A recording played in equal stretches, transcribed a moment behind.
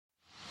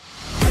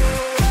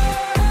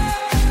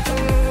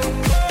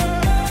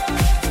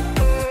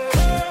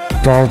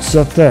Thoughts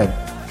of that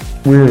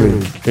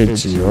weird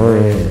into your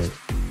head.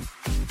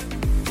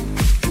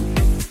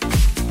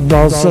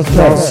 Thoughts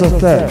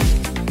of that.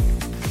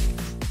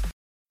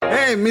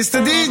 Hey,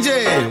 Mr.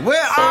 DJ,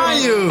 where are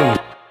you?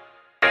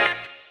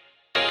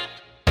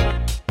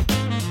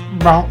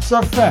 Bounce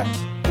Effect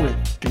with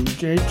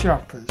DJ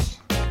Chappers.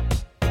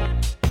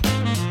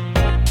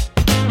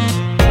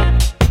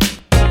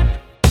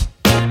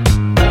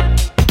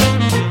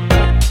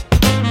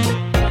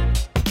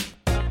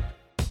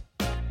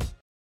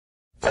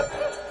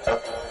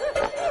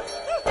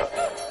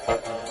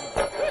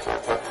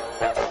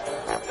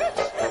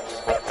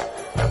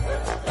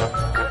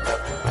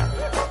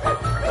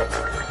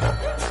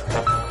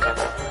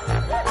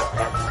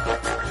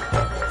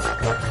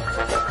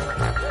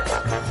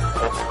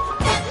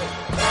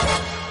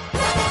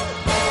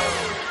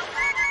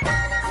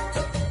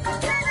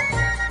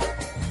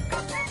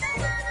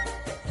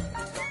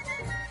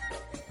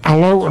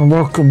 Hello and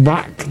welcome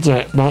back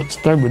to Bounce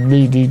Effect with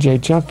me,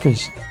 DJ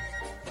Chappers.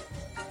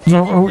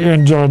 So, I hope you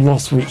enjoyed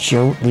last week's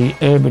show, the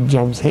Urban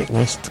Jams hit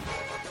list,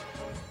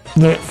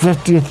 the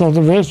 50th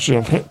anniversary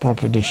of Hip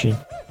Hop Edition.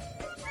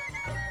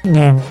 I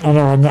know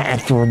I'm not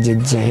everyone's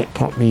into hip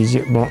hop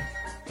music, but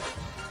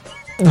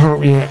I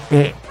hope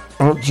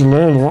you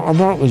learn a lot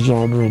about the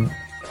genre and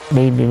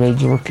maybe made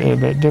you look at it a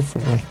bit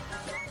differently.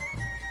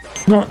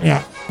 But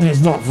yeah,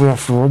 it's not for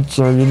everyone,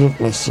 so you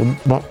didn't listen,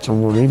 not to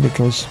worry,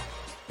 because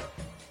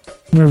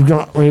we've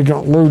got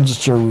loads of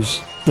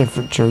shows,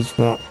 different shows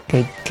for that,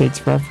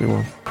 cater for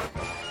everyone.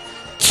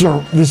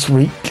 So this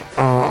week,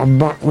 I'm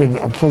back with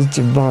a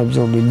Positive Vibes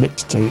Only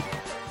Mixtape.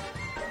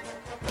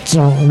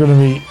 So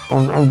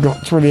I've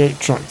got 28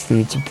 tracks for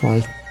you to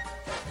play,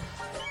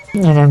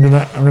 and I'm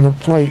gonna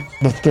play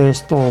the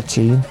first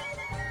 14.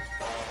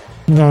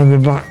 Then I'll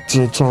be back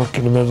to talk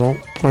in the middle,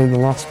 play the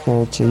last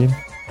 14,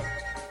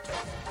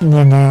 and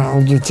then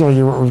I'll just tell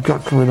you what we've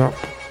got coming up,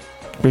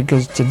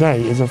 because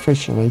today is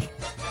officially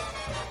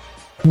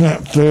the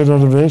 3rd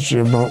anniversary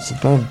of Bounce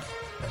FM.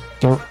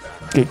 So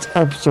it's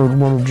episode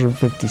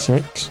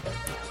 156,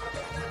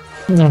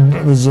 and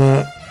there's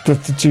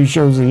 52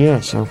 shows a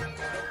year, so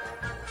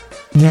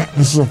yeah,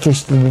 this is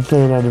officially the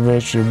 3rd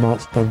anniversary of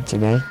Bounce FM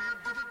today.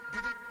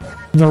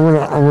 Now,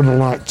 I would have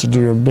liked to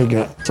do a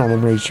bigger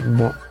celebration,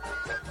 but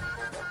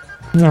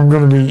I'm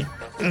going to be,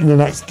 in the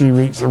next few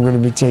weeks, I'm going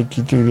to be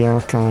taking you through the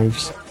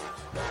archives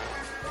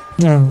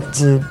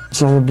to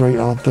celebrate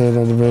our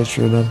 3rd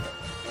anniversary then.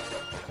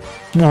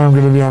 Now I'm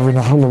going to be having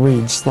a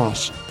Halloween /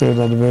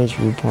 3rd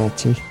anniversary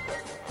party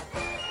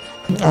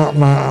at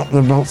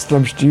the Bounce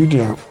FM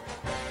studio.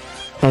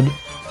 And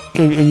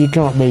if you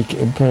can't make it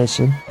in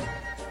person,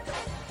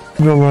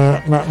 we'll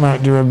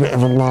might do a bit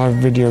of a live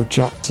video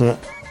chat to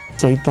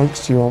say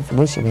thanks to you all for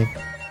listening.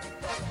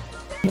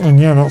 And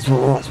yeah, that's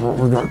what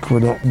we've got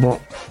coming up.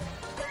 But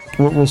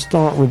we'll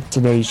start with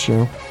today's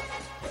show.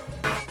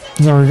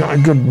 Now we've got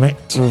a good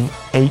mix of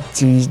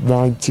 80s,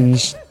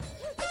 90s.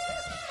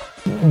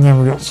 And then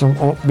we got some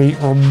upbeat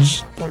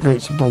ones, that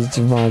got some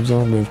positive vibes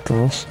only, of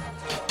course.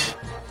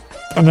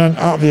 And then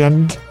at the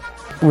end,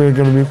 we're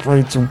going to be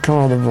playing some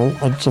carnival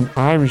and some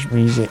Irish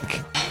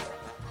music,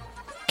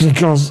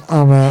 because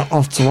I'm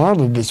off to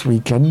Ireland this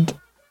weekend.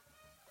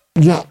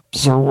 Yeah,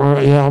 so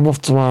I'm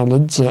off to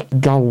Ireland, to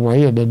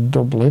Galway and then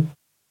Dublin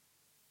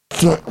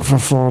for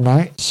 4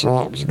 nights.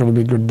 So that's going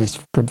to be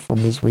good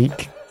fun this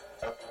week.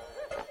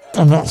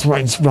 And that's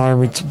what inspired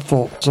me to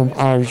put some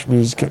Irish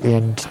music at the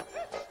end.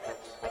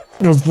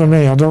 Because for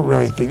me, I don't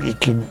really think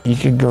you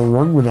can go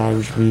wrong with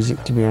Irish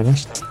music, to be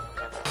honest.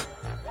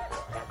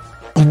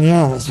 And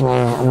yeah, that's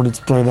why I wanted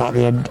to play that at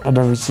the end, and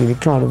obviously the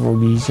carnival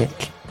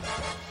music.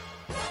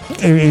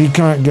 If you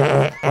can't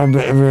get a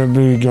bit of a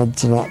mood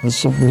onto that, there's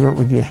something up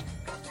with you.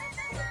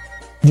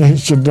 Yeah, it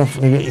should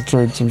definitely get you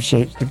throwing some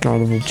shapes to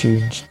carnival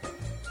tunes.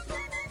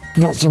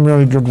 Got some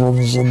really good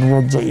ones, and the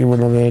ones that you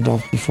would have heard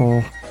of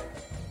before.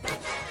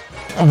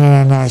 And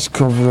then a nice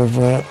cover of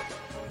a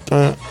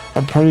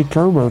Perry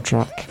Como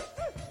track.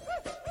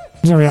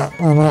 So yeah,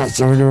 alright,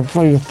 so we're going to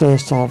play the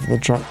first half of the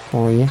track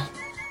for you.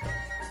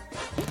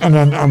 And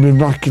then I'll be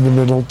back in the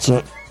middle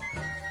to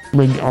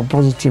bring a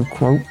positive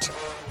quote.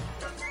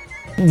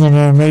 And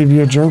then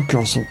maybe a joke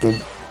or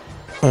something.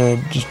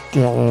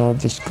 I'll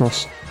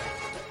discuss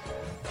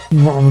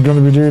what I'm going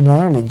to be doing in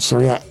Ireland. So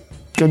yeah,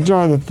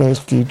 enjoy the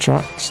first few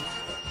tracks.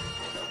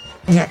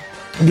 Yeah,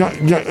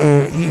 get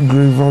your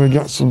groove on and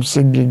get some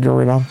singing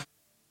going on.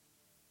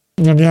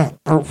 And yeah,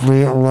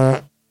 hopefully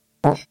it'll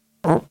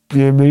up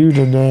your mood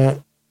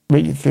and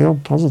make you feel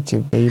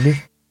positive, baby.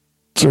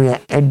 So yeah,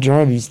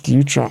 enjoy these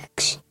few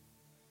tracks.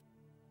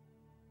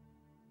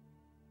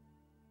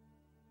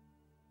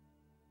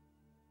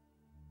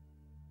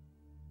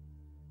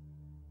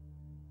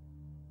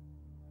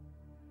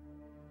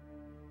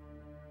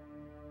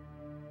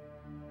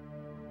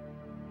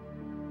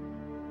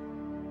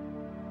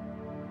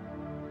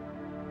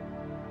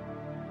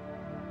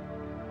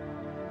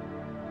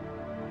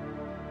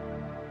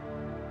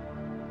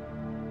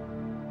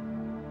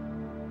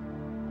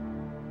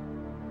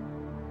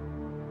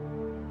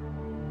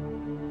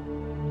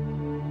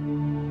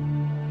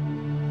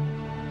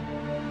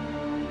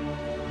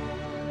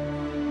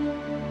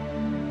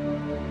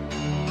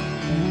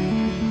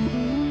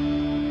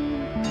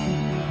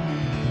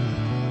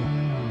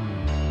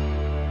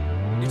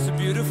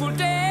 beautiful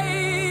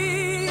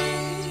day.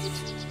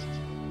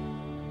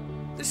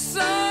 The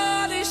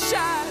sun is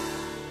shining.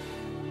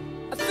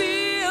 I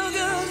feel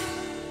good.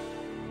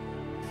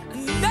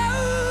 And no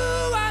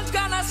one's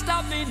gonna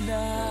stop me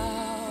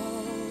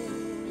now.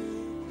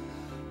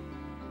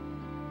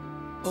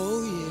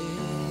 Oh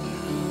yeah.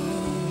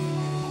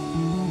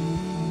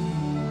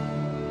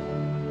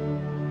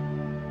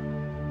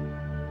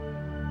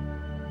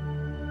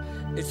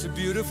 It's a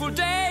beautiful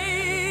day.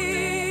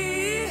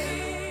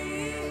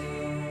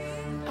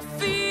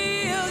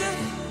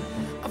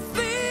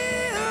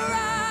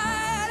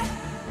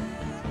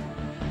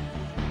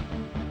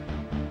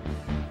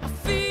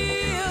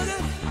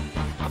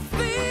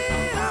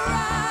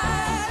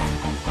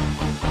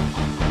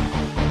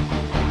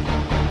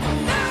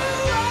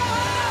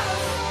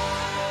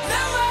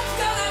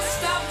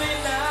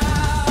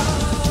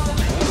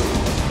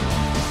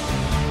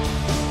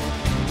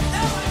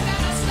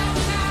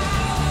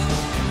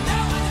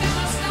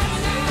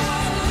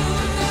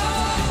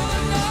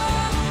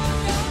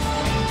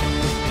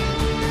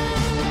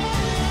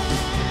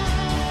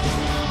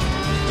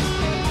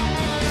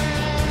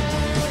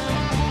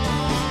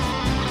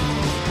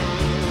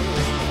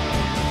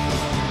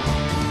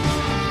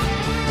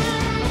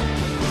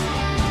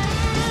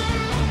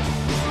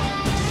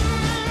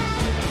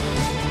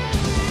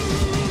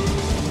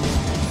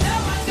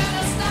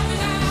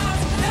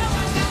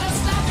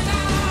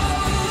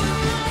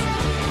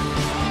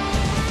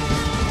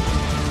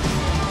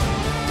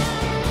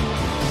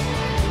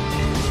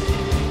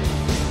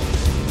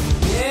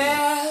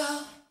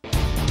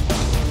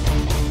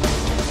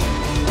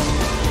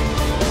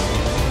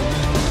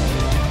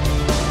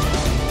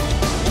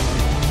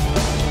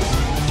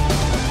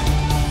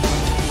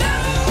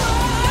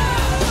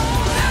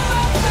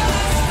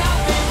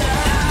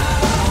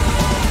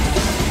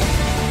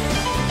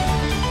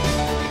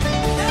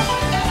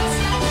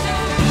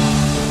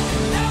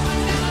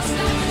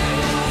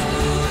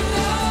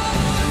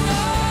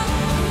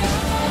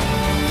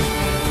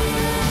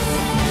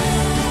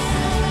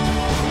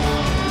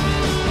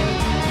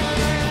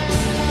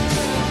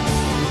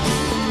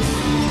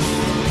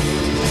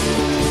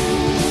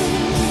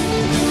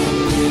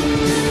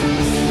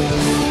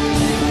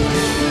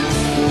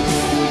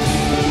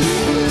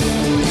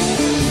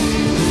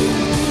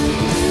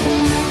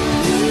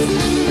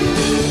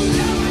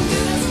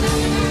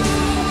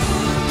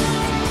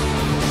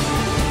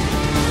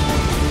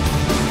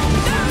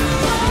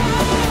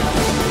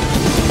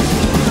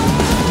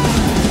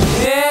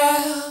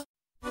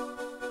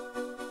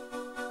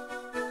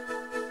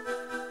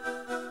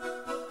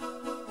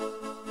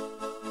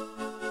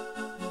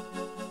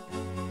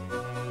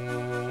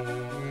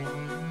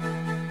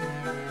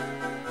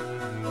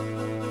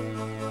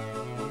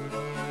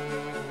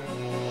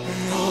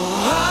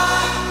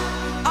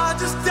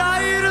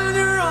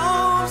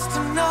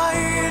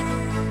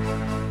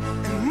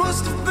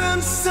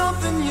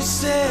 Something you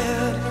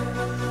said,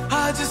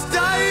 I just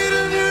died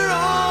in your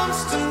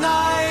arms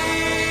tonight.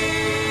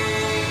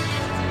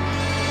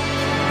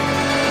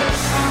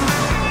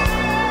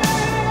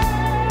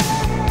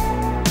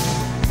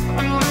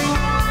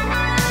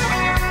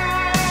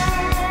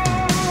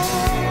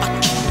 I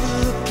keep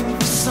looking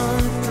for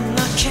something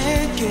I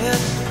can't get.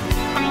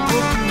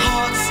 Broken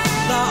hearts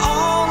lie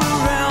all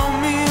around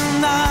me,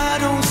 and I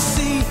don't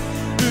see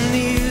an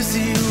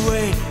easy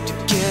way to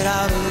get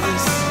out of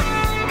this.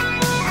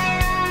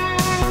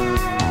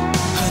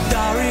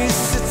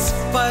 Sits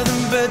by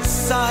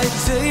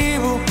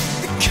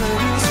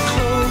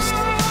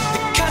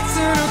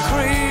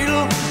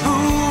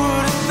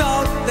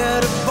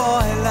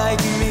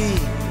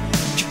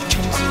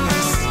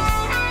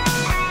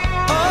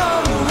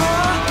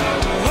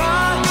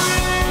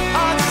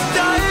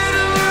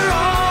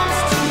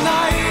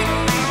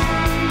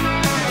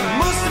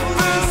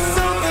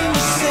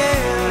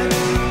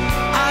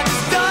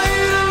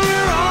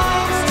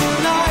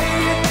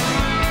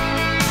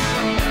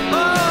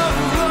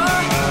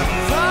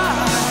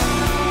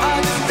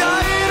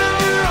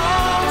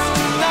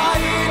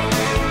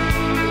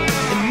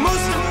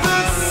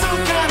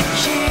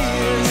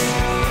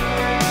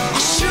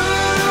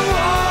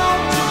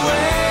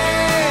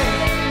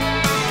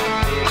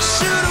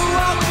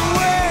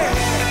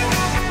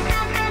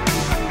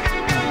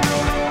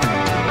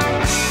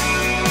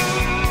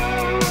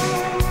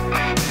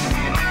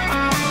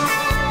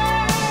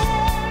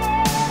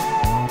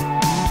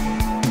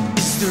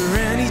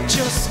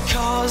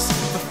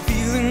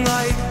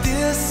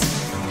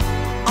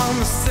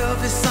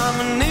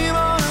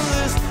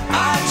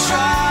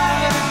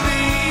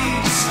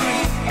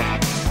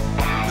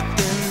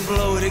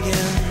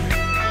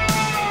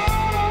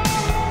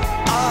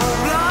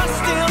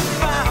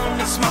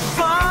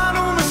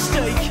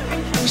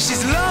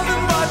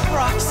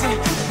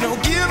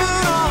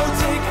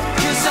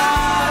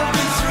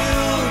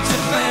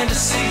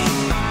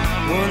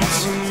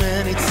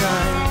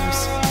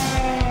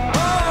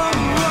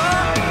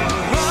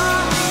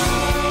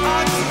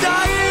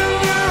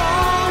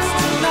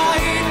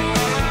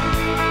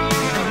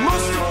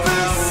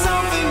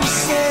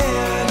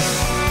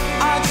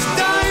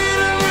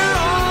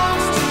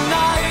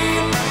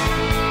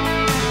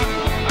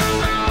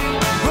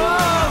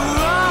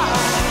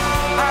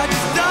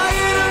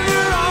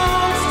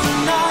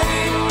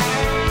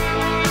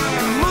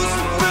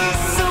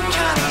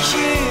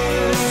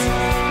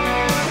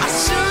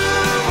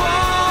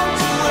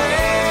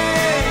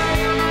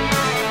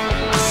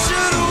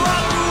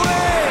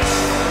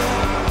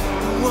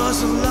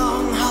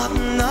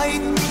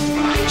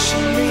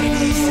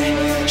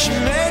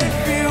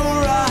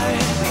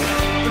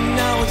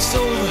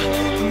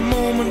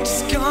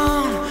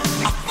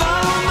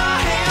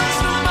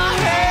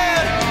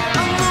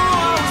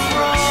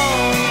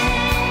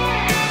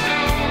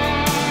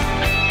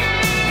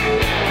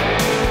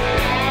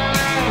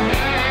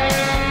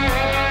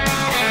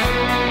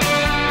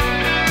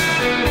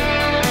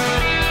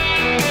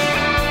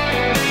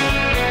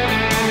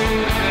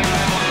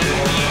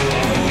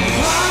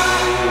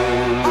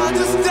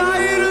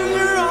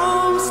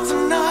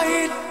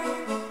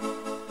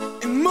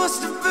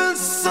must have been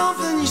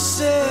something you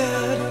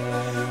said.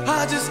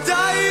 I just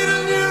died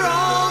in your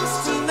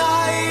arms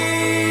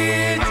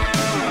tonight.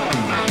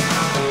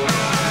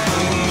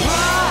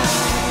 Why?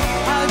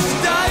 I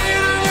just died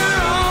in your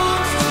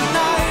arms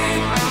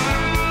tonight.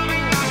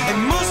 It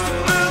must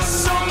have been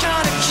some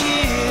kind of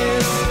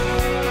kiss.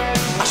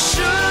 I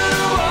should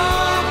have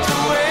walked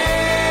away.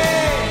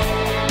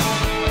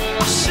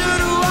 I should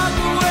have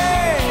walked away.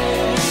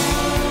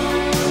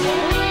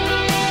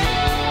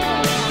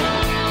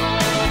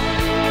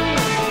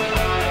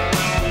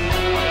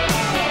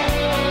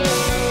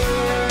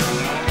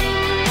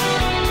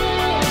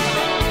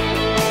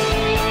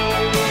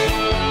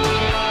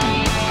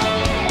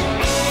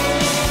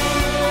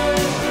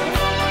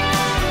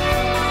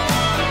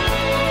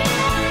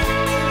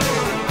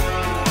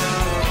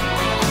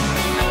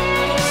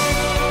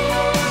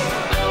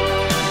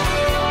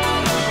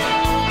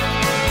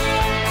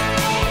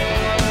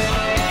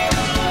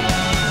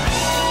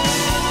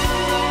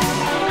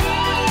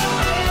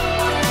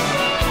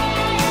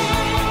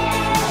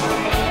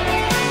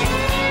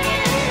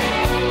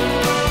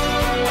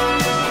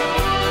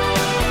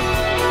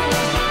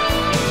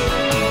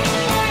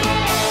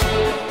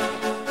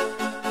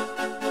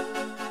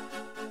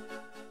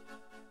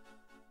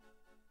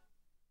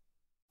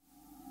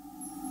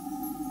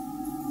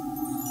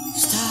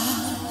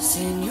 Stars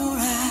in your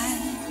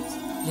eyes,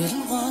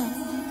 little one.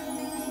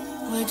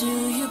 Where do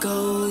you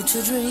go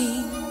to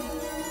dream?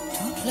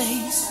 To a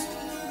place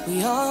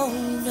we all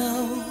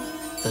know,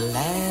 the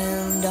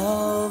land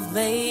of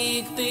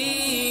make-believe.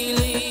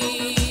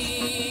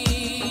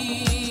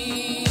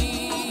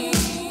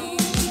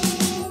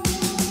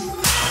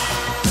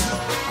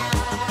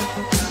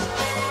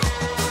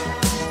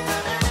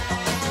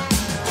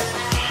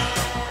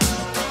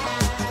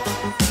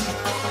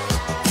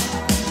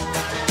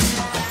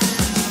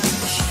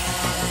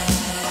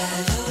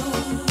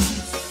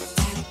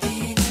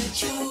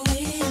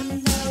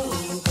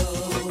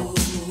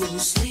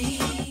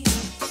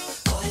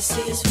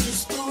 Voices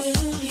whisper,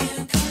 will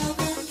you come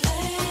and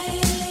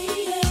play?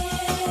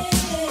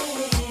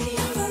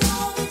 Over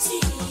all the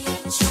tea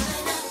in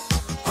China,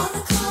 on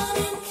the corn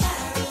in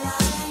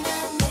Carolina,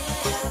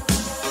 never,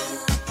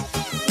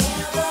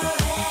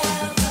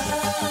 ever,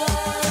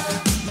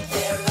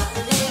 they're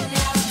running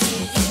after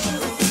you.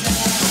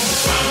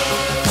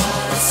 For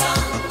the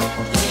sun,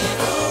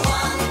 little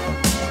one,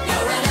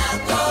 you're an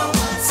outlaw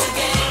once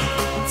again.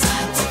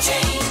 Time to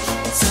change,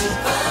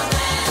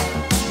 Superman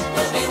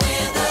will be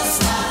with us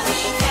while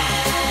he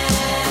can.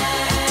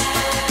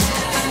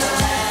 In the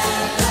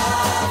land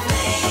of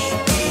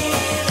make-believe.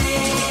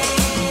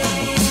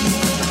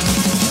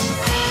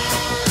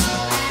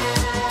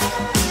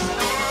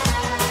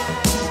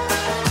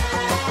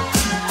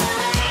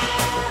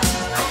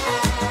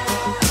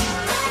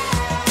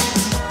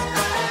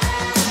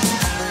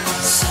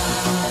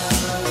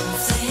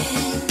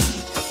 Something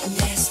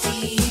nasty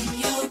in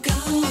your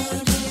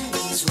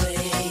garden's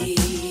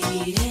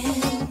waiting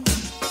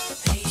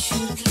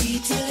patiently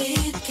till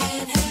it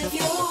can have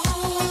your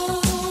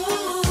heart.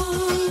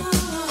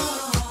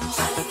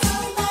 Trying to go,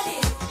 but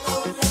it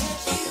won't let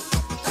you.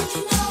 Don't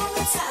you know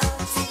it's out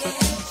to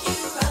get you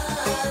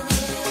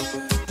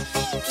running?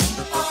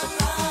 Keep on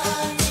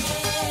running.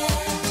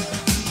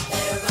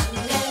 They're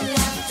running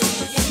after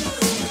you.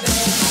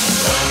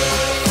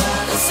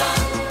 For the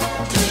sun,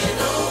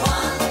 little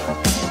one,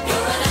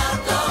 you're an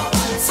outlaw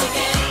once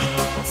again.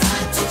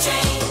 Time to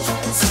change,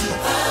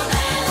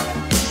 Superman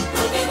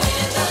will be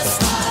with us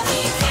while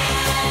he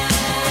can.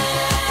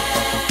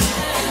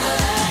 In the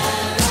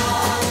land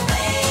of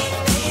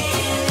make-believe.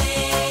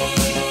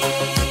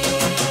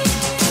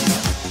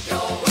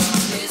 Your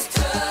world is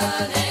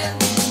turning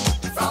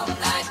from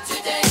night to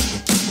day.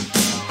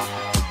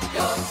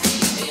 Your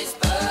dream is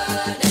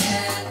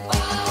burning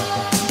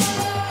wild.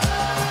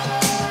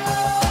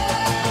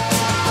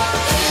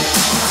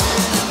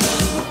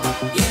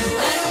 You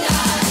and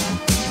I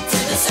to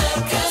the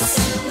circus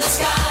in the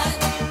sky.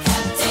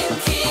 Captain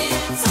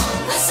Kidd's on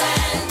the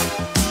sand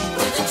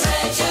with the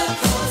treasure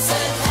close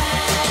at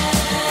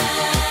hand.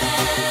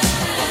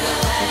 In the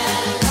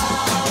land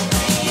of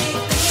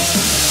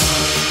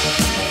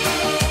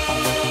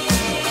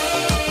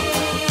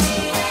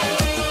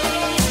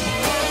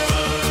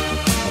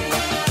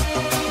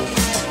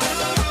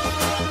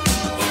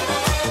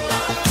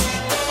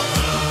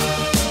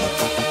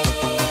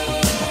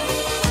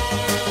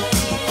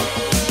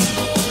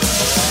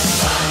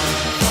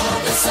For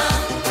the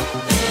sun,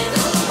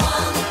 little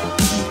one,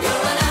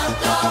 you're an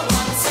outlaw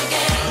once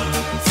again.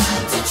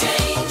 Time to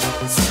change,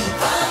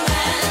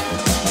 Superman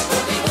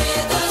will be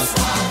with us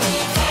while we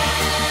can.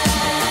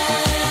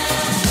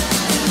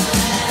 In the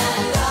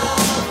land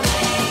of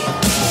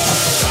make-believe.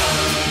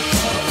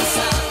 For the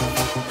sun,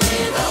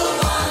 little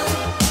one,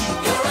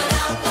 you're an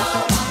outlaw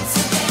once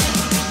again.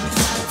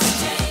 Time to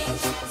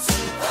change,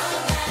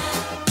 Superman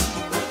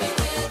will be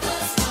with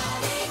us while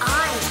we can.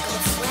 I've got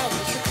a friend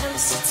who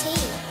comes to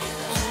tea,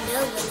 and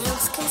no one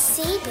else can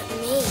see but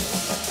me.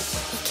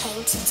 He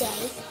came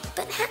today,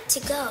 but had to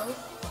go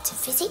to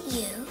visit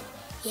you.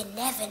 You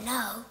never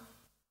know.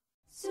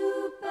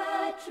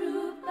 Super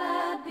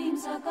trooper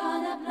beams are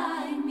gonna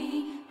blind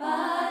me, but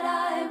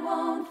I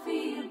won't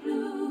feel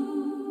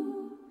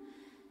blue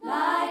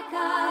like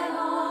I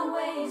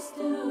always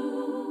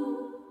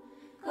do,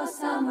 'cause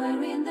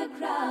somewhere in the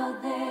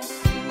crowd there's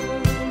you.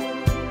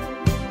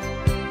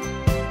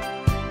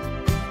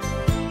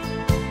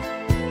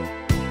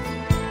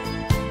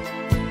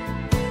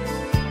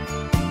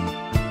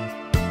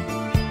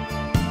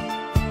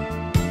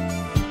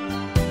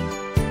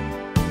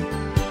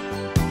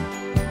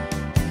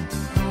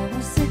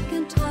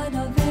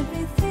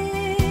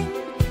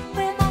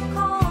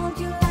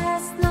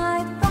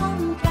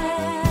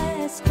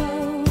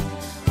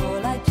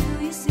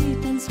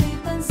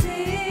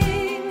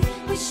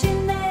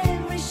 Wishing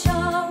every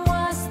show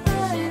was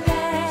the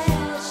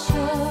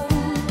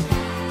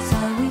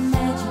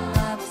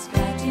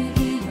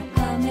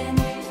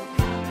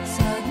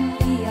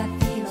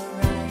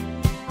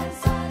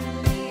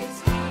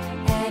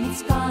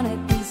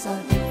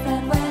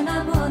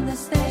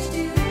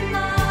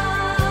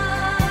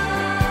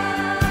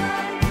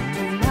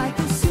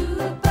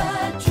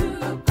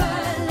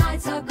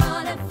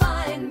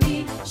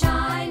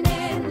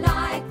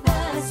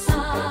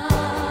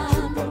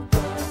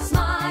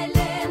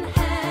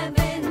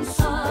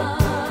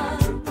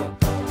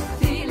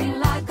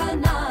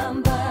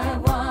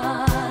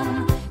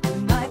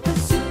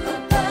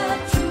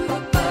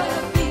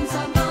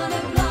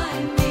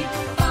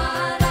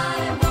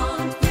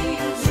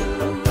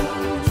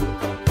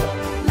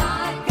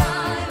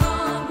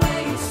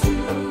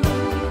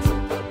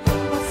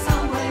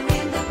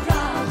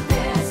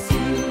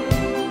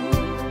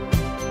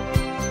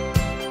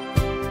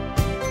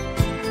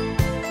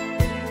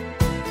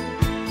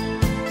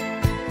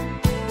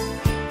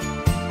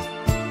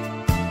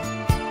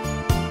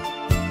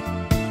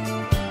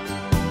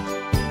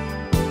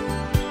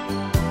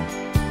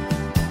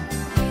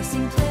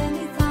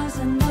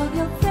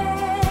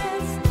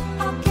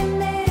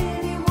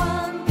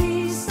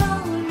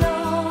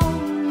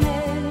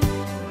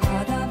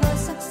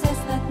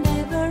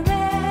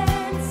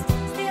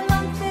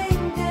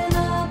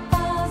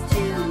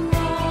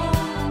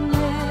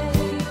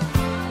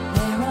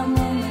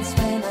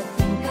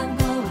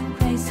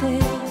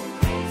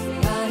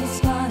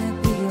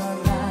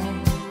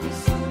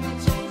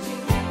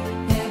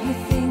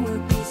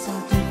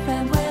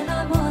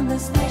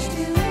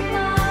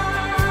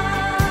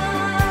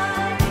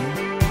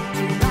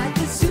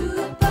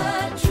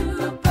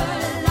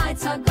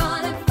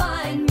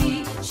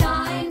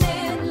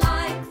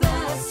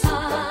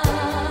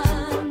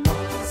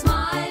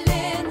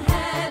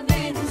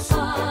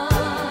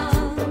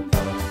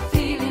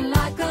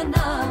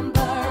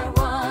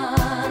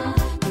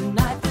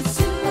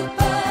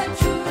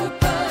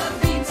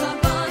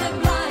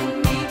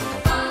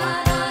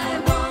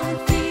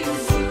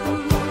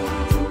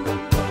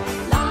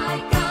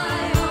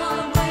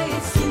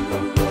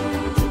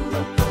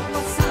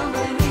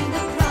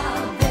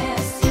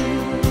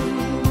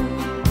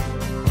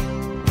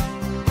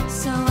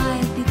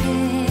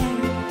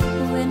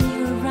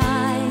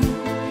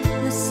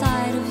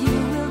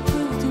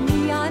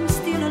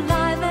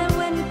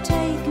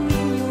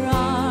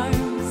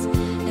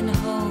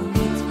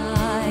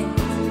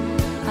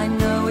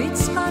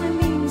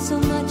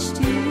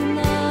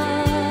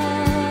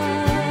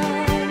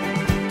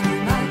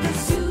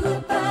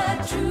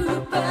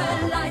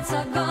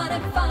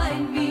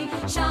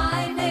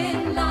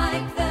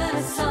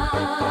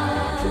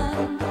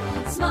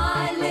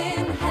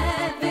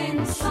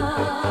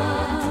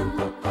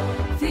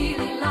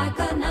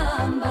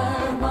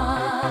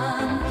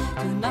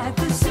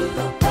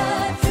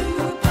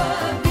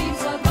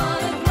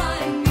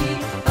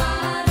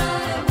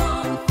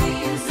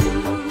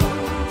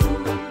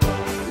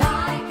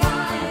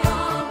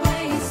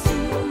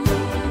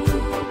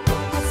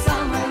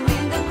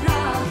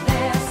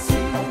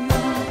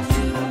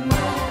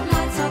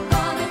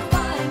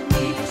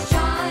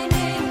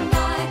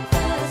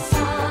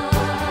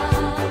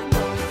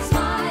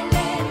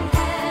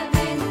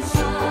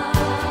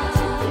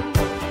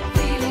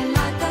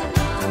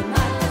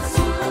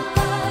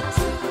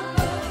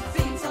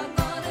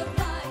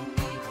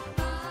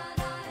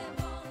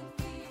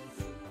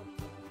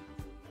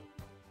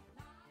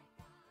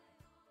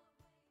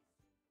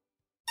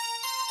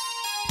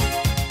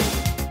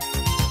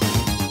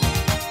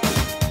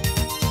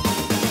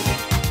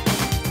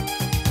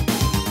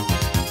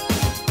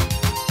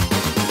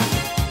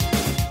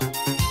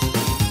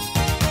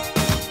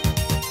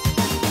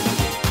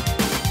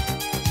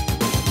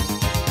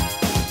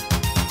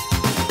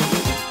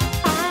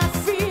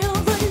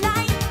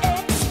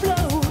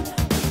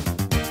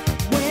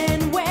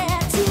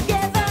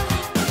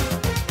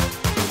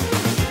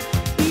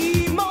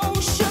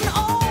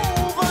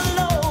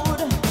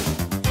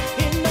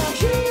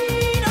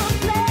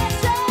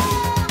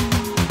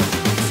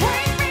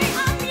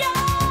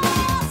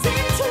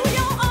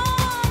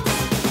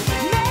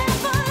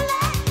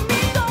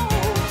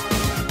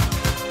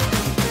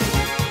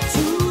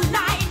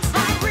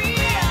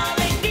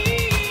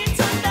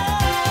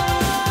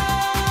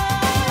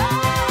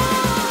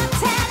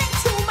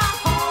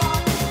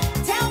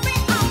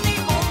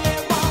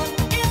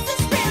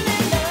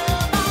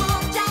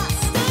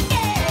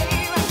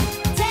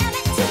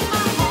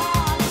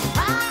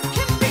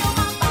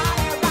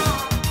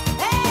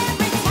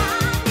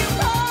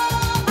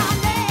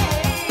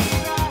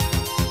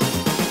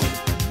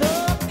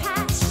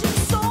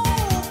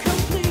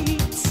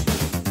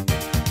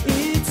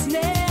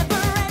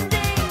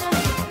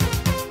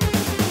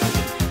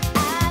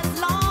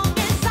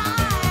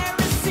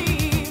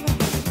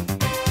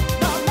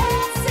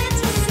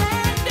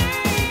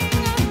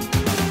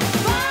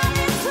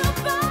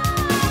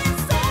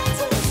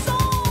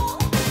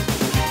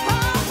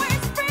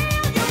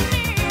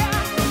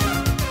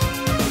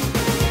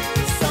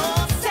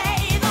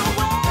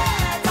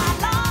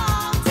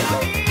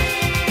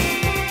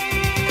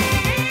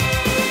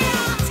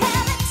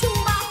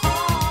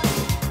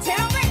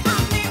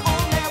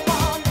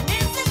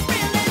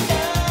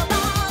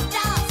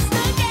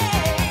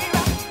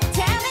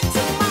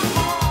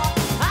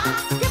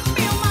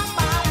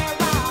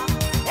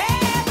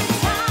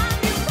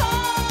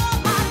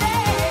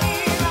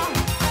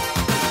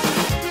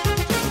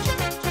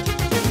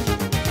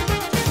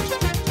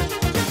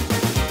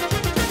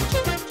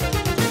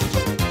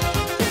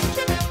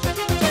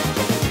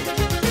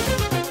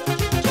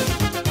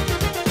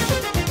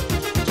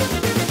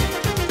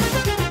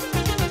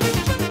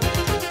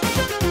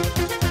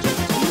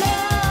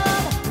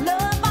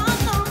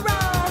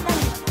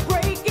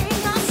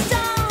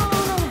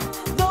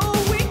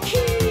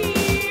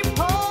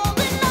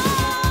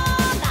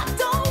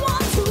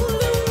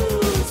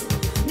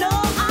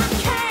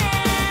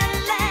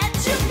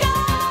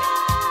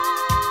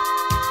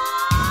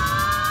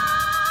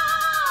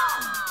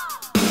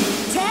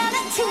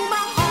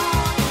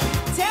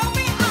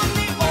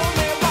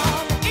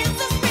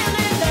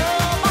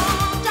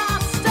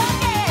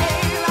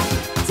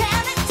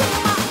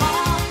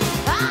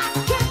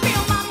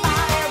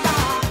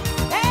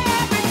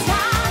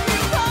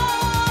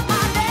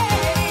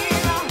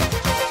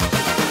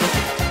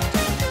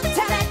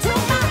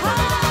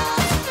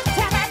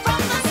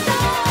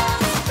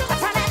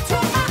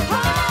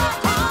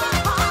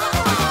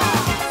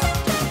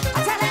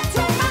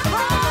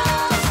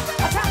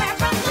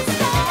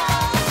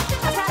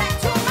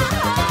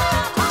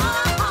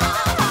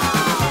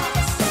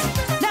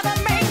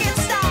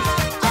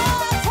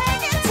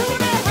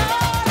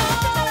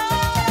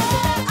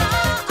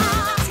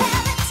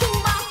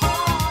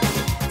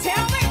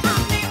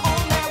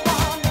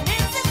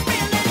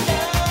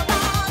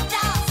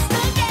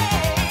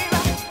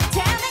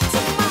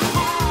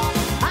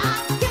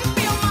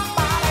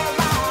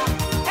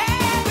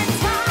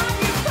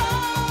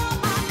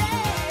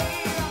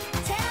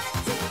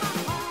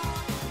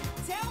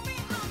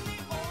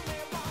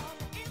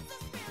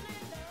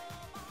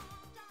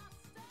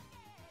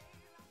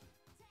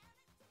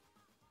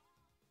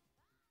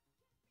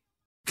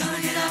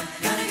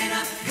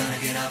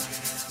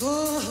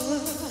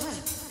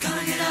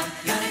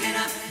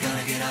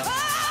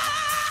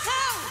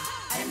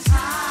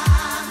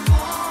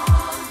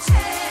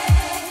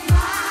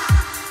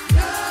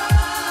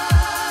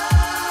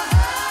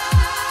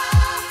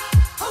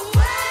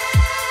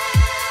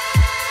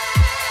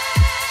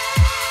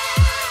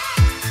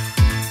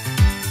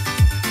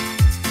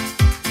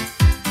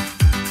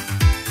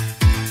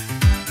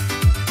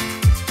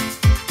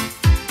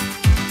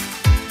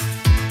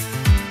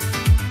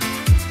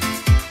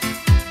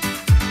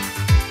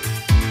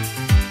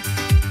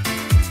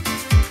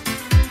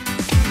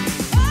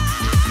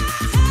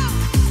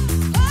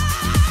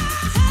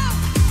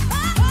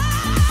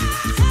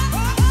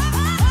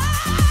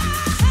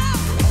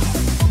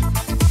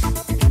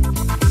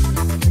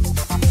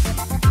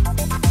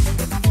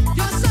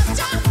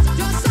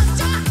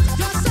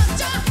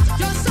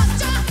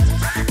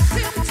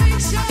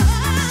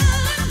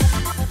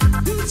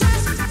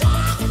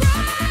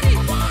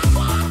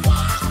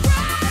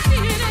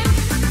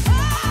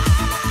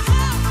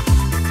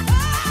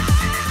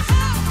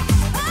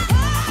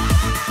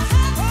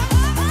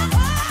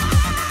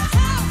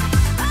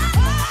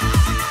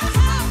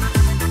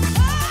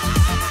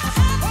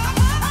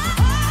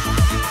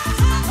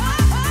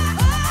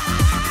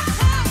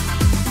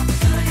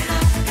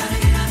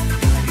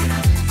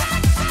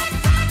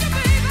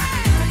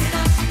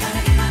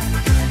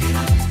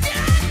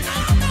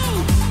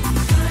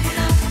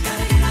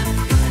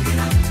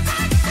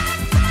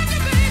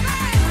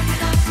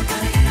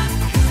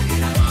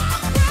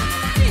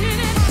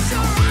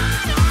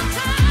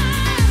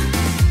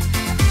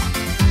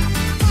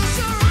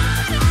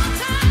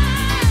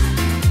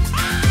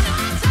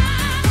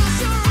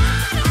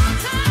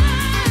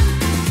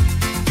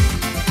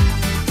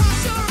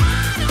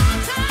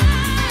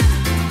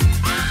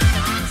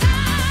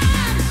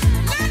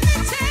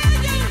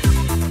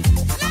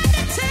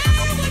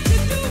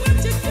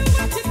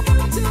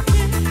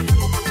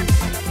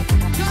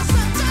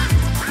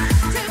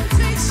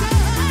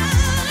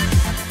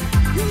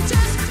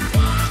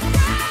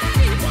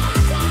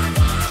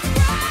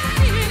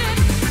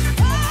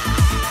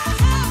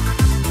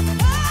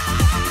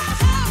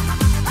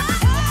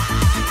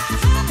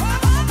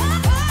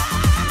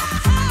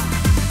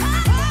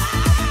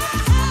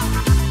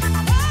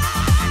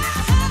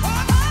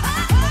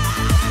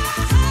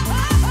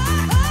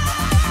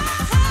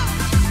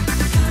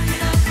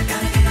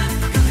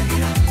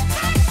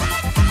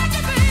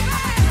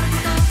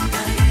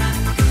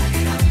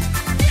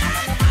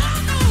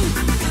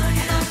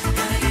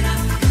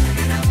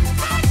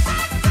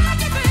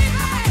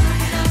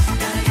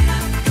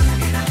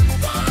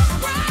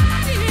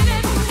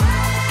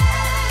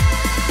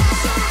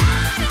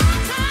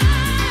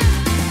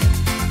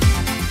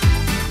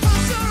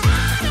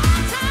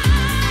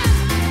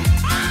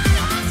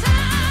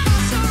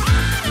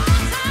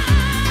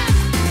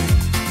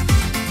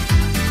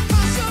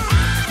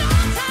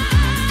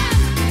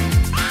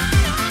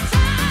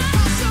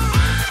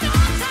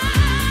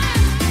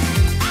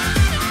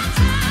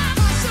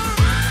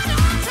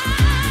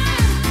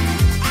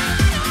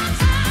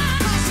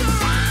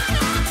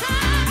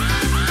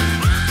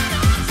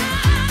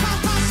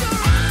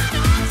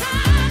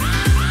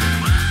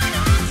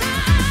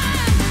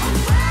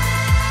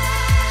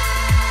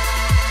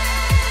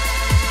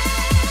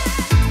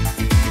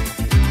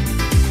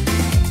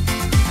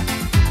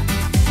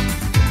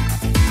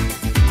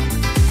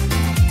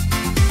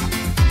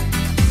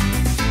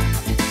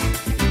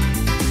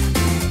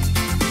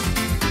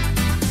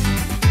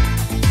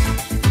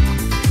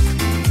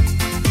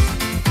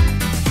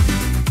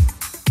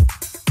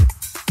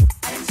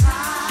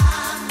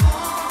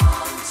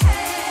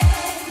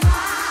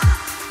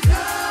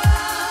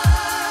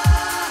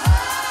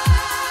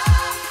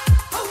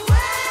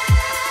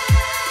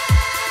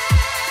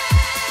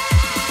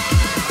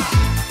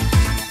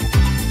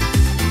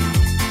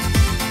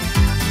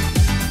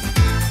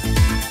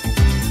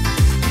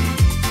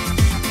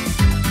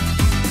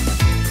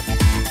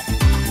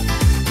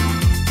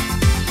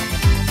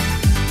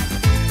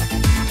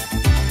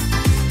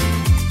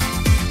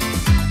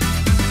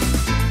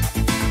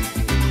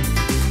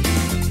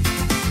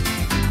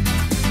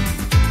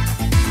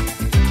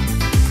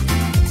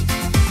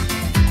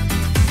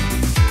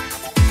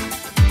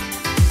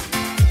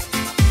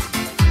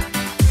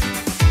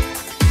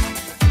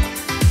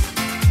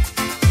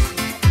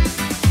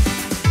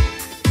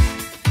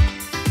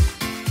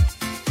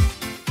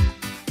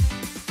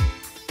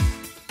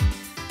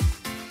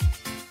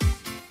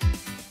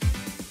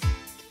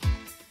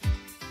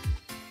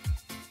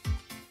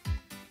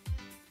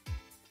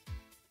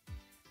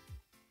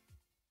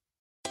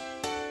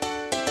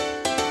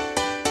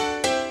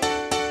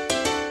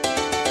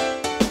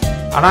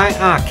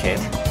Alright, kid,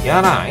 you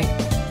alright?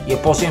 You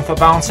buzzing for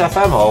Bounce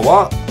FM or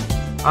what?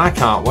 I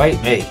can't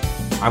wait, me.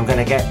 I'm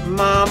gonna get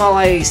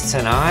marmalades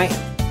tonight,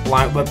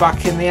 like we're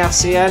back in the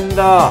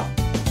Hacienda.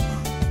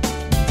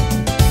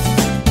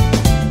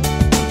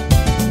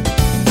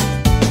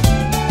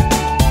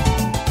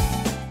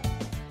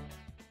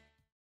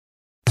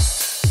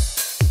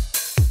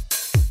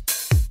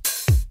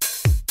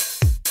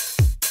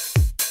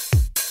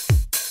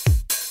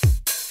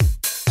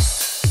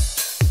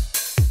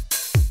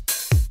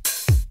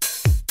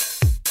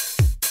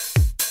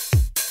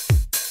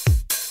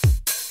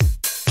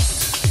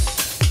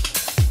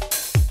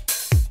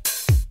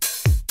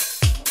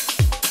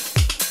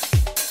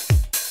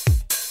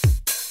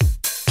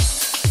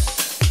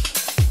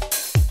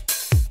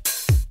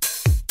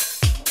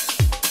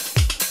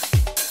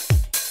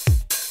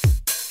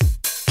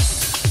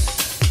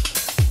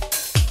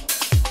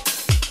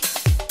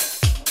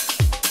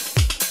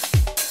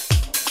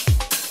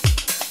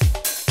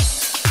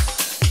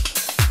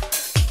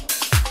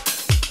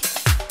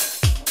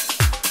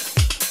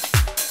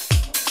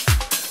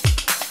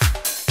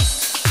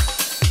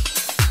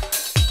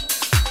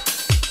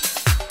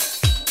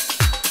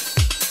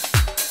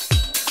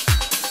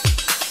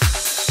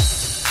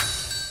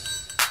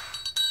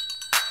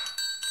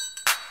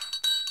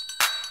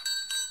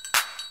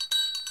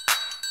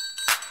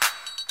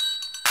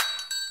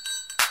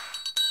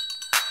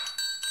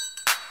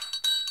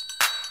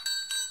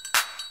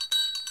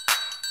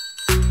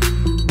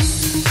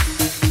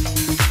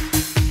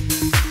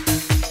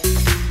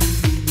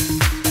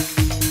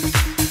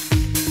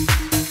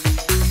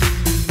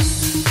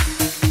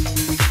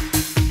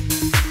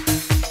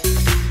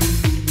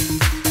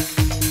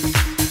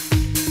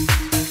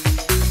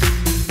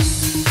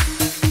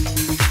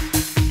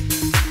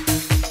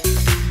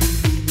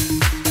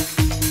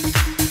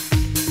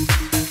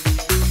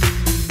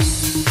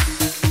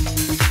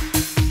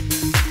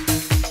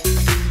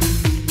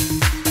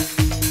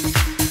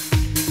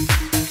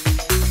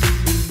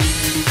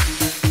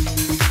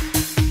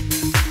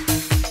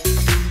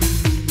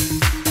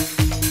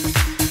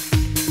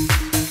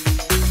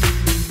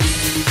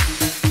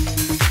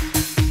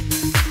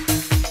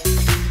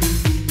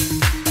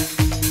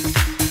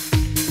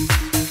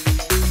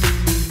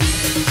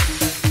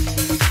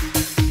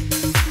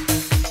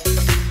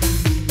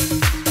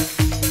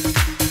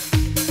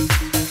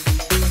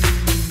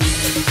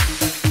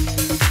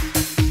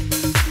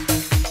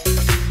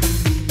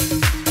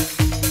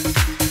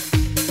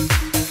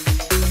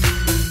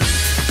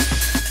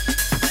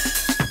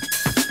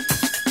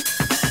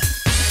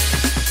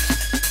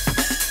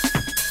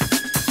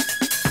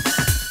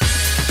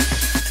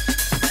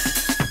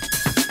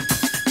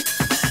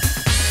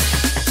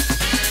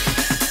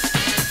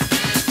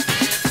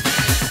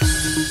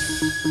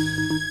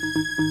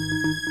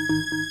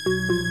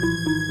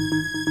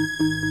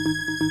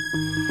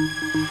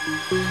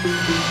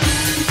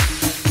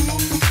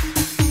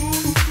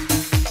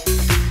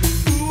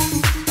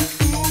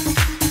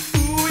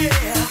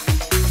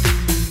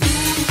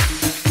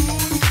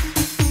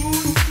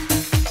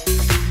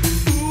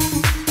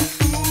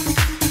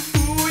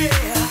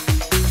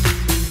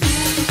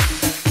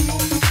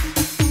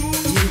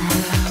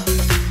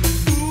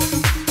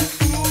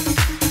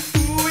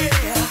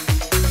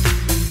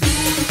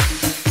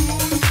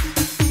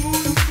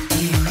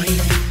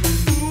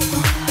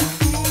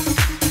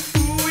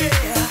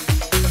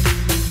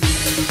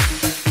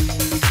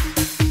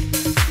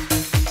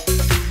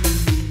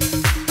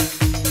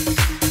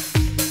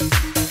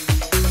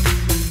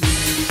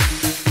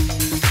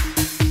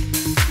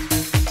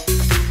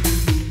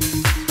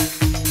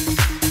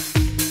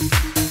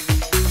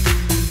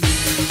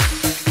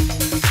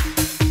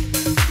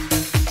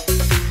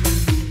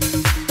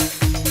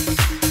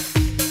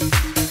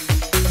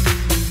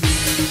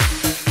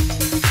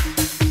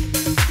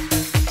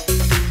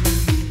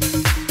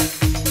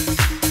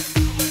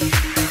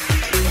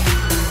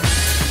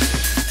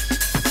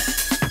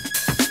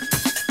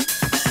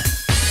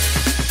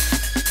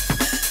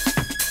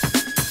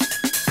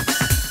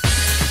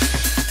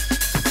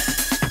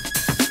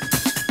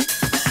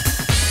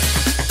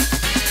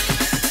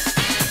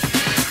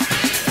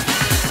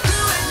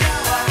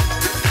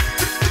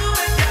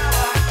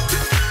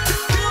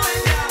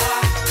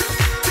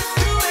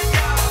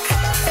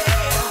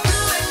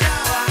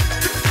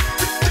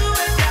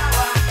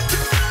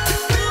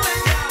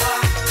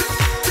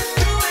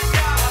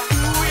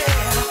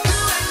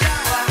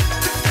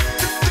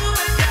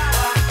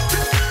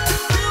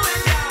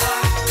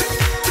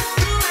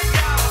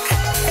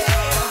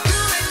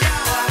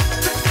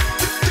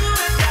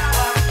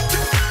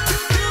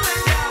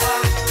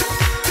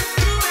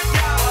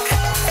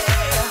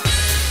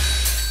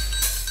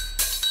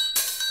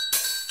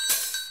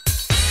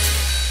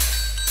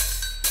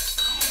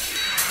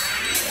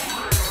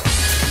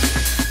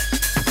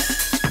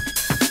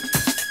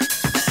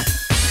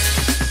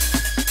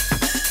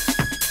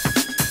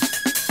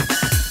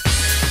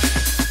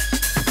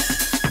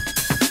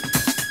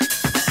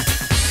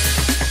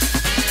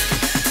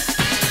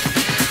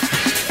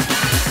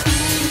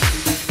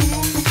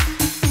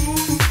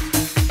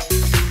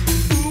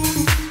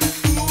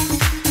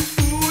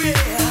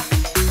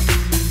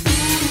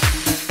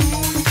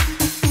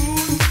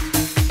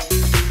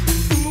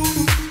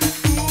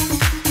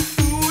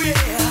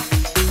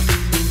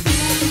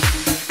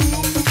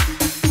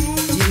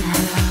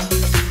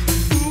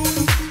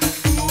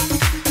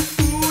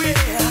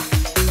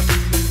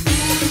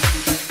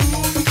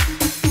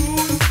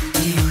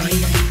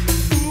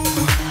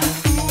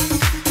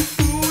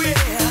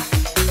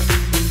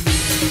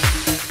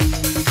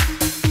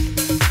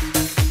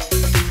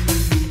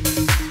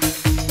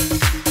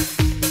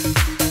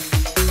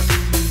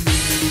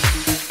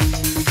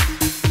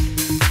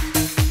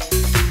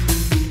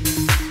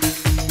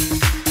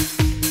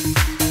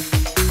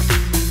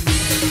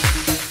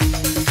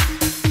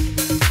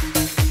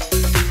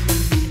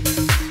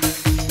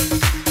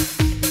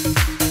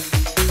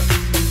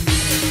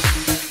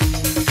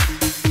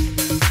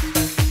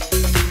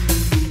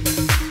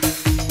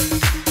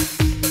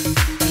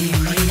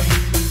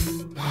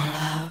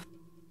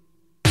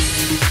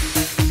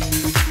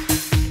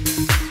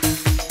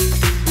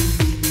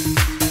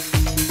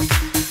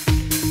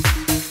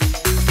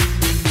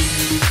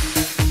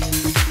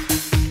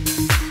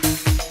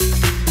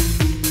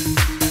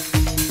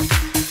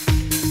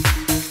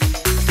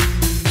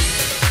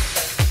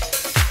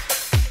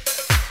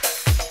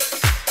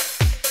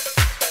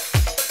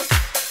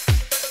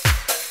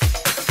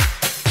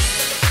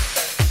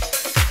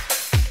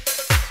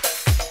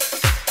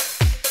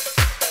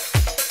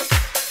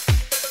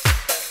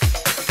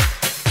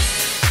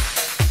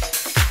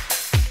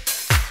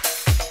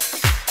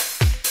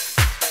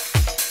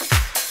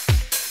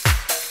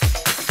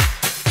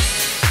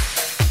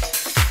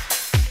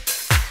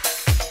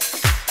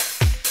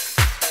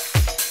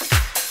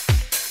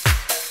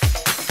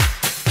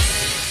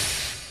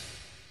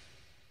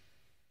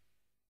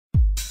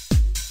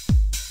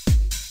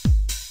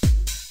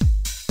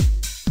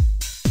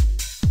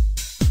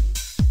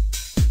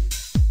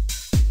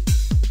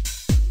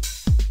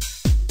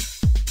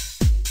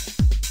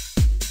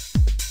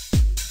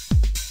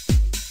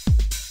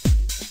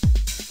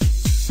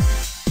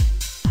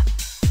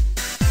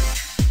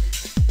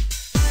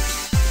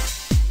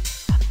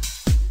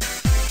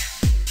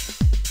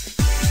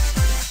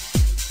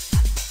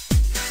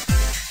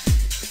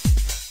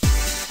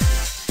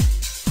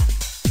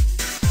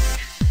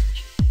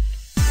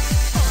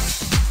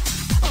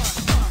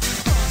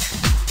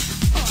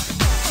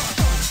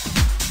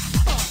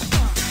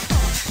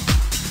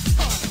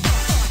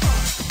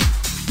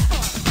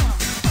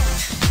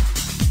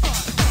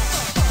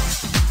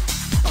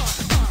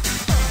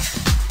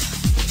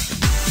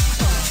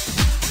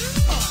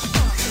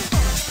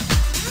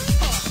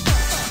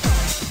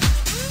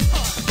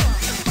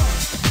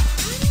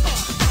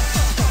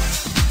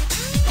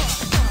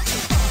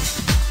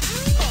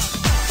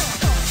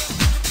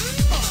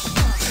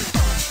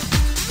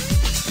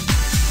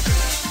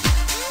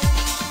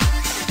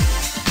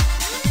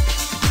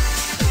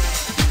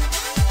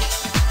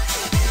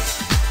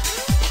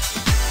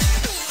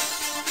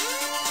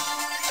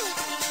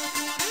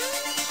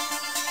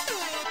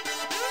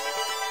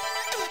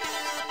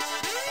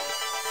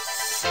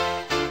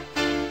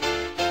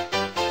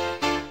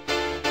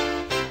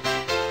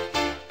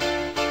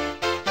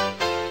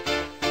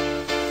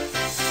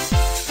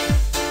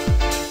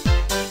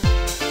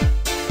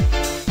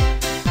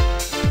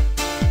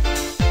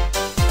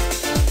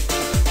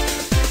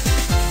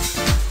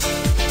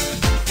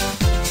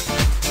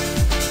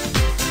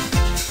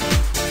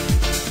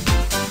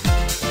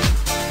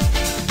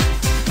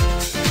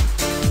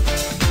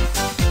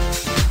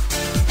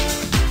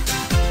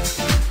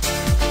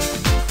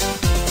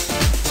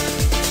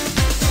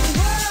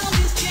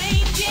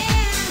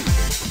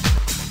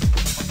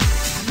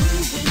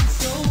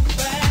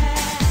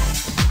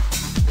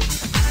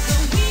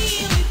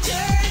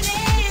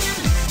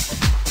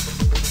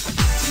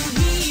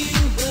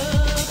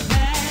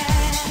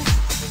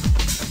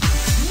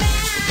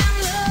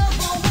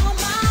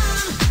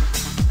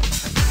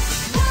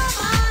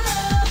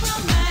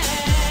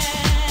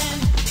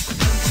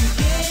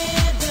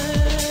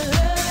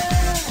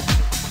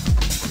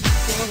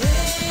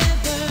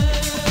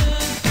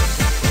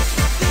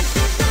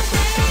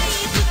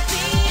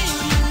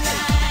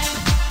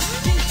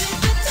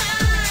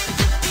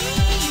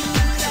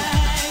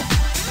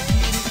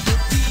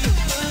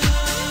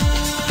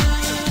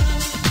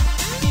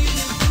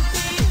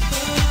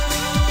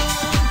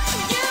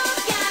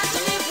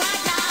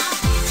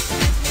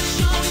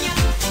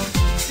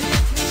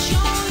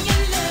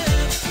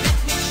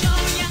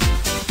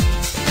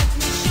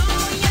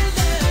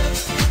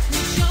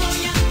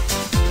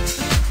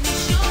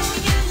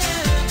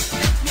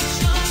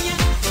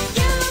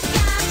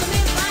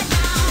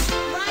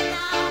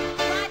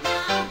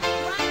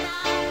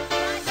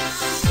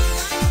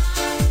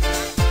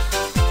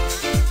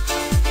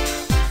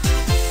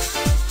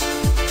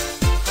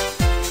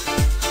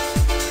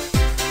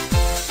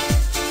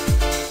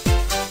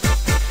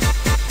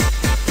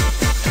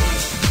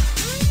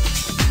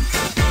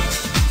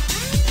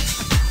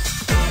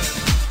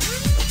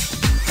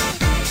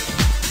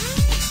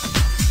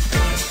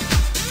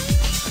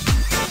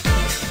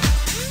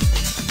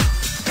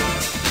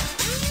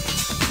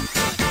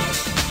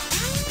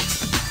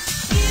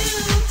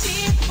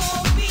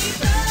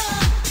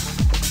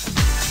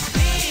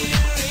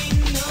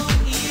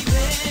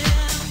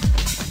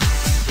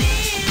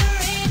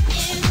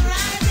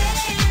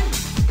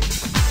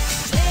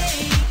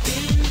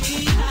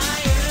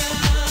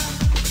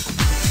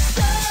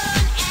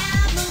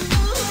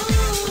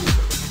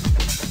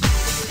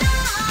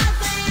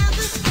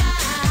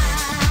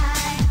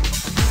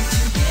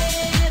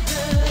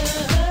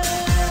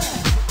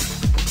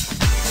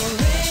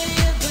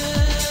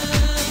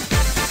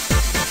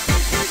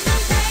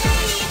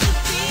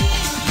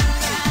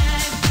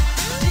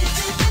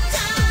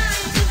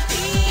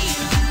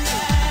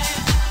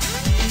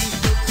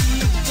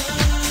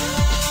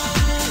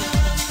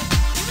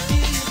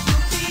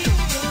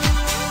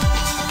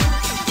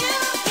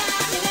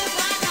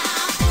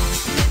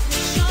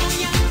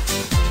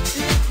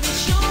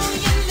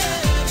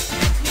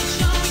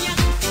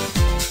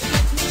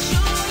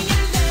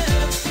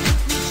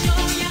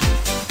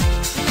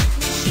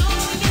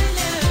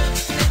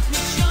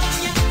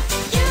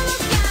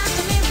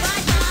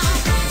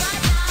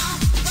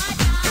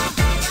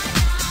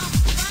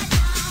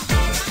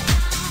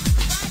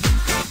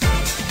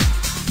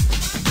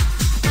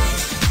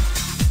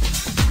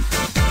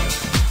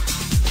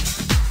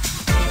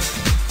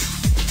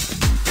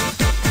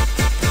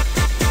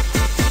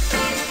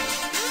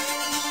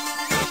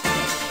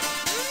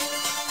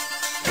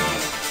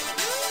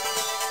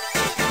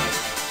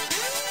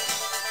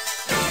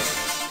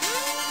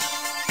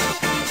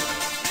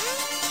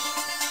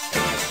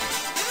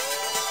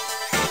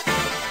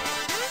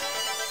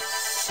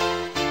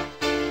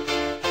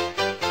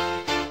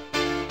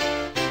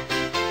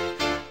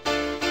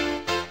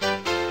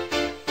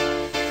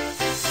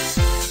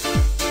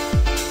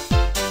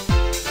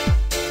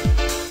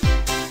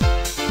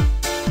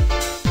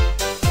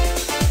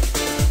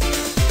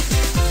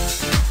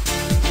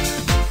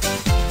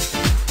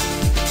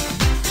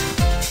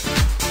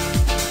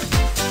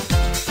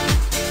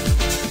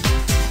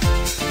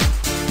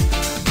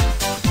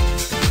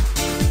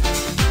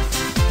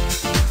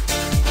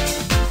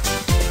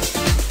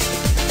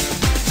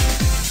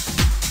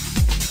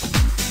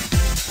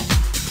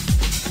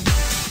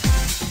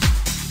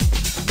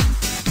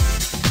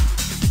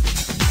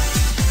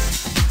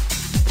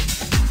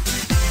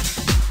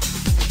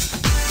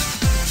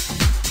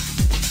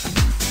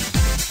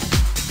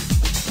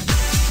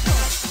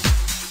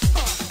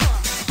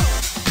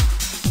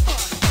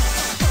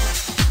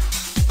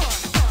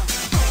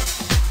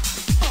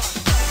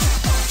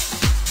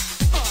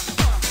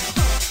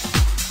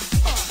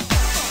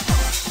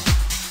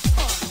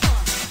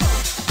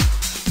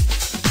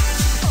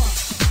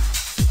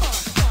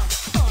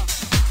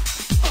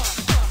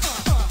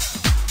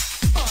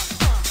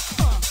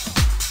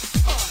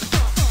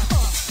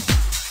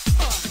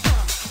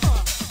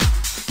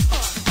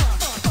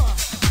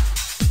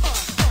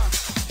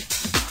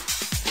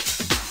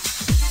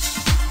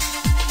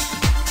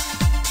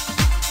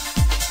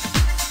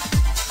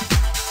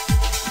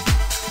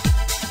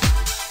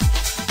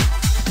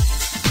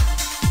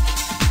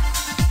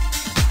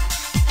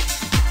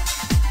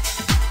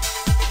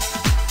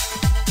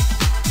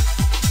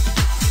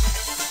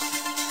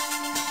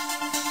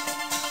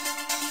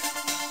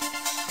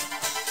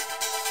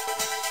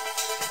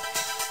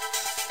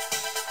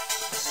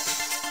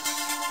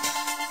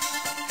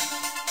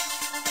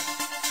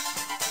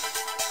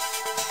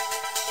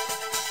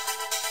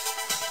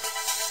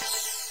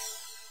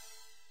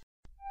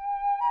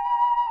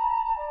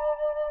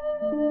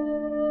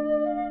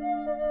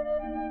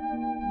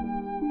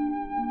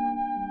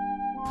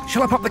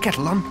 Shall I pop the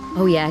kettle on?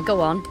 Oh yeah,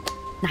 go on.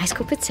 Nice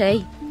cup of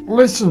tea.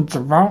 Listen to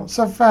Bounce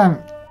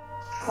FM.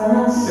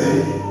 Come and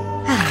see.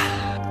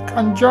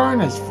 And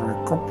join us for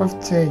a cup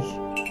of tea.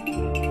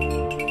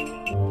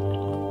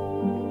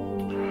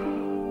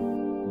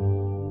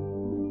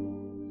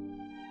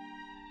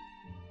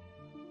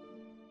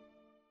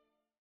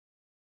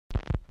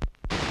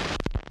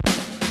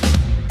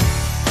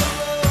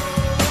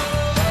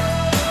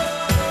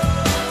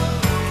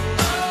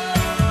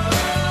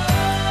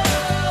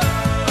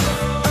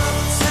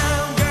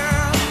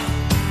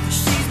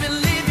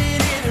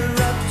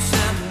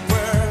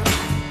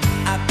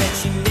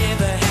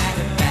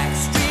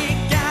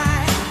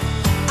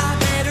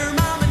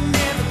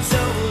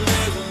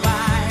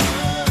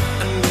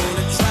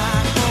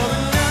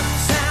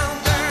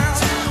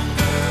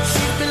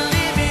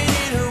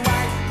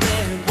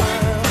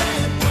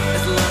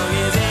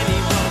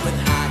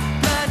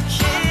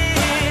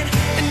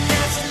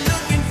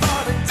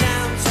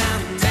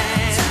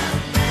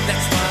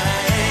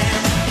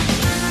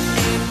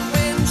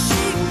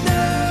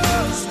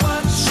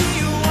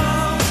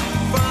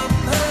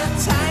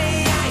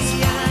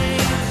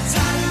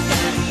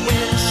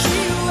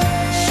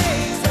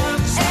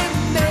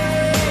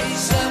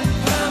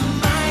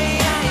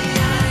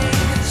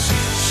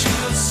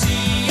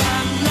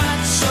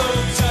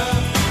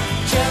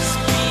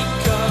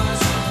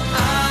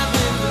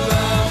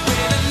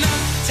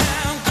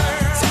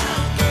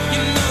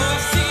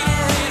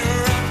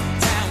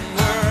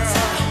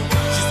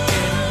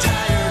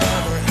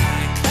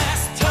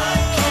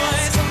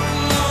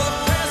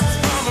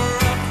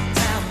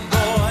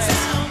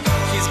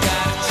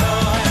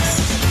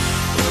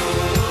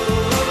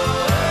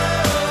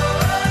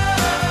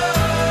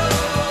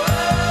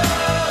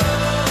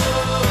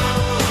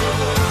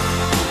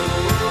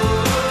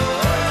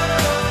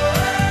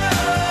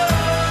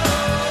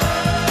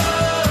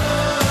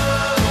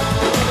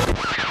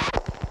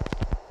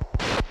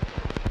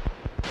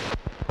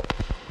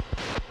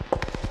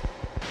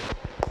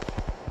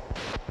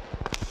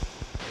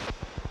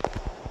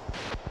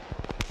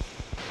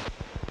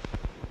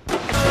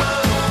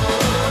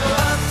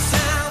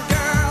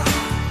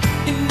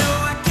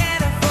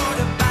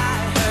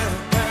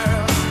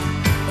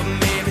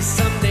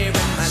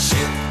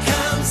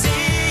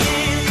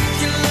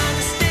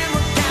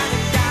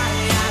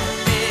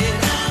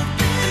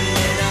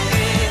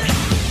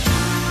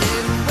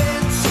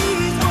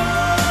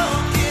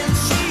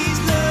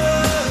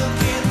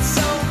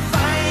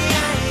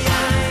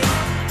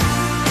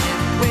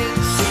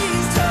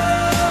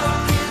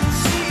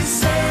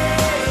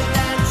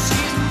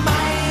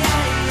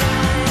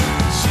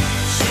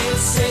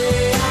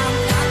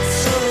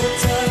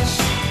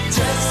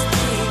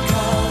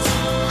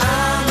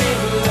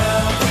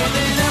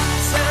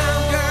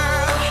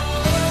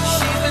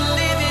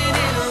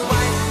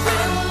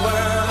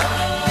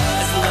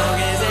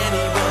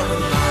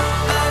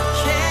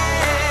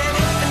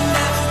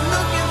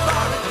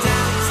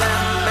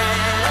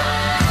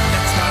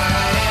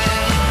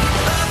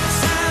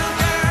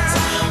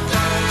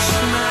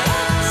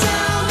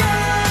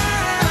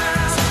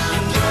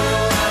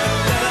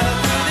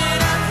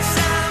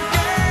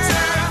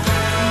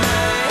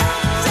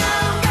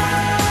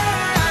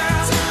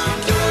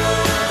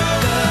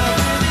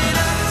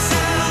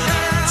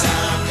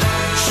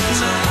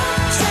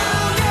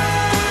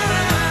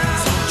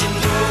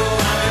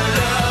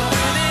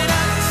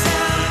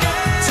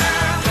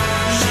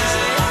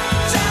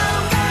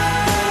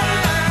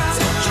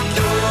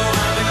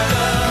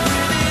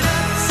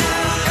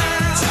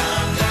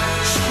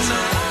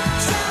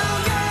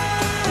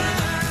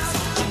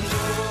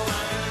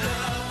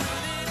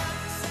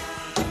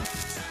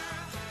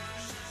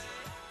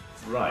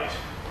 Right.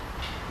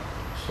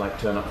 Slight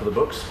turn up for the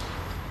books.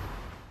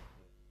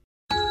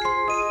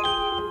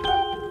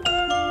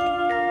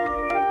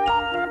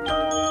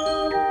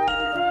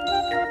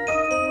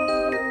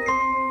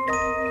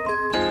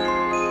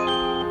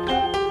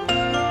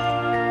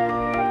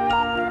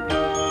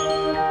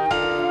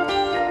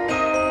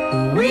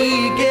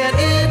 We get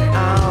it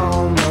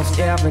almost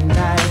every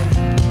night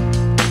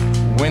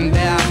when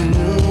that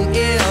moon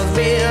is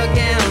big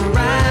and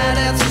bright.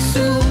 It's a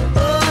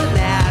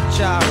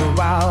supernatural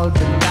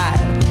delight.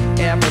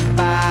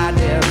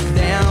 Everybody's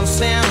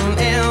dancing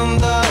in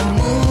the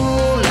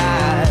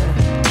moonlight.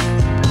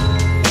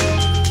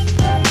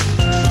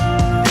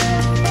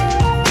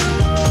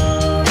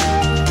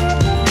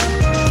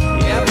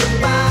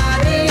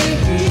 Everybody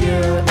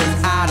here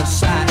is out of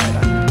sight.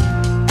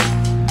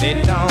 They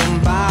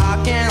don't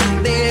bark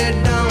and they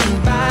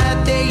don't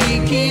bite. They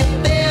keep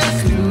their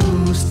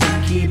loose to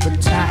keep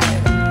it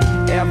tight.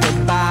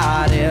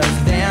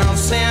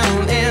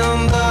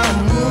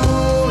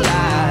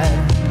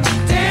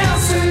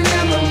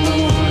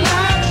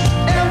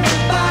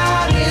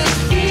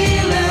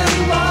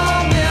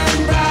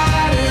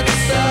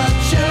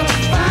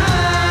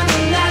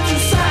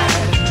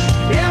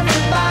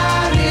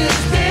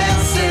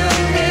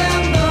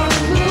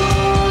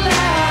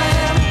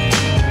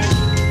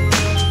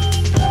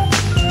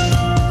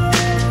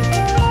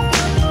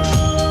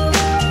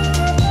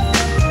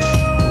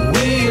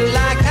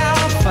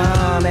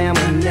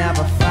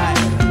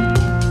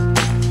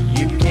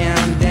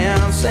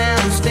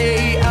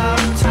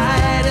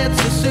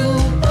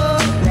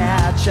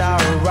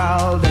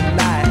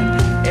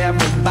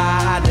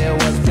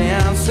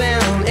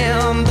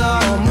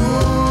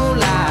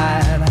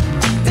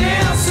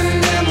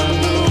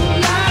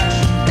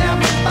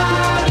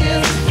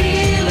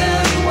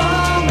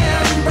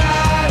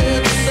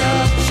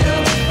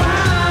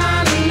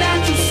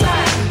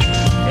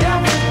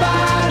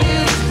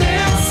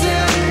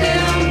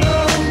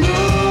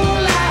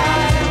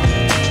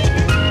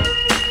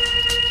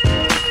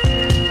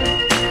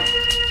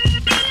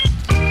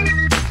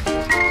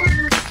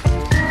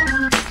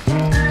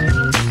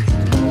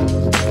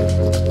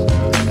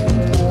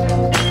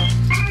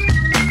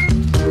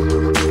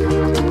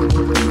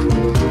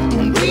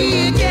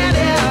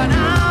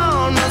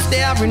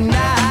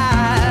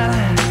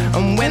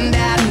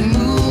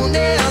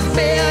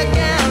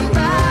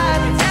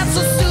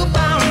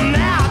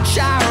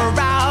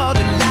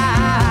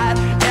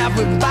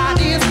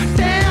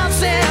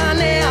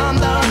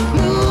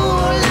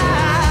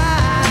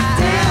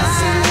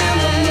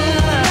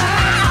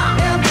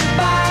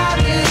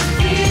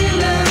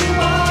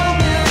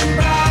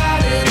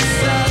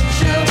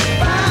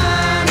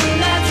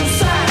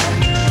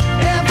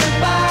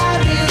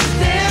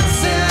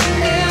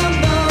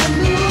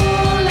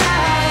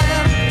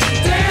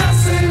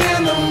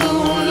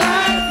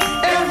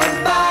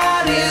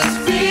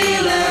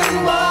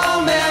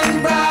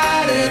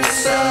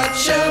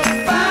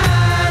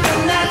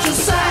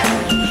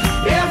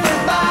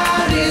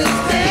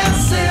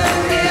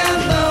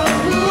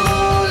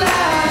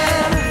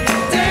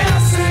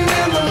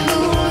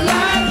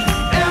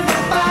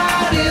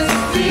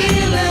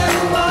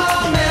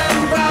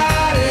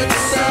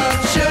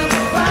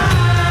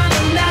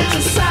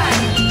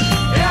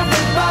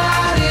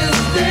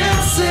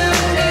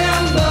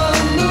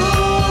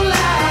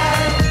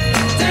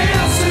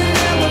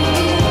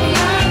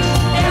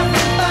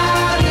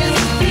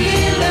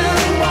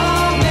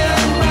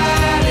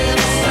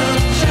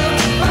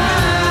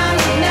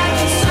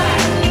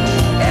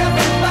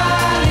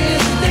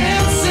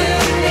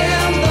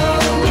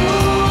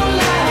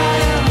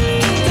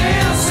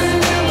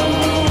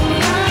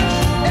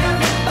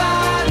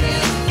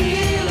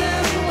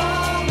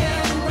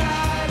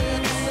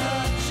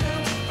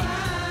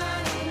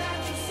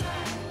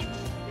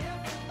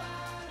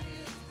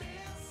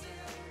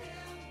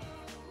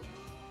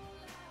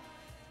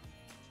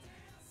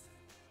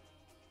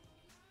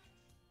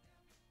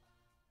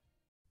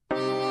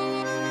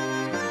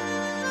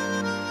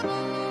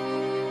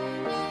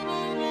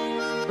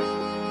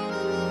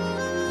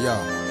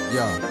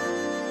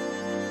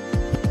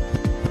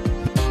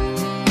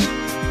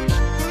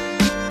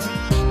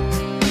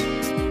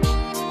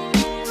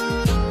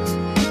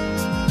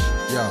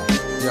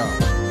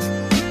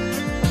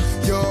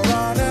 Your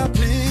Honor,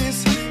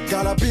 please,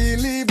 gotta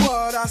believe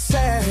what I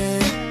say.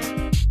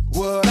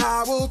 What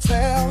I will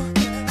tell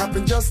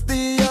happened just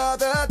the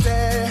other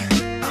day.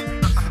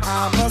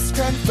 I must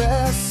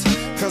confess,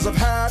 cause I've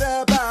had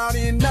about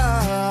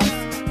enough.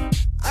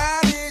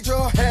 I need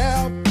your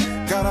help,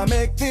 gotta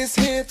make this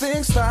here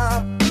thing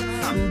stop.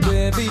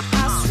 Baby,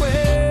 I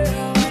swear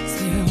I'll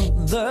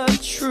tell the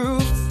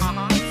truth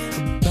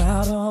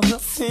about all the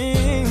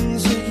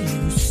things you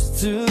used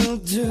to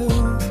do.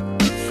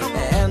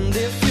 And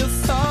if you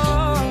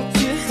thought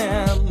you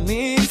had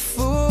me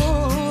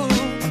fooled,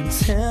 I'm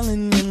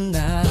telling you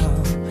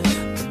now,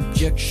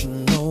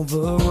 objection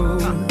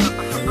overruled.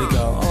 Here we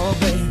go, oh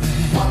baby.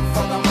 One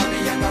for the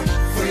money and the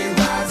free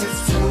rides, it's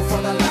two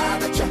for the lie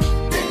that you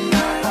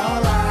deny.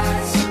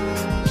 Alright,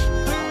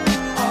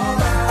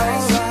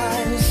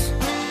 alright.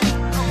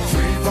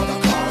 Three for the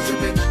calls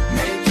you've been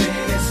making,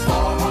 it's four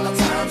all the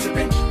times you've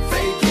been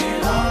faking.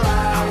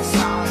 Alright,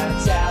 I'm gonna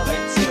tell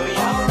it to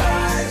you.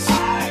 Alright,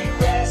 I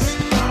rest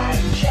my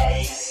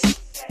case.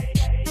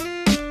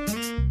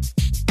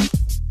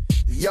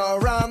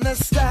 You're on the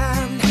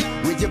stand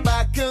with your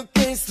back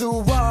against the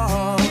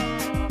wall,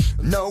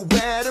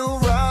 nowhere to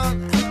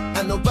run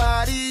and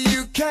nobody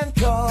you can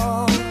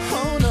call.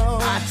 Oh no,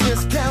 I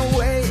just can't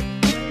wait.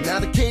 Now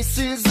the case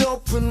is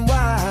open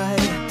wide.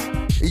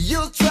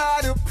 You'll try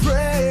to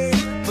pray,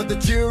 but the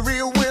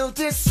jury will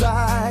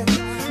decide.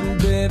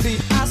 Baby,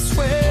 I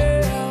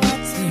swear I'll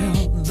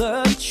tell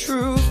the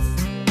truth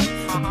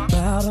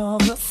about all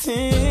the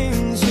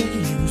things you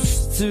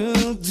used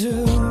to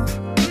do.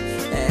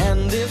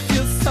 And if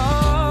you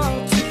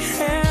thought you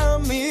had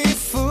me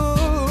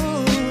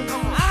fooled,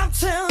 I'm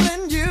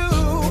telling you,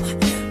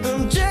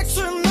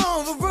 objection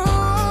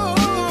overruled.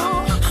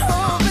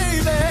 Oh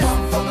baby.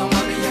 One for the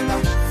money and the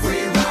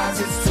free rides,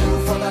 it's two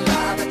for the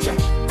lie that you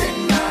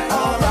deny.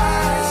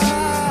 Alright,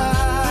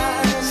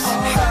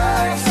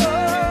 alright.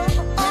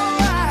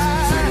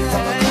 Three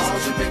for the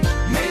calls you've been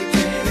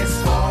making, it's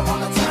four all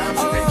the times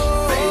you've been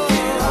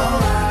faking.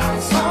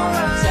 Alright, I'm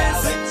gonna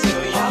tell it to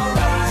you.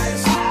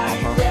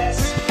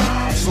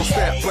 Alright, So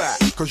step back,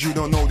 cause you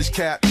don't know this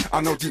cat. I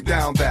know deep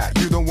down that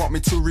you don't want me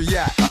to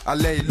react. I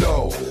lay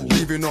low,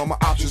 leaving all my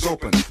options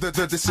open.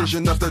 The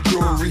decision of the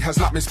jury has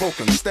not been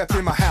spoken. Step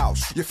in my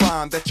house, you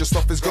find that your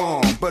stuff is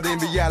gone. But in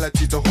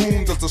reality, to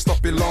whom does the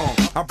stuff belong?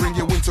 I bring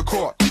you into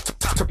court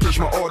to preach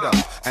my order,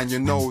 and you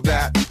know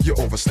that you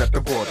overstepped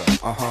the border.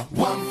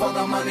 one for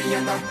the money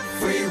and the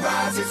free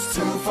rides, it's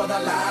two for the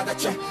lie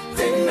that you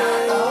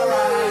deny.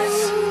 Alright,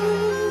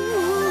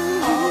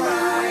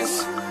 alright.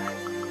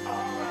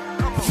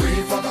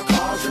 Three for the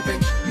calls you've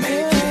been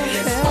making,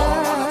 it's four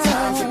all the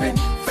times you've been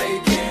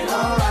faking.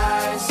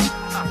 Alright,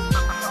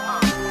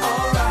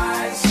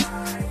 alright.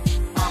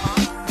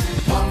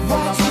 One for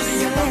the money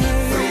and the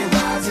free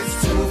rides, it's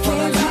two for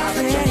the lie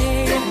that you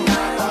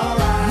deny.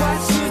 Alright,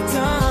 What you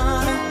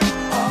done?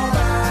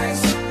 alright.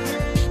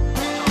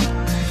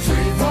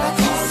 Three for the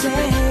calls you've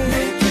been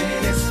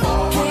making, it's four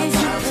all the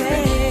times you've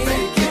been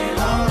faking.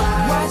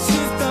 Alright, What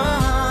you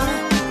done?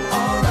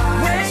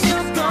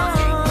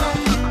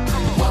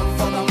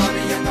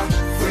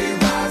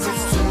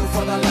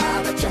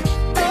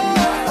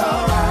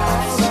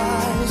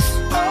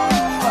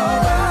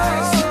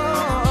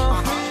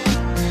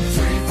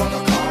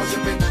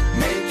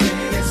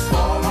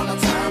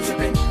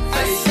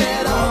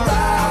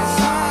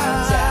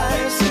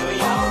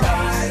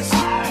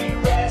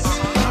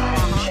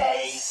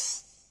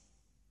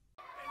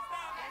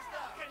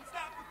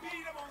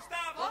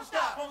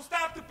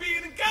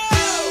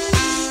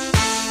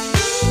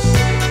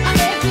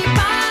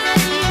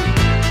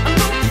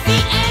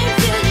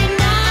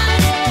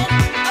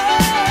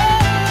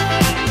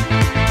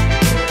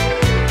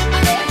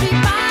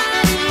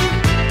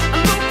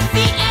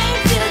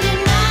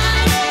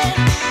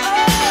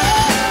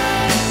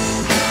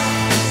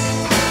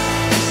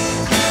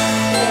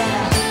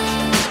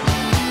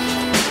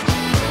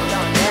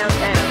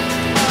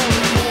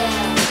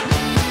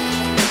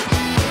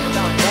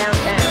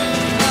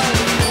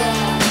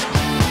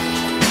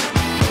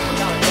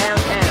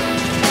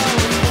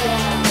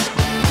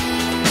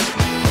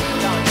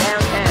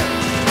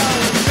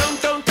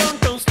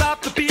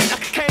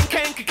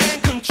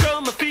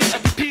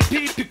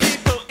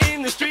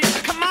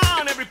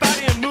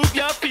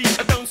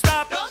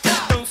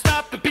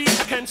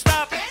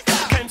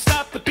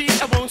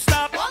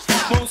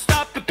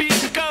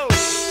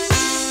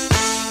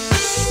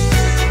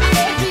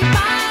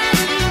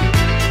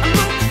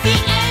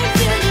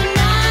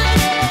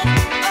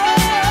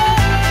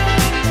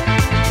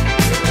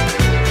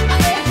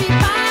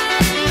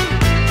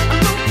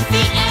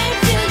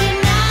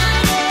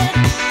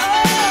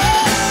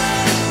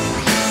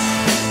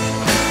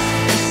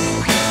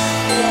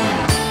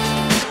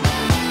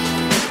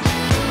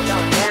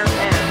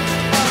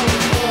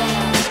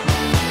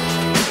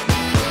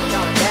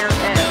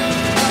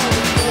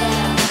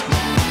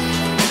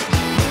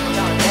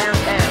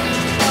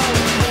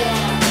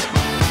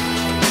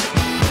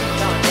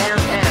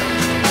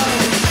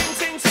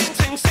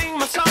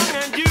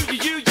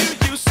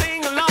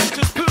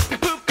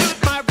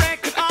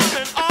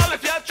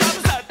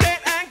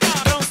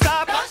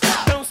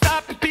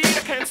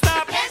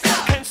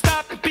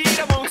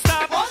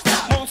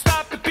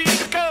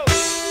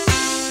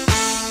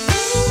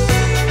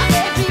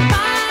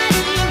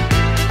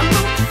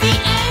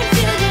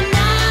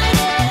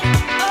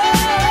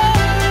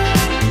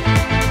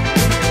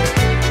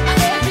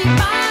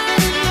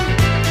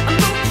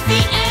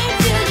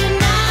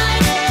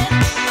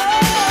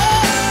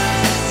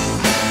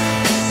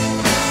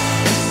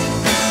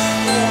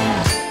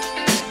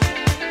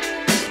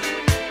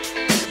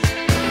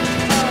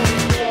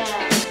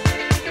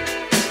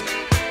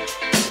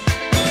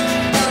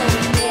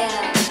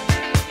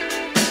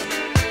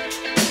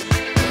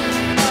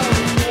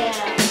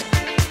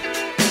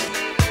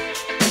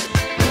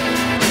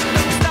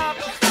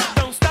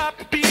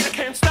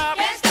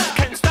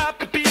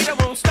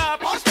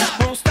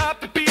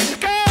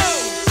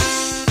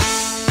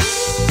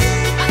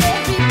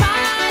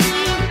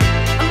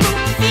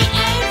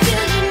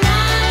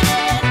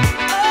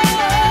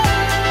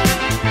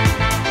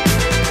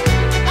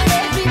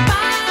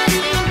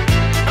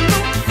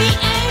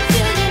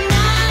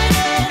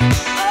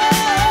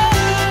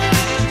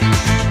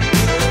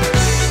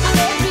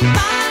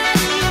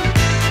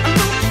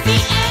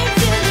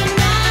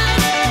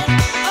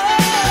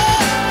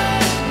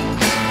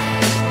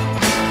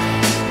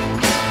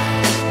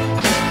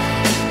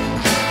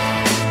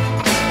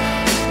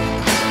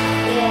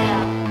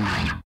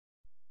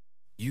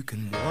 You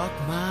can walk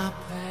my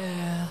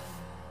path,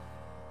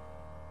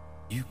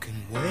 you can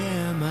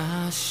wear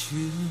my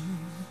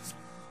shoes,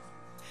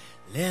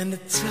 learn to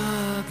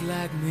talk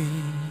like me,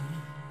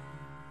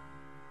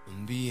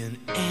 and be an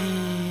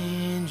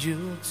angel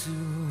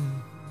too.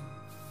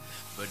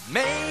 But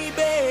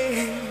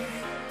maybe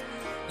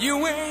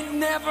you ain't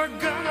never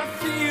gonna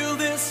feel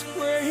this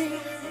way.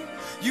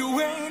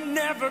 You ain't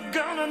never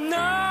gonna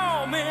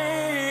know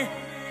me,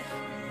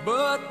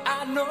 but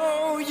I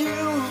know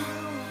you.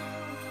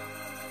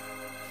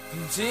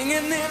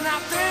 Singing in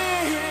our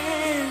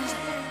things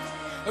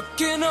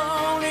can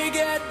only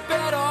get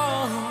better.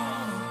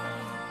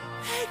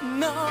 It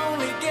can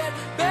only get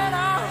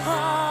better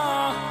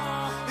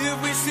if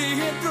we see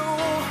it through.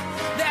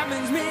 That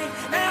means me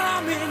and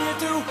I mean you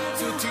too.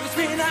 So teach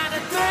me not to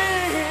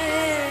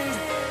think.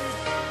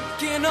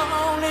 Can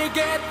only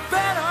get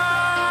better.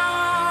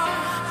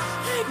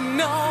 It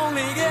can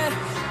only get.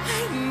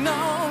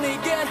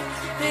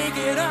 Take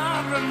it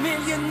on from me,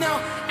 you know.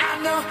 I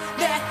know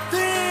that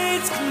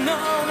things can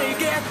only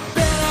get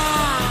better.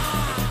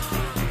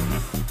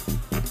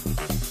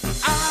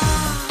 I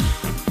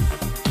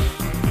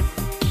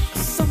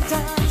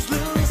sometimes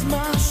lose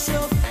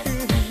myself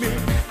in me.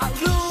 I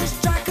lose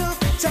track of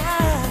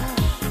time,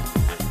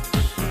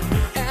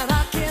 and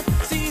I can't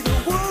see the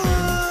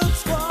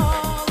woods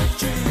for the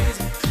trees.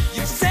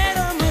 You set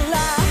them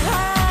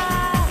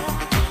alive,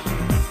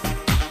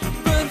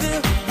 but the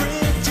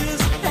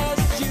bridges as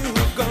you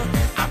go.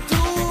 I'm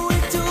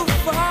too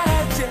far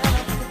down.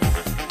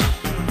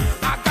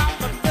 I got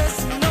my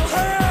personal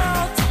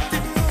hell to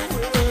deal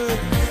with.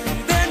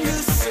 And then you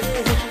say,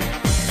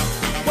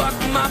 walk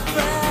my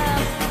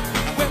path,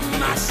 wear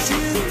my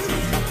shoes,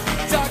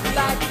 talk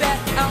like that.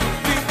 I'll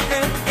be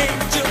an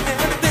angel,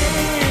 and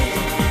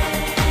things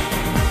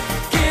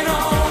can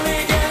only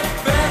get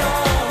better.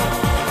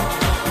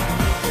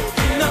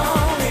 Can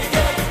only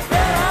get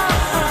better.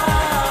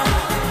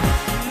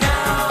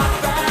 Now I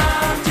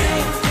found you.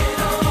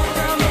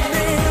 Come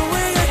in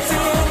with a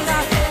tear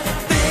like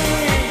things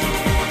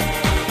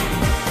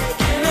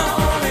can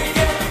only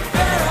get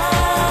better.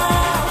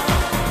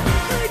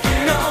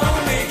 Can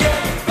only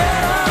get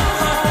better.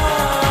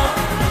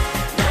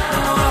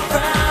 Now I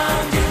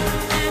found you,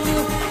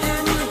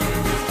 and you.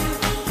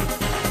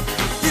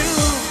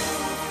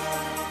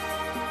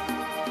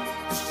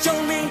 Show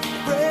me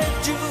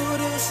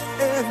prejudice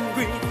and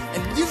greed,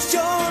 and you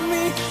showed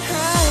me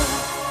how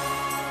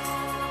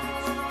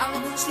I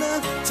must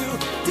learn to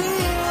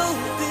deal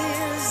with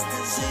this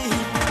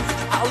disease.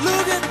 I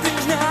look at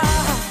things now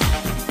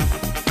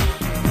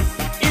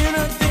in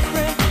a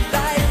different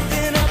light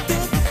than I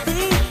did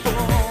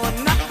before,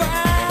 and I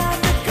find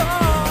the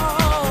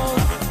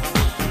cause,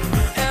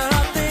 and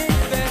I think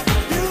that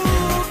you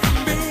can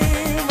be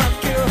my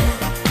cure.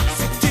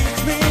 So teach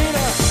me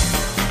to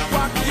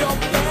walk your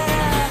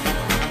path,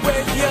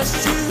 wear your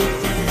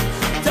shoes,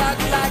 talk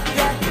like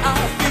that.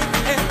 I'll be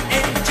an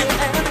angel,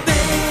 and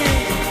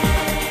things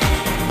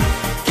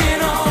can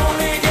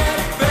only get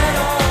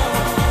better.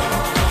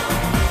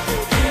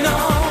 Can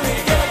only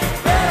get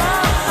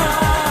better.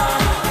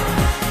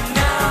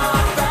 Now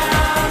I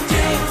found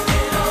you.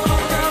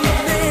 Come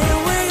in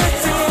with a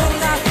tear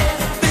like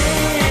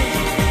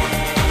things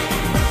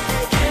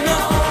can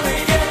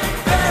only get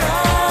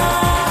better.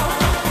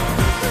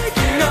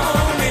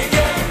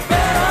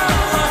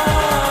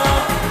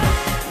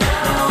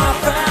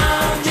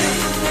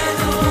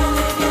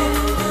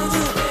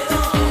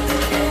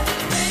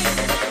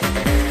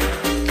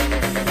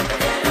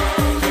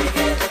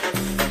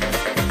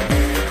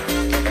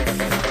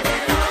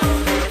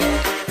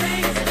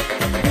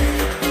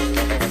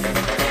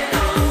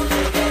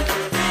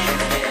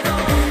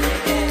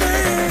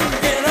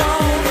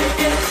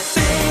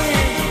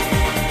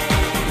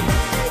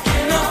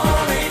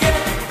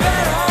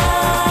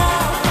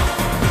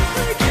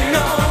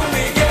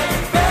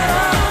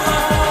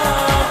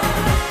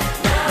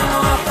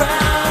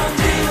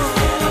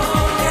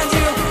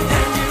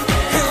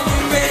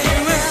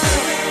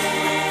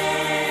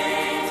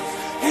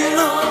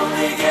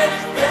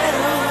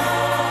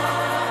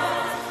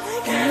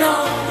 Can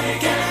only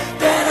get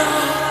better.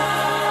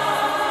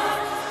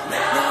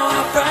 Now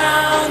I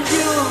found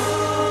you.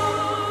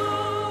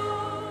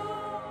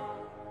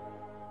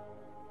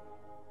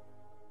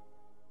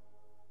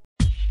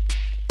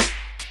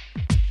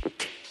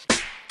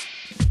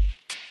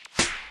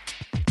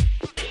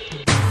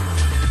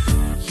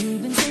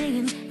 You've been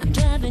saying I'm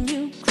driving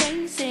you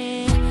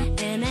crazy,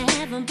 and I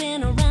haven't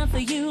been around for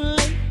you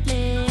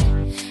lately,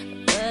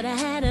 but I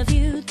had a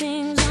few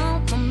things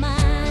on my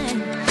mind.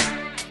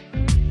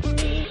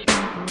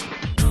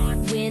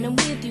 When I'm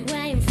with you,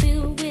 I am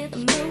filled with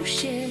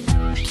emotion.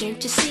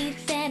 Can't you see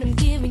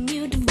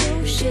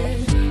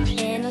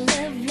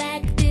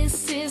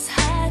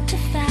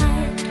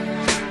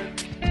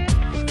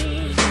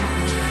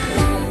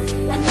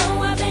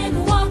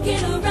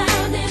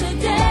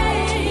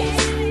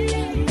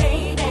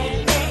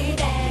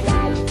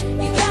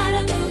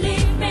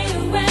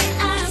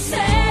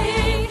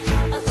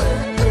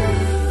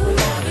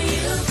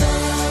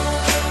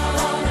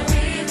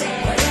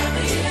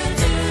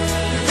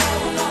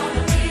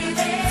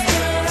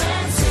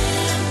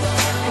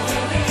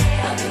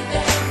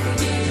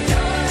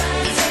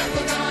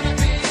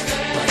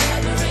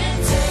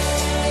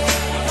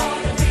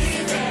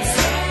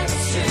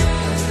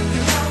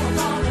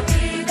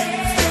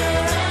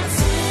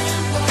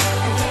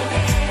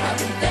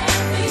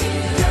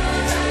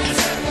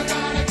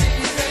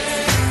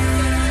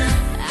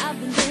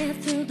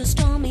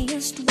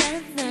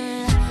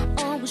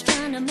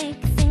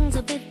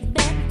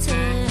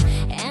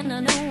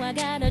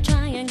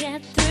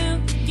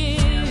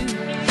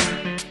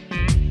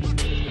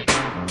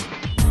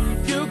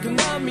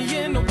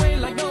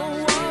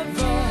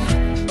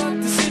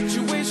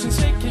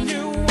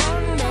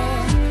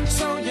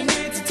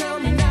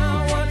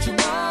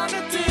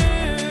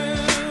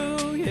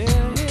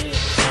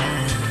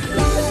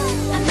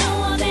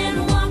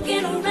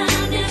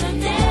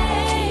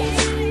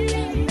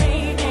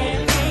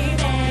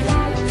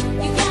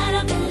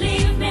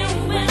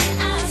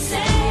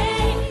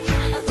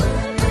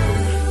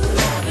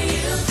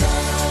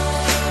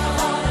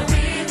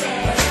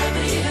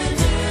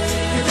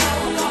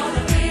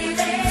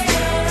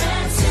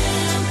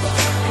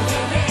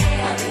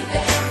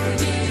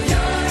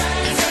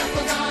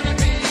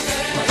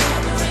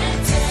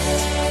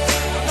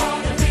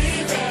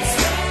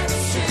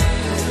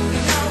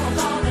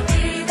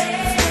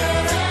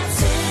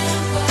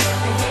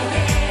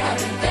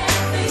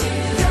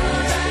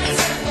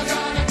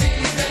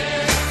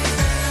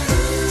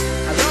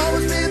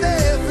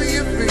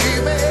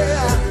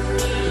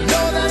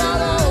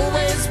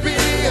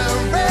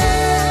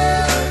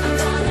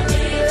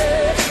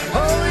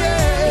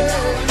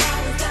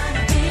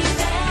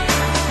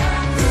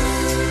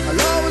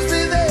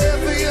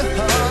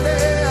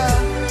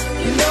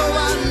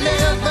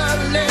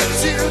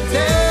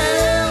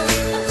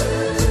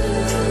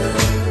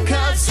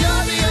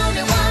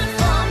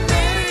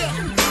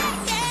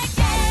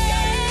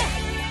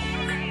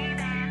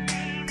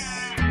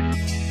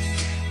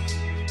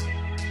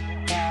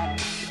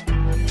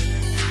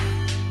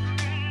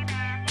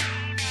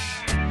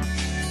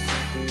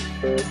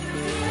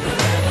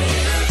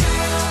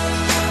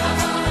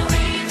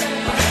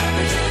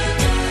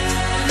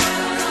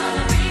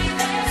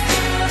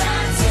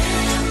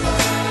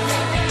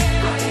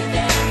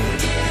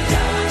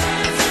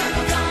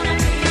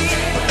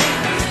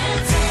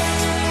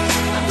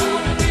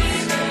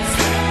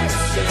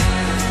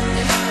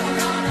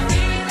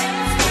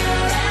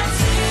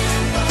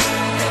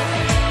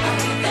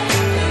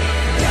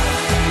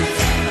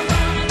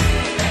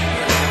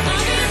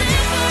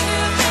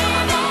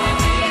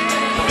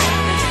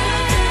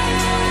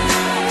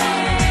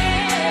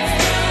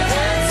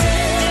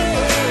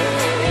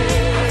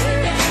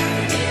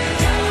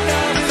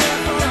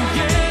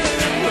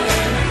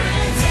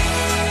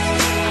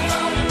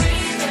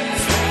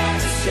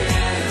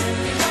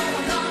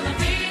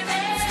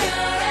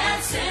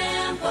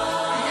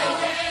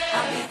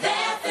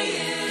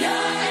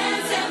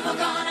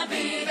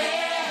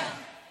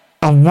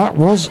And that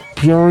was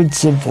Pure and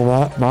Simple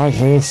there by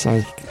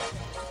Hearsay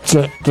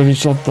to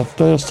finish off the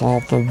first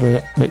half of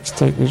the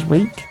mixtape this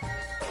week.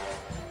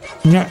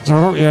 Yeah, so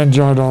I hope you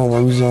enjoyed all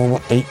those, all the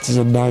 80s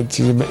and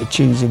 90s, a bit of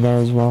cheese in there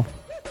as well.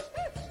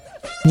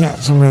 Yeah,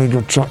 some really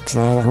good tracks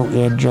there, I hope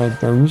you enjoyed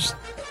those.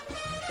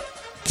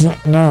 So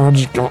now I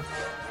just got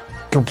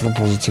a couple of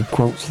positive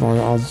quotes for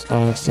you, as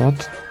I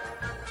said.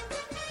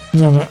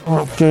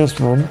 The first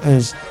one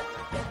is,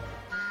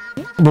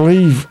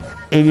 believe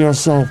in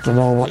yourself and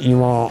all that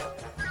you are.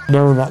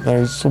 Know that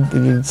there is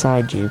something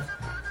inside you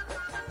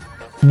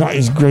that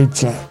is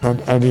greater than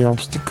any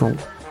obstacle,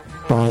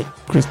 by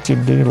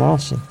Christian D.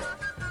 Larson.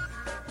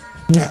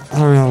 Yeah,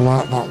 I really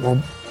like that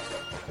one.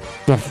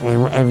 Definitely,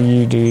 whatever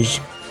you do,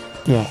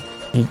 yeah,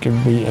 you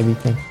can beat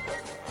anything.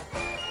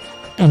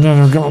 And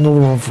then I've got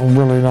another one from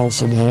Willie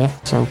Nelson here.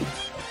 So,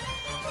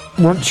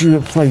 once you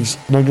replace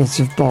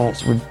negative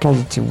thoughts with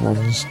positive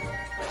ones,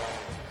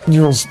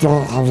 you will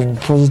start having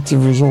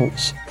positive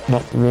results.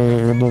 That's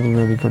really another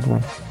really good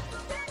one.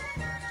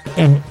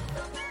 And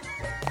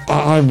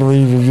I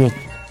believe if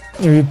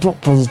you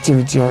put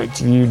positivity out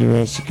into the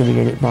universe, you're going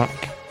to get it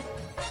back.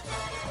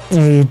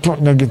 If you put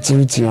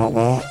negativity out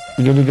there,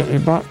 you're going to get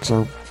it back.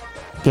 So,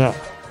 yeah,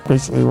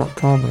 basically what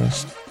karma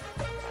is.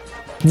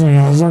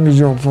 Yeah, as long as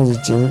you're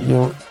positive,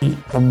 you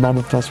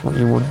manifest what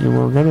you want, you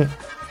will get it.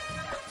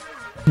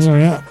 So,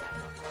 yeah,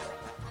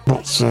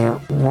 that's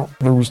what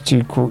those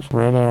two quotes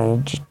were there. I'll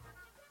just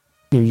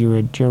give you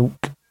a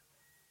joke.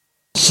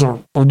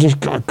 So, I've just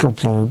got a couple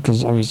of them,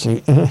 because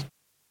obviously,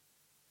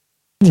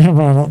 yeah,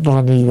 man,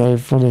 I need very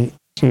funny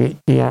to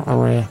be out of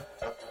way.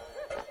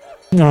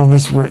 Now,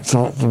 this works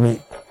out for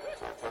me.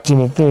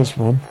 So, the first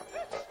one.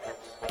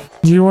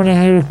 Do you want to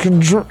hear a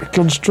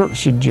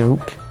construction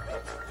joke?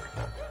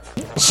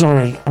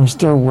 Sorry, I'm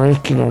still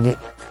working on it.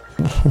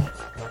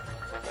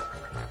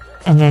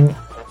 And then,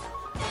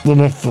 the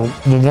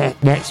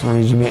next one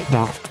is a bit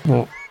daft,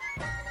 but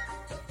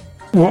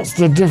what's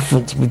the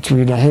difference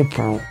between a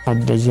hippo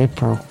and a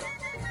zippo?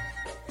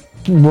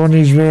 One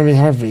is really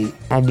heavy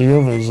and the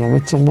other is a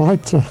little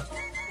lighter.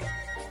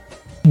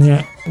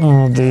 Yeah,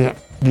 oh dear,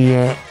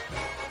 the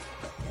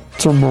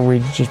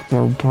tumbleweed's just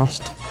blown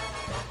past.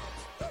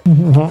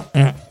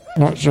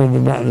 Not sure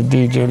they're better than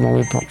DJ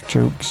Lollipop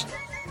jokes.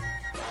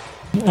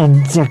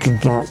 On second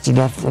thoughts, they're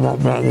definitely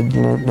not better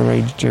than the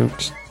rage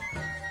jokes.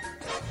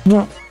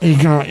 No, you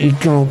can't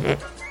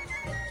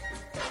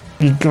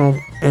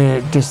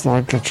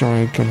dislike a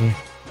try, can you?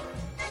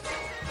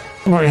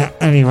 Well, yeah,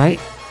 anyway.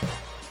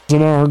 So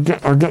now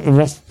I'll get the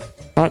rest.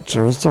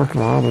 Actually, I was talking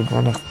about Ireland,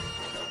 wasn't I?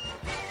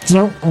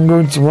 So, I'm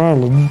going to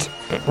Ireland.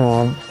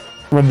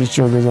 When the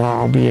show goes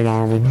out, I'll be in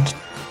Ireland.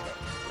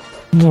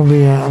 I'll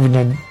be having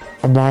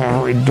a night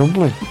out in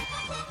Dublin.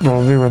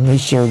 Probably when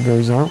this show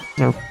goes out.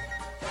 So,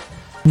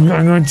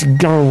 I'm going to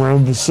Galway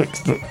on the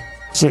 6th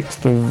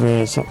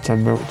of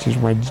September, which is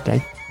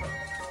Wednesday.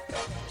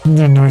 And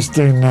then we're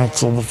staying there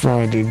till the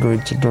Friday,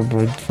 going to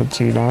Dublin for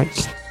 2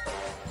 nights.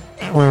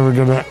 Where we're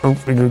going to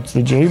hopefully go to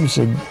the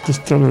Jameson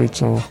Distillery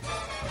tour.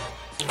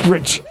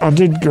 Which I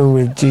did go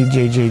with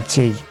DJ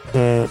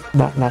JT,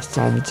 not last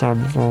time, the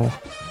time before.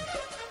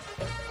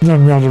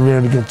 Then we had a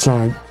really good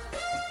time.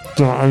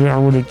 So I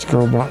wanted to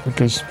go back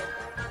because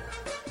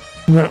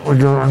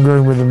I'm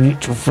going with a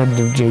mutual friend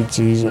of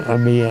JT's,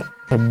 Amir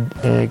and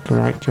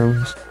Grant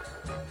Jones.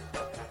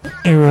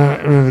 They were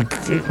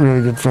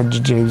really good friends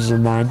of James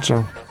and mine,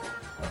 so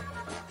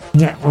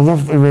yeah, we'll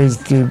definitely raise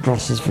 3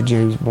 glasses for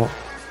James, but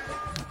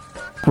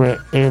we're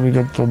really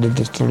good on the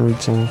distillery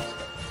tour.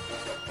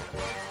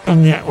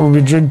 And yeah, we'll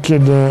be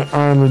drinking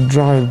Ireland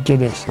Dry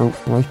Guinness,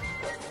 hopefully.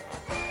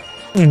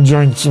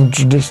 Enjoying some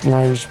traditional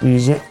Irish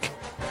music.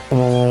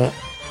 And I'll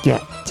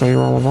tell you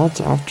all about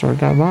it after I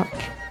get back.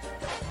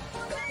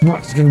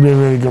 That's going to be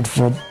really good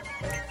fun.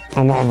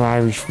 A lot of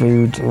Irish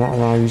food, a lot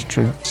of Irish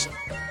drinks.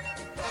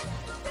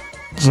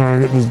 So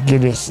there's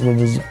Guinness, and then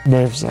there's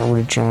Murph's that I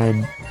want to try,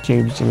 and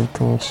Jameson, of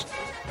course.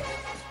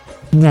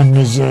 And then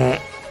there's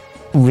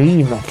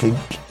Ream, I think,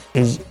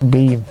 is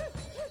Beam.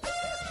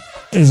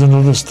 Is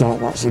another start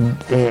that's in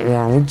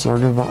Ireland, so I'll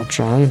give that a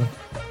try.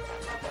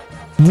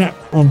 And yeah,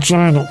 I'll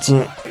try not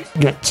to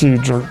get too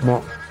drunk,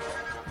 but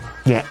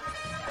yeah,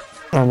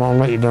 I'll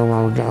let you know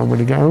when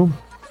I get home.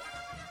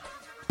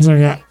 So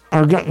yeah,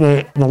 I'll get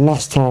the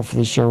last half of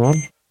the show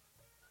on.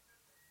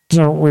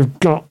 So we've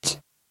got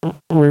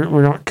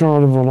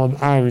Carnival on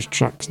Irish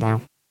tracks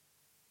now.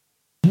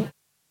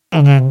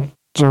 And then,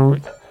 so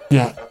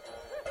yeah,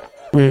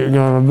 we're going to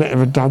have a bit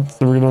of a dance,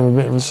 and we're going to have a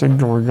bit of a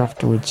sing-along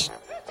afterwards.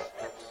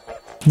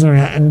 So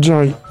yeah,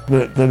 enjoy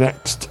the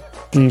next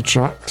few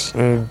tracks.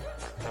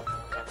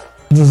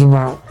 There's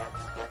about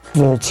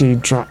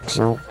 14 tracks,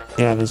 so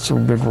yeah, there's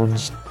some good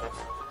ones.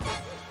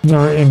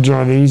 So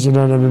enjoy these, and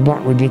then I'll be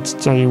back with you to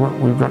tell you what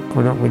we've got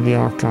coming up with the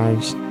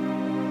archives.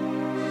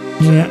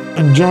 So yeah,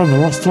 enjoy the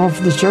last half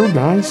of the show,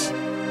 guys.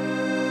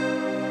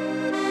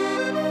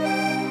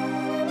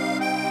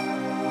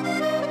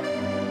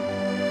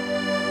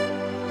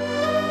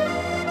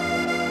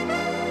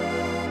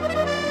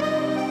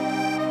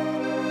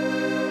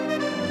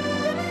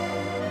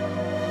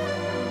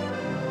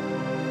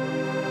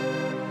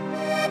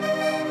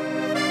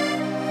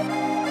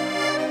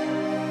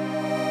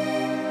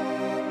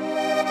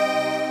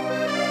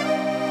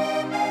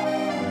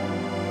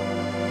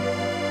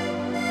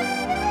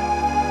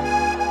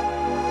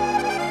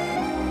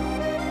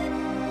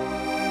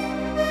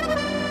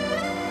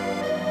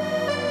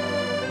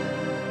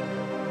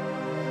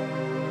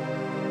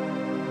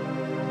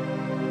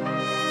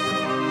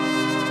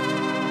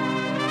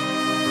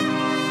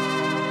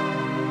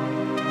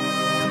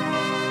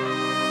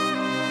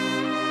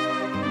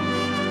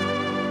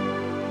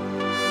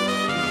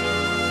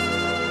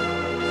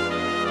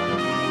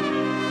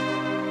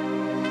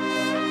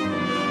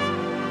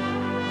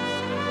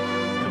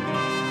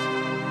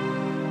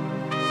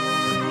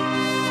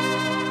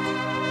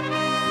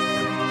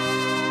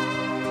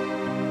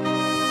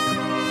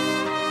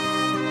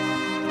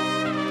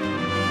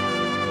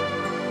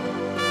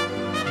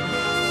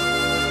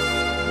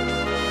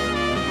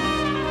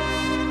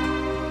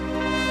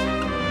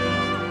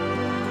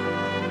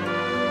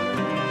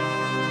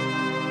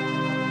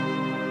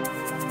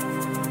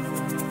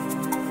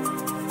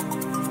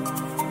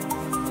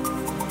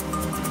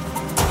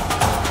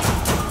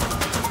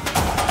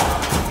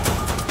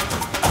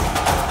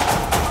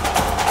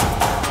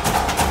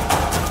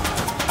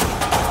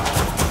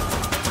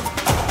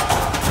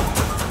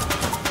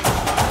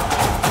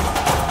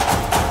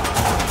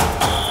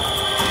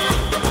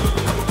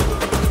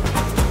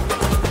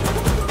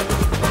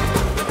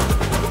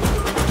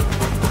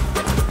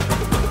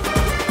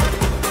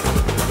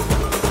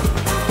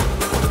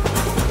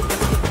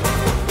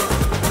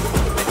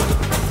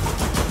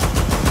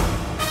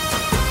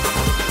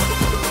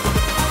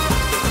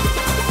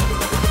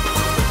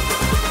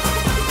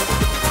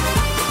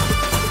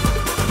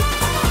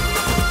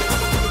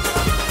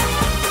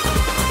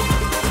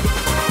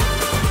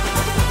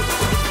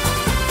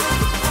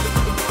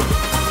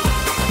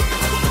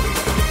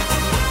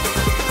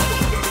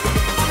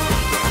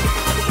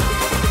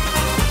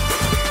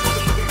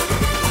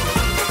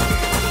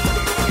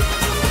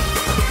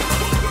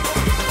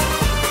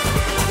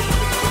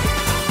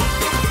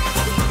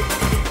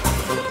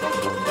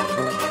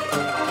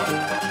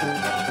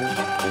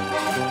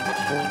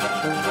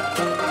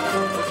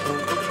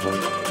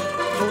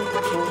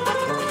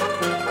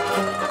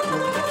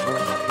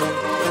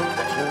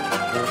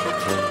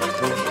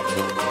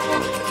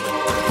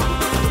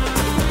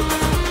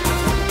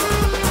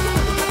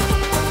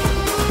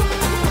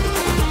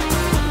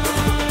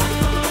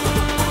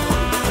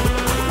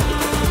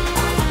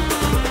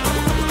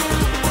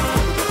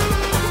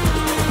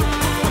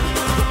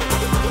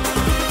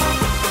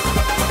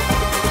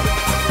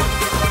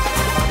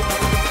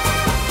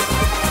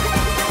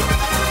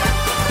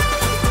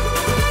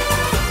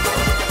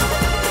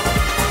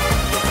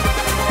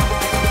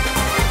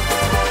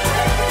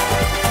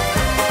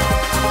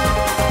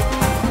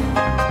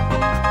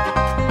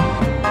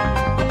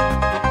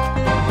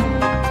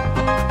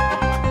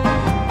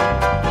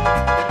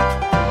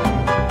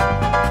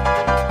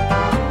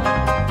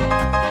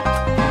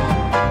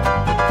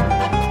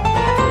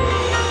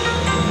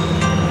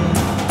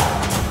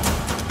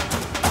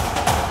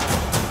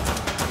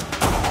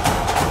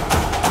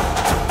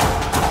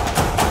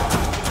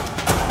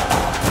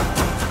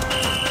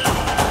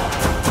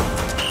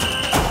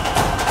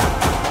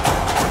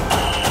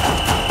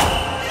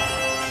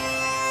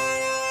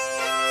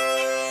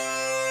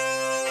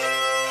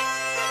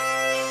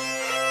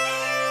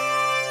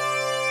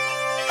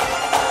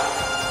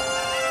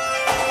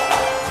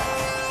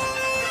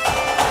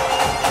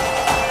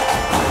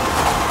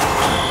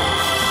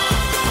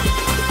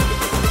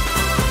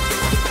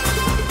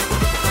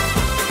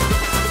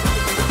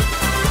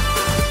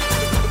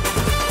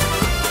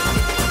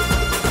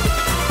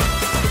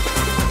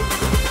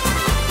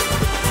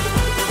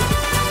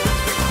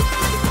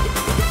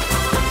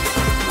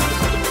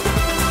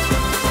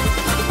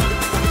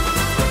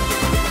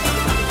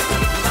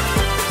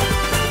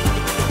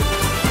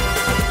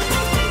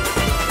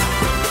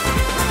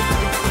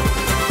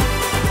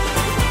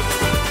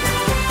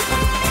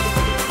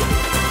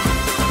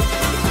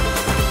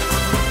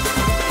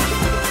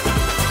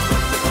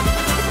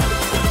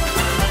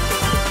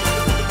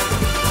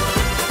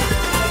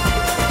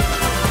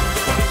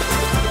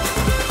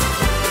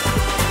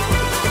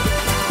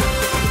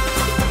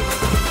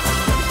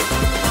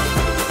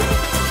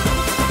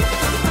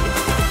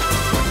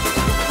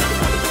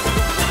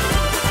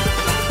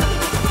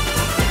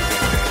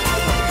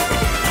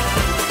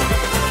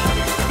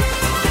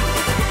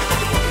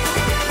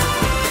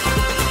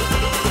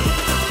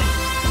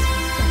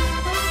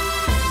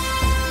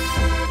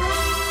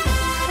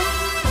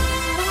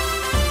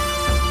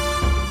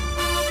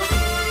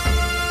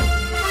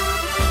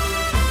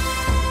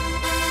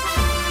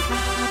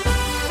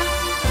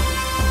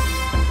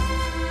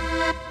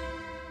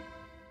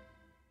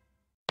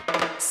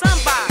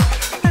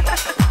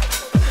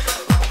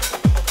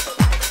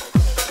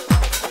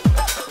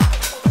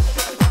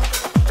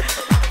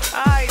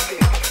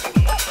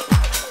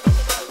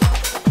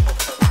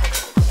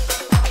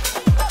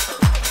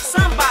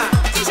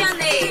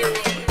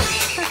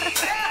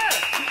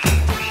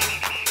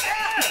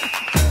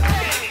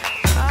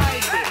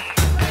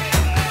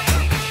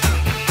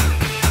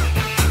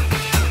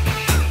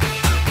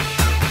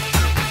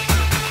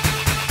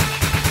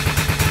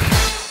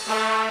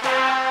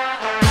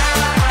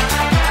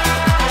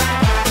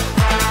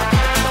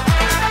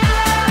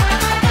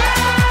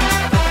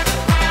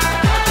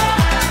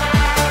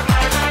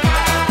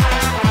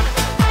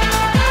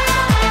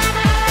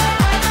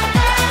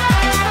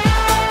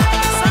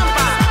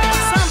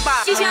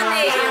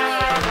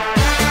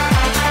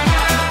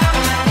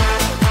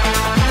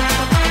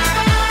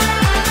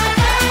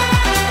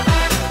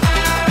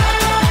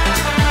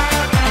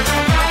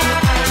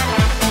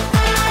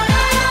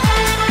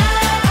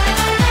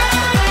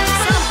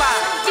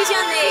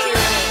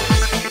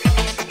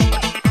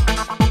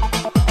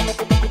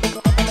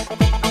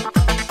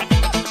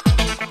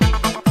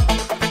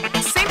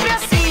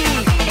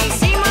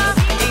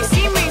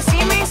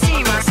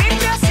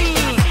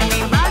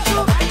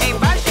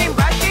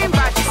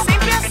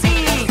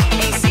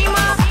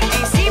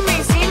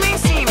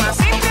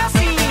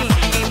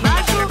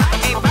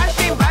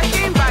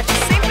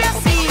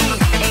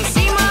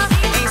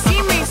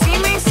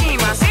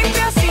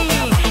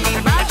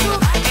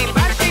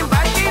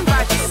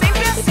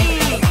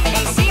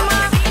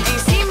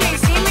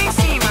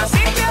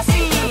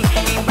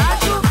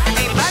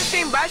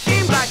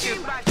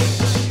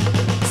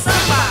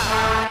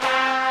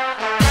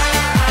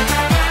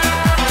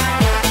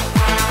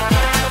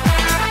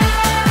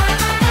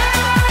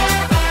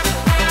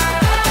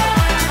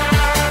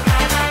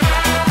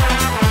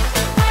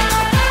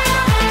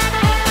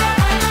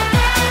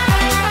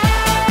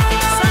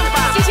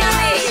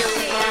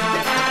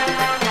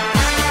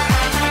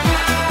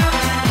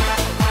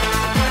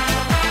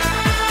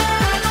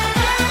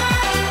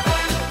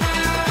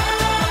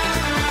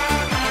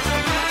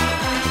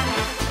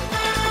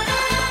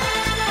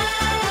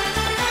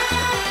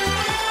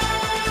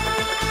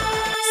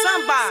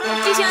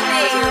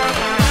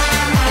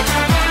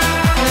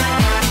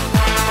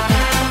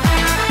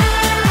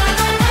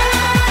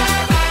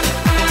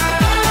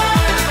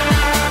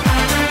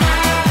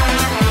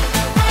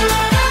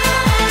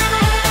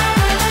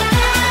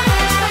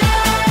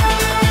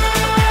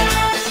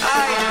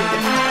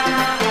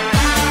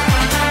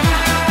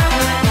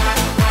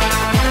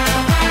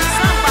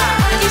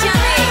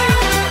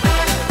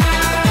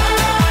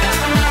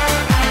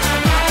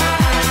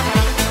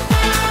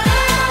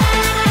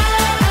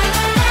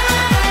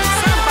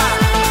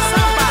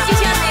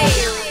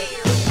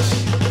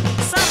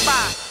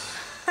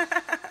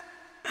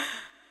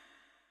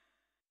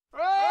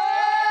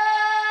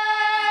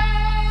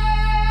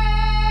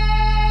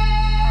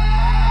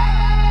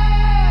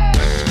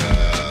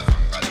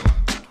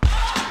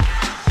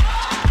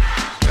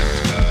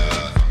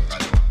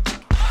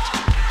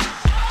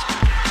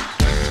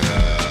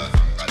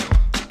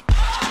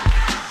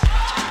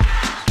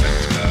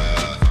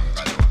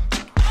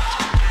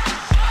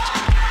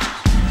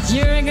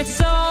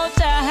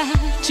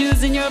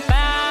 choosing your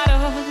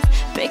battles.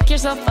 Pick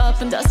yourself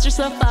up and dust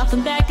yourself off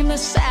and back in the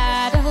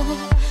saddle.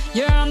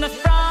 You're on the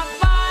front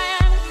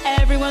line,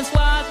 everyone's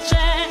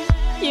watching.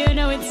 You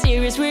know it's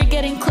serious, we're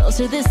getting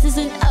closer, this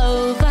isn't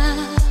over.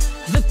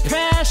 The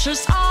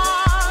pressure's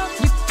on,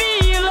 you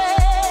feel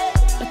it,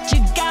 but you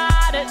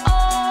got it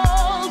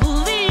all,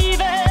 believe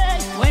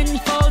it. When you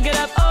fall, get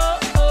up, oh,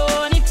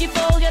 oh, and if you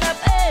fall, get up,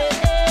 eh,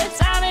 eh.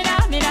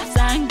 Samina, mina,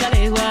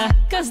 sangalewa,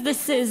 cause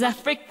this is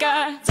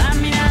Africa.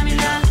 Samina,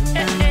 mina,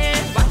 eh,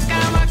 eh, waka,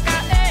 waka,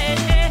 eh,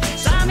 eh.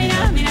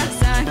 Samina, mina,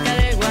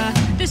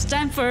 sangalewa, this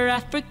time for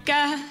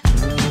Africa.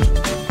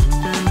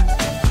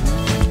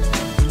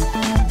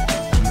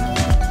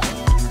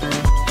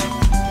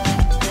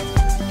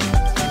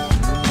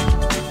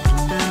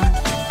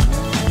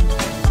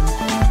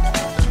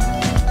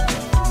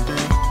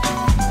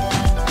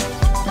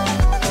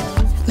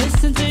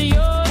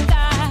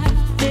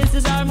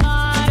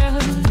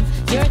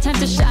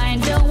 To shine,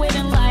 don't wait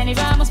in line, y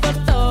vamos por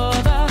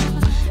todo.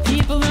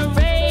 People are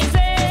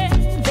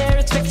raising their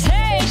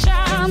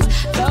expectations.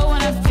 Go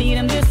on and feed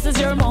them, this is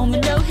your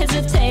moment, no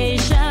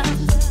hesitation.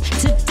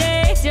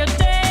 Today's your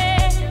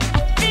day,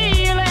 I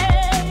feel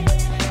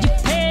it. You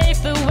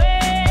pave the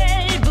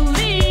way,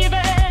 believe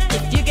it.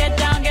 If you get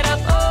down, get up,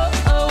 oh,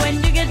 oh. When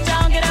you get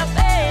down, get up,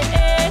 eh,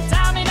 eh.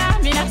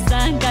 Samina, mina,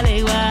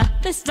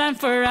 sangalewa, this time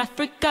for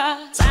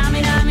Africa.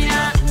 Samina,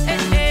 mina,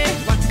 eh, eh.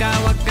 Waka,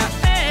 waka,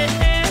 eh,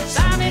 eh.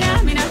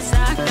 Samina, mina,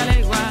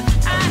 sangalewa,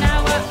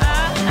 anawa,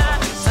 ah, ah.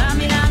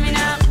 Samina,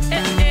 mina,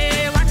 eh,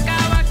 eh. Waka,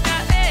 waka,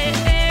 eh,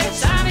 eh.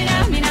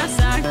 Samina, mina,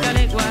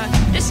 sangalewa,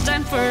 this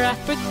time for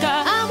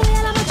Africa. I'm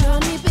well on my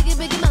journey, biggie,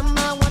 biggie,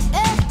 mama, 1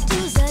 A to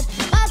Z.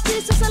 My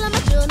teacher's all on my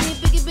journey,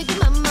 biggie, biggie,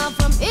 mama,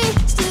 from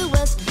east to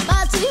west.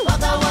 My tea,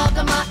 waka,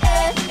 waka, my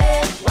eh,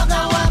 eh. Waka,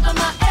 waka,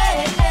 my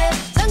eh, eh.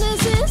 Sangin'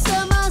 sin,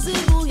 sama,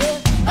 zingu, yeah.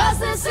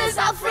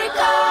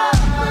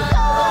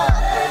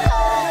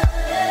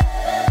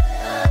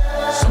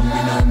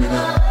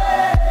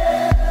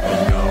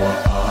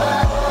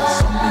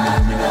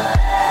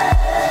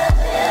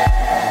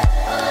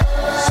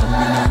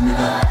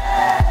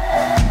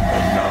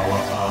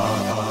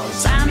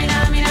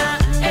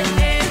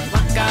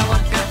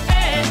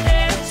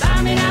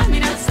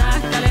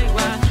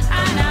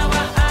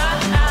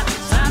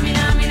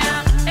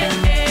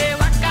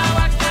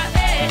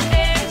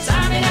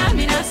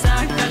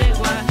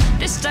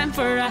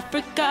 time for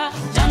Africa.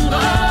 Jungle,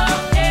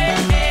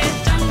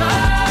 jungle,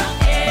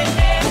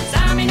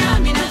 Samina,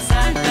 mina,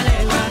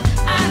 Santalewa,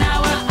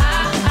 Anawa,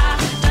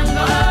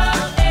 jungle,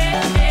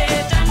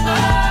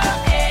 jungle,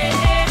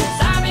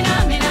 Samina,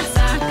 mina,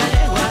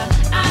 Santalewa,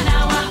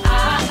 Anawa,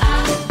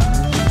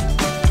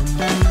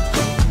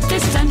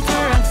 This time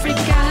for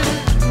Africa.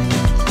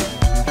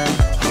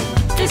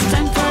 This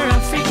time for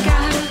Africa.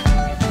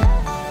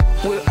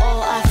 We're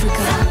all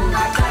Africa.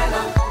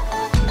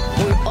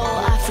 We're all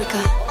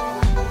Africa.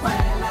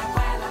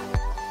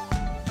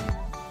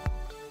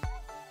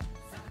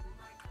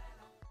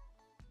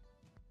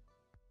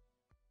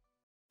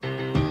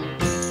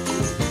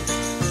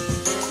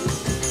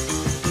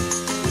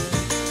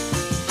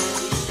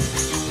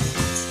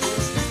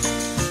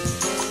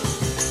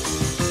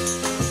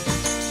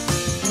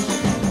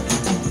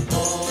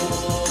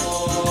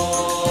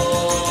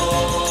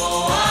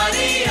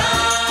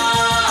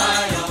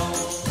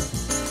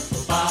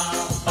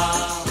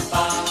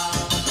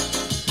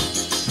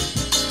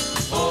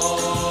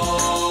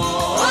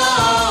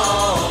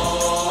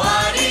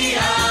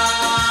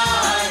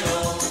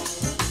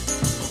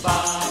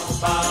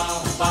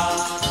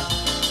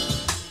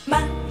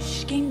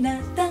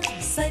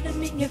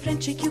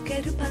 Que eu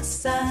quero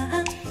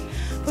passar,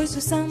 pois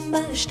o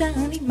samba está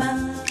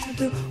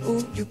animado.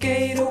 O que eu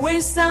quero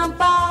é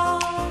samba.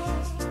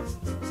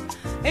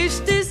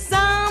 Este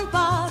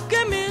samba que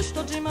é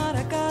misto de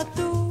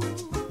maracatu.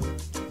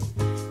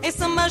 É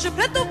samba de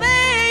preto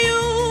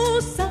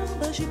veio,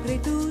 samba de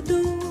preto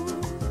do.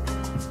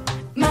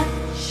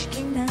 Mas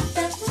que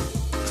nada,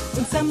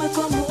 um samba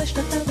como este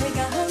é tão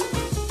legal.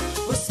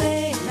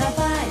 Você não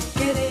vai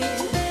querer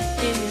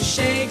que eu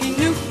chegue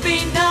no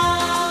final.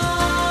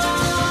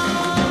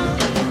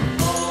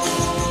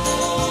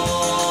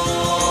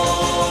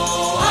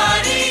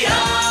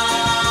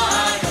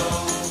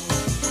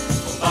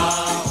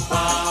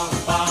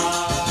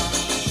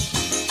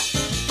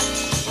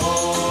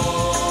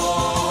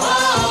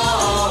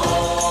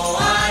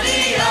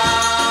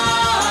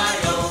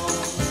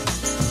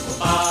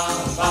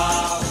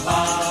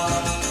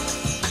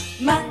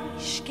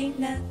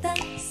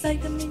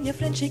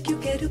 Frente que eu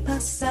quero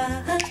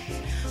passar,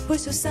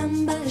 pois o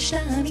samba está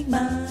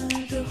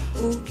animado.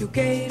 O que eu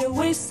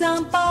quero é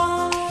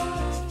samba.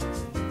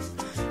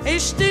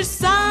 Este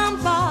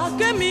samba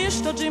que é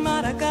misto de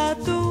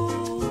maracatu.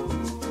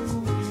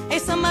 É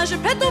samba de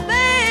preto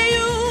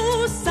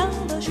veio,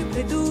 samba de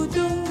preto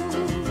do.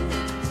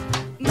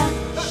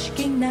 Mas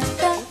que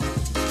nada,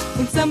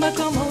 um samba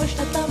como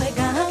este tão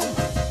legal.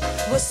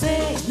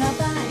 Você não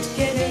vai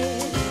querer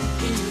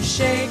que eu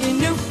chegue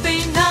no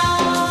final.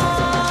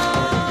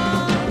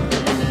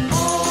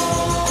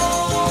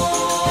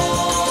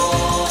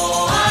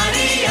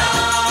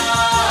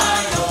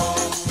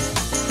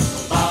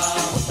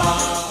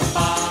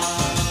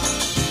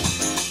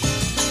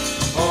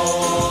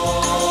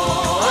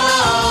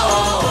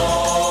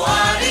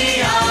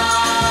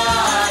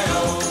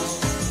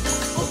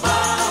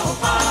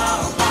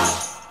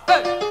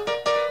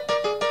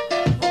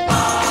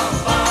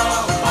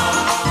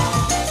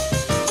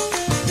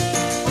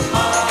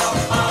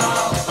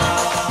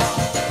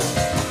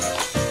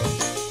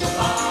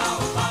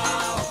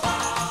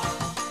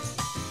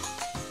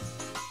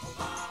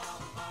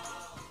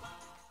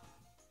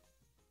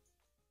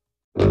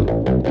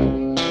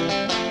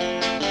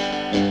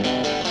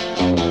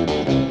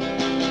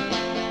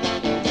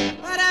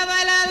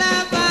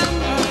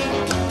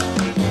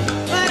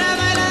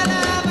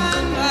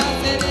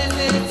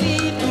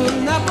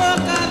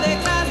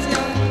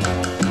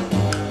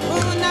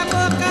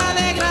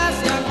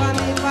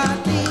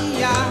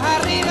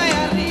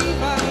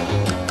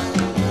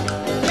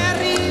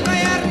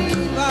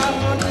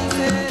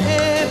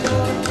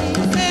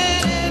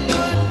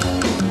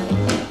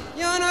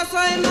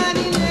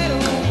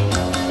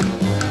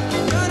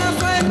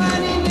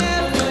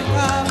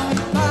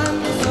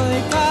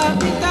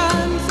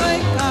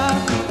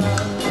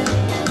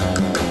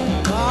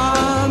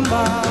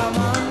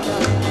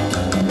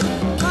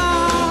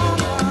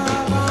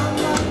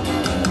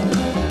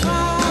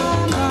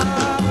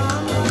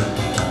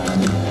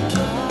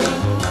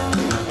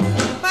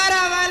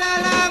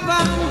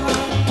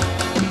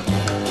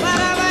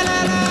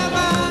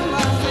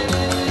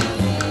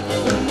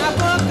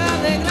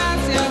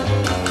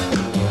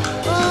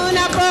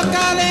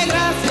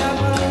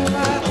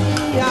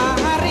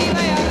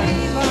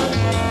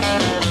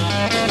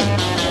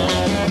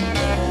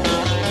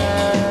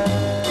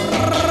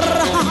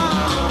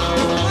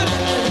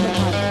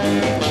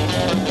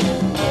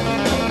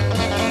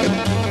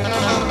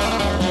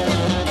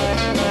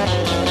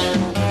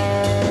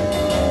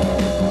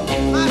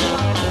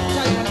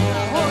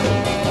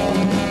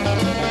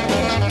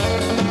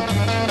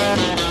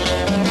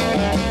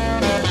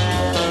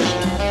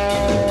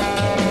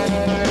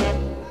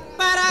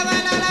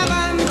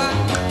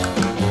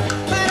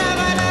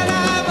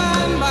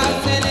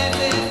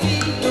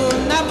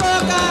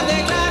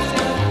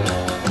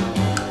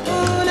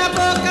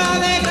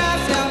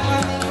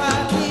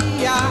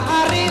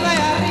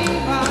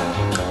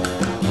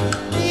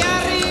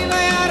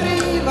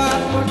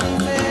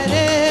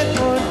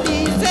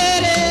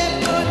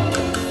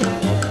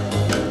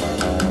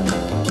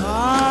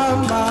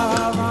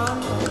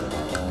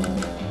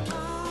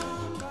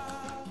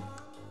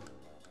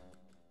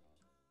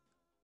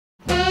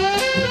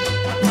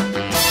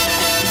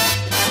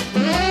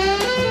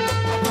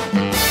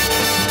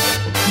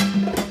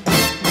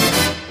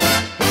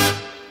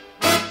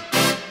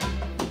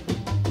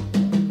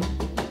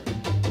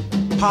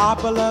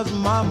 Papa loves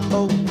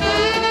mambo,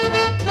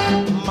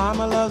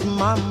 Mama loves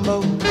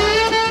mambo.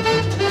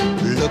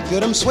 Look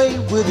at him sway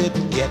with it,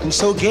 getting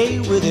so gay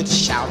with it,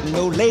 shouting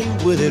Olay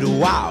with it,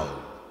 wow.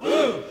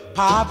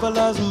 Papa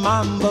loves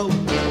mambo,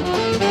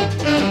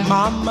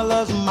 Mama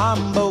loves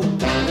mambo.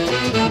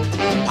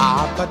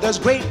 Papa does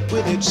great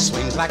with it,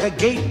 swings like a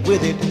gate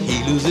with it,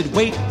 he loses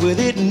weight with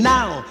it.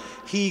 Now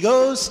he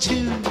goes to,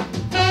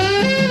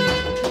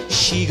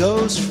 she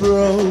goes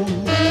fro,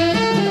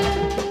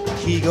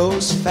 he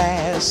goes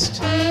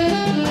fast,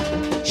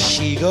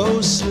 she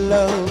goes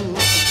slow.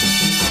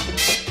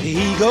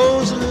 He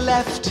goes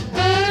left,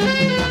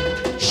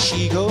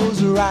 she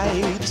goes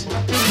right.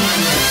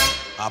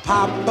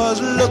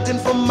 Papa's looking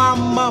for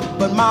Mama,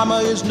 but Mama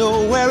is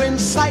nowhere in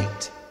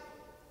sight.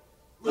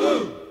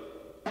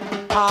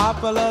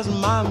 Papa loves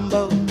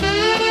mambo,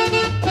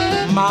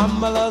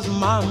 Mama loves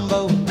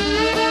mambo.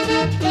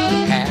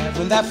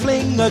 Having that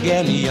fling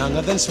again,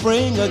 younger than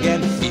spring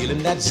again,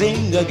 feeling that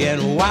zing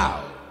again,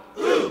 wow.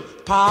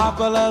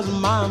 Papa loves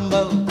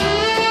mambo,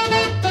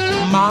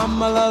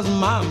 Mama loves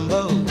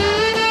mambo.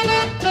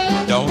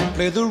 Don't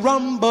play the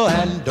rumba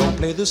and don't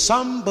play the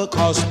samba,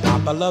 'cause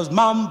Papa loves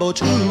mambo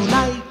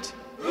tonight.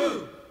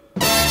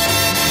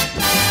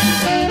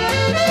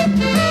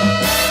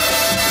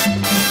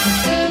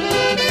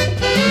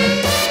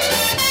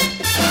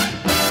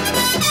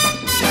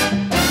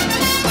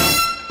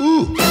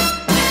 Ooh,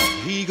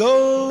 he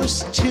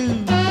goes to,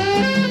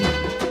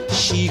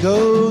 she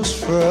goes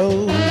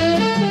fro,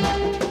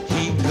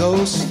 he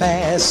goes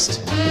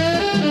fast,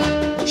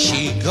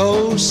 she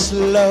goes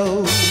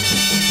slow.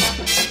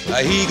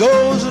 He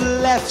goes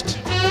left,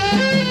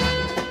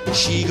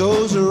 she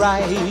goes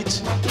right.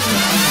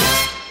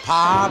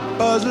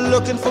 Papa's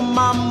looking for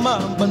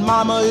Mama, but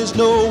Mama is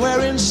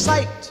nowhere in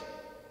sight.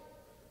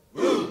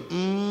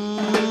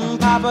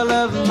 Papa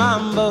loves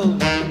mambo,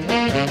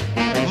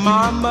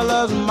 Mama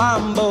loves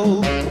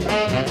mambo.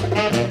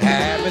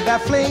 Having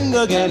that fling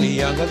again,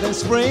 younger than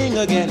spring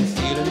again,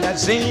 feeling that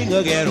zing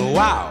again,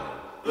 wow.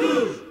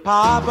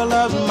 Papa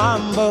loves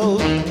mambo,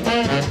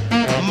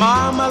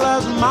 Mama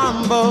loves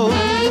mambo.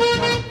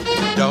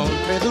 Don't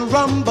play the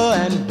rumba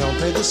and don't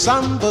play the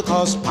samba,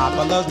 'cause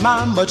Papa loves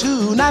mambo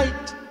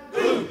tonight.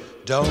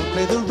 Don't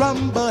play the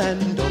rumba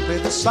and don't play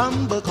the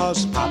samba,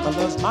 'cause Papa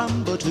loves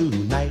mambo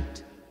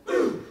tonight.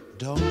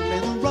 Don't play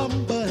the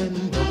rumba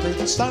and don't play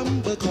the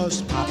samba,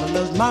 'cause Papa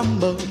loves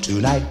mambo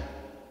tonight.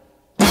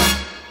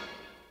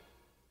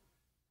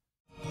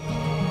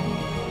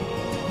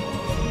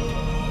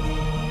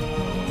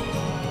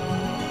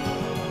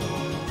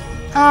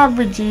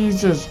 But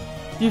Jesus,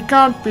 you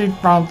can't beat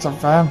Bounce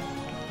FM.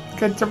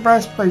 It's the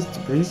best place to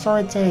be, so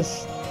it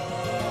is.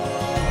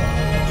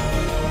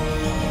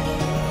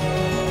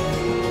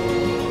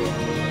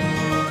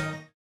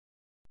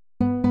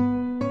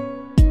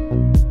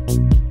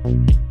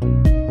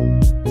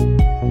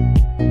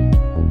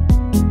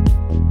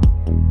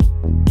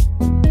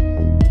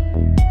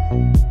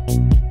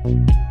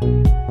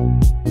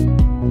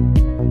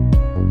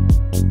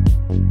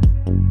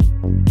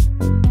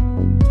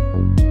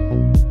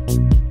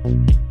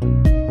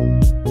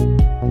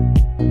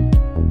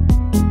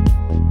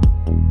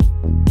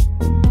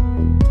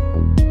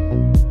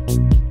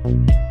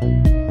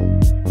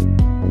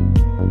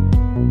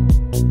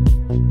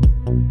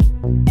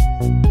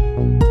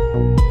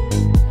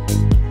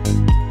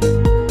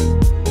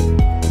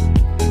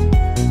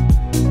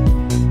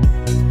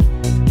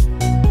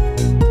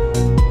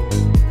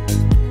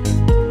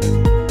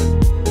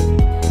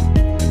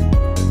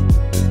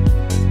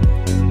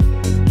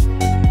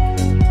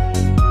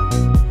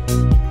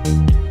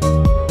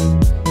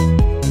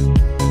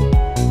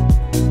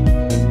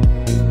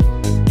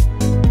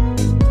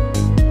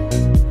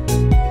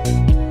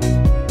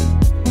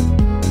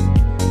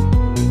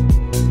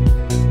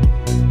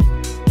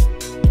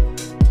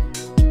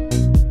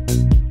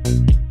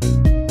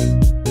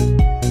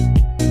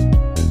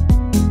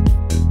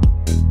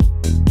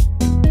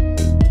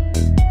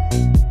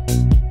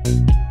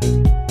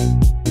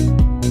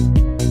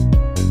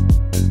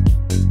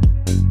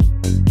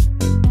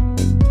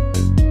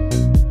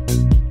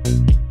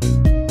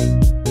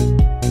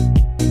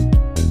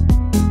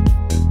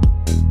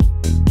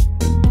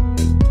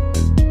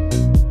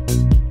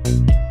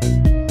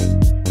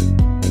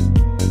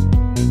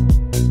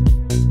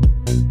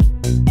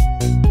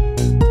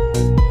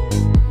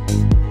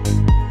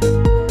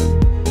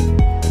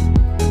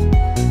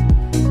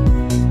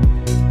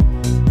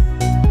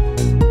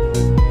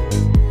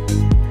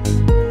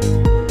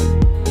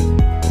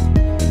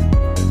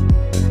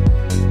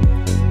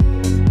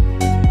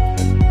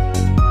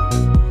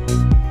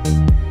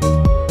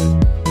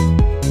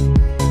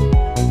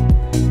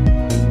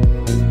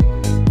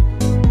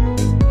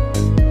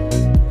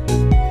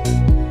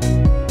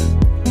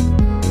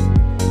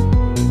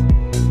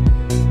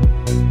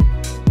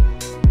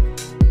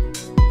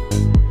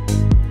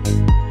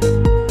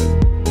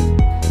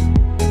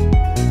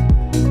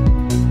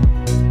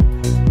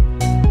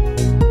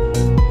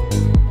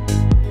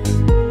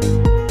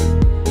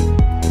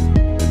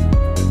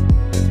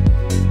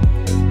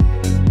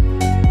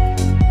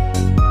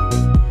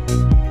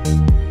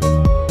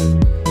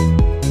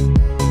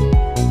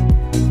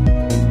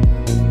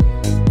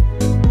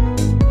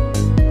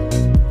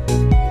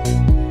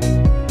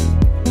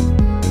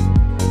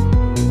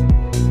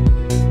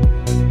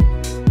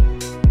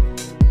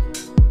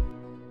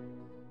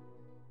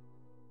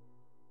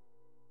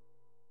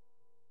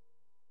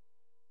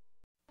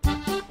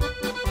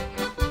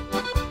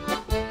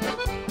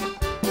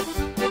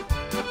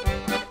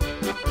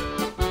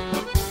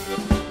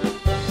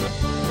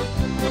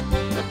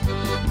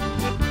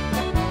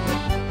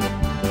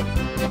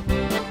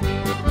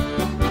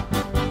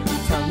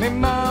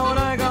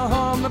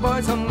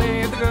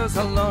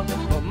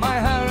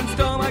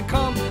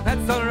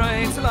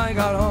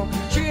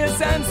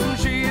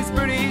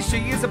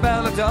 she is a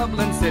belle of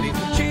Dublin City.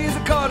 She is a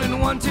card in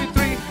 1, 2,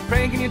 3.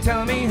 Pray, can you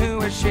tell me who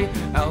is she?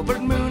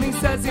 Albert Mooney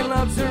says he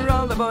loves her.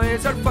 All the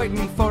boys are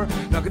fighting for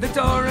her. Knock at the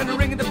door and a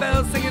ring at the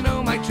bell, singing,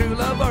 oh my true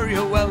love, are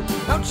you well?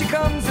 Out she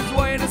comes, it's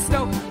white as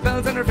snow.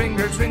 Bells on her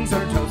fingers, rings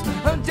her toes.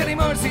 Oh, Jenny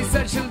Morrissey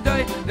says she'll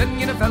die. Then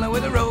get a fella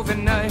with a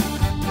roving eye.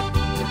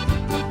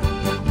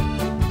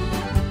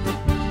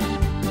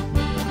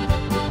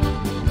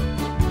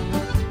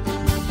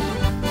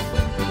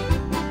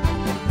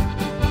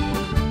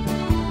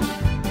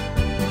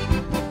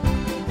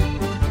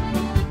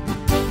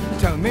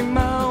 Tell me,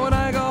 ma, when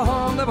I go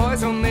home, the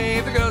boys won't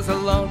leave the girls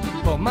alone.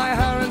 Pull my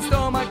hair and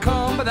stole my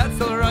comb, but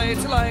that's alright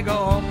till I go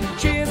home.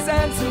 She is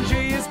handsome,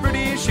 she is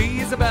pretty, she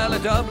is a belle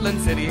of Dublin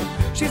City.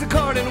 She's a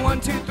chord in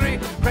 1, 2, 3.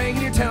 Pray,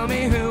 can you tell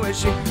me who is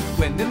she?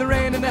 Wind and the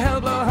rain and the hell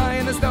blow high,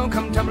 and the snow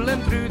come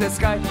tumbling through the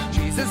sky.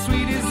 She's as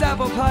sweet as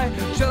apple pie,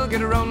 she'll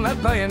get her own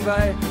lad by and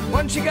by.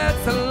 Once she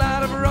gets a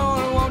lad of her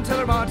own, won't tell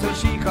her more till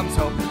she comes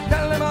home.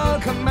 Tell them all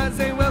come as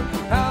they will,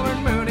 Albert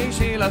Mooney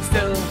she loves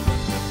still.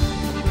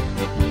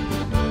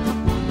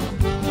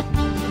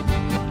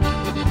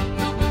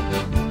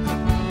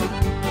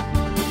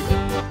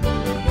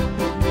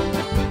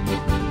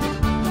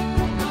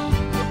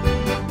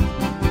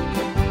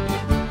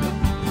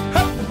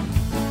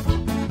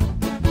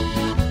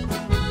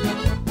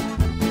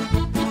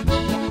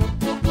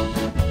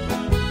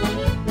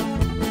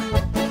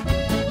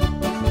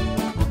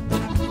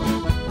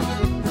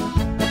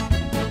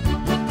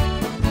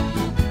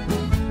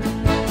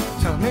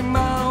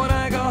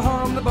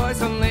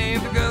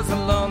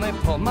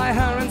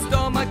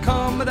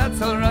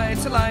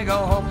 Till I go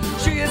home.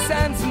 She is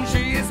handsome,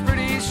 she is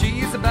pretty,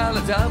 she is a belle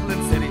of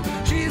Dublin City.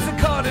 She's a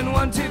chord in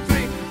 1, 2,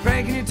 3.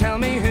 Pray, can you tell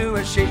me who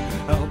is she?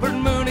 Albert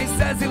Mooney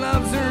says he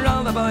loves her,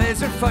 all the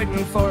boys are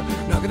fighting for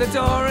her. Knock at the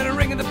door and a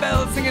ring at the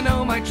bell, singing,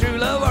 oh my true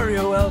love, are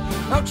you well?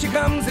 Out she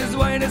comes as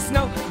white as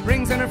snow,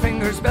 rings on her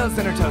fingers, bells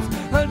on her toes.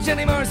 Well,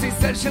 Jenny Morrissey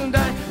says she'll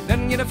die,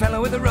 then get a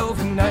fellow with a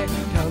roving eye.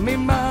 Tell me,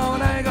 ma,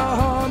 when I go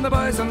home, the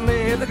boys won't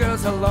leave the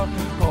girls alone.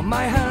 Pull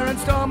my hair and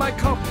stole my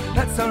comb,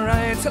 that's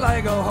alright till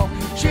I go home.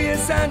 She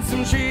is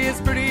handsome, she is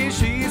pretty,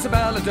 she's a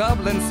belle of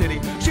Dublin City.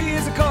 She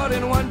is a chord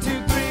in 1,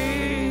 2,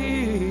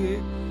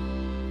 3.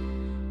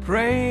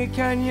 Pray,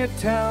 can you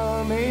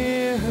tell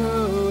me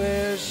who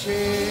is she?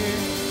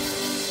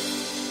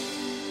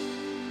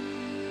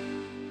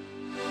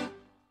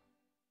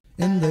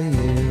 In the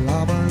year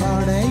of our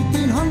Lord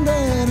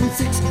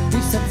 1806,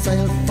 we set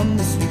sail from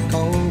the sweet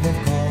cove of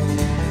Cork.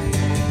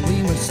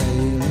 We were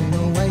sailing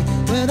away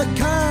with a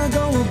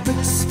cargo of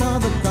bricks for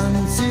the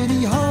Grand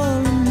City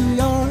Hall in New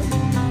York.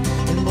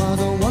 It was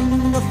a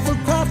wonderful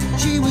craft,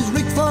 she was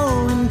rigged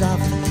fore and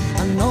aft,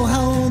 and know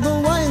how the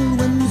wild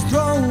winds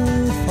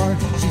drove her.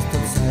 She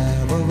stood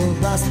several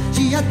blasts,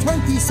 she had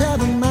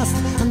 27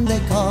 masts, and they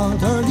called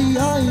her the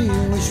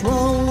Irish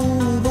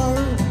Rover.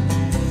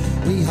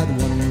 We had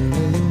 1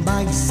 million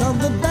bags of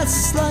the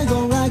best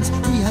Sligo rags,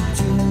 we had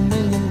 2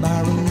 million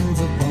barrels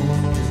of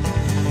bones.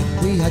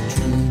 We had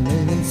 3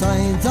 million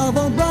sides of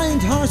O'Brien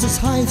horses'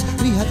 hides,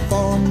 we had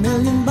 4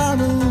 million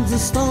barrels of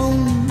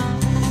stone.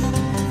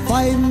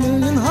 5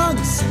 million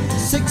hogs,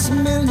 6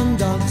 million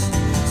dogs,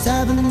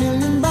 7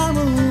 million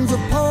barrels of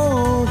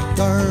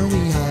porter.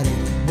 We had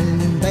 8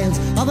 million bales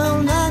of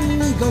old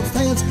nanny goat's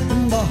tails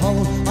in the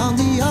whole of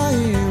the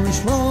Irish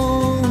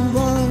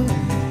Rover.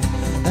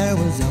 There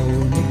was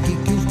old Nicky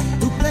Coote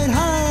who played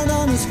hard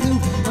on his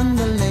flute when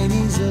the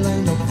ladies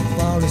lined up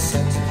for a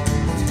set.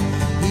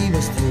 He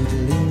was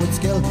fiddling with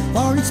skill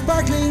for each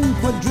sparkling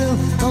quadrille,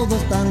 though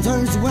those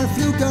dancers were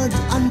flukered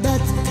and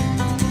bet.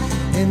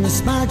 In the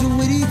smart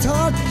witty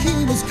talk,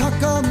 he was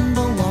cock on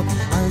the walk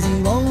as he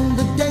rolled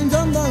the dames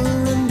under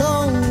and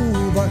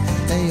over.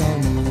 They all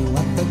knew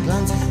at the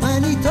glance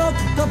when he took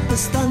up a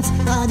stance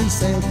that he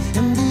sailed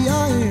in the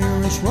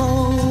Irish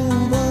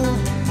Rover.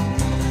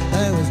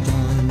 There was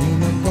Johnny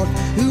McCourt,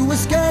 who was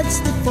scared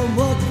stiff for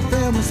work.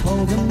 There was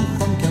Hogan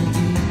from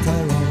County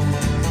Tyrone.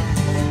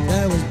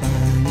 There was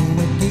Barney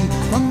McGee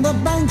from the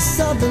banks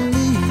of the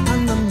Lee,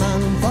 and the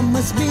man from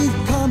Westmeath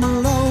come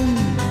alone.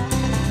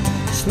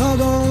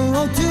 Slugger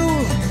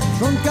O'Toole,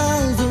 drunk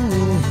as a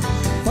rule,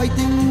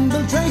 fighting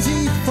Bill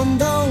Tracy from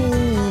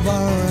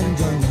Dover. And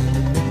Johnny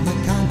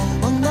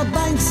McCann on the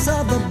banks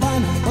of the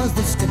Bann was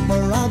the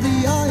skipper of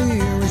the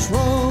Irish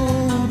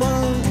Rover.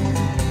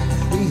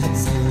 We had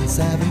sailed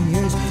 7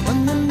 years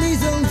when the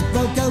measles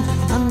broke out,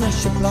 and the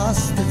ship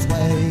lost its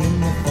way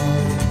in the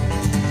fog.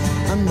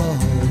 And the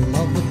whole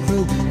of the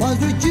crew was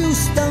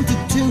reduced down to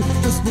 2,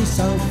 just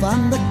myself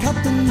and the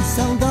captain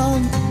sailed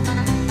on.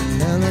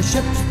 Then our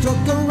ship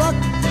struck a rock,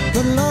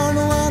 good Lord,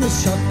 what a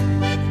shock.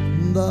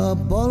 The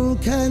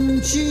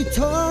bulkhead she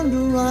turned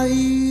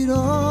right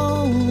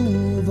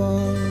over,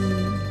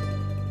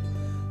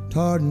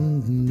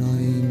 turned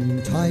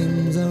 9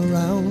 times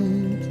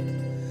around,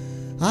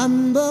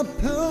 and the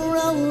poor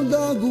old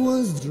dog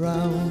was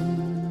drowned.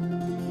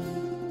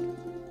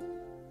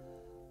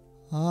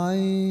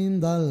 I'm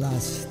the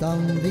last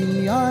on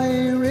the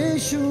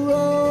Irish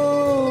Rover.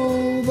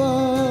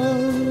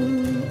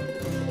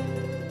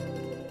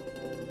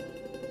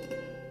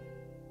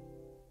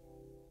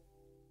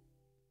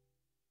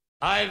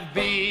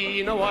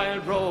 been a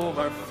wild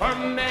rover for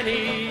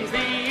many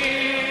the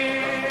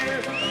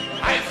year.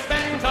 I've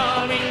spent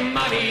all my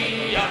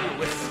money on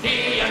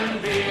whiskey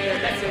and beer,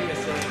 let's hear you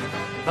sing.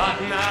 But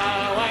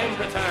now I'm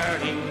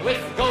returning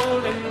with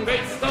gold in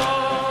great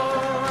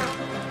store,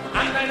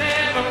 and I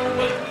never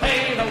will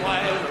pay the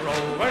wild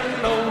rover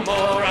no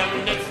more,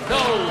 and it's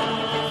no,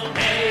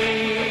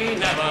 nay,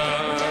 never.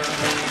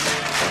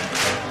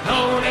 No,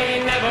 nay,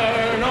 never,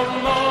 no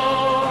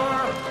more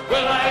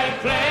will I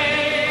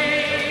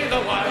play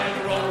the wild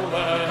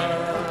rover.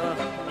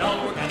 No,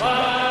 never,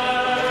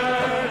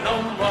 no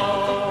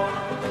more.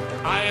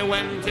 I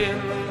went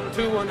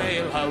into an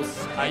alehouse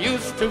I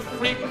used to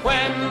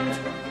frequent.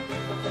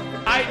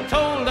 I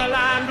told the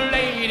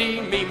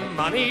landlady me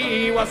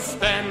money was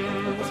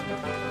spent.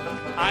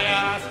 I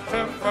asked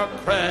her for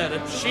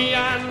credit, she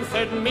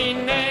answered me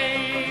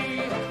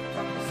nay.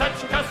 Such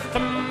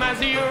custom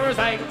as yours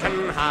I can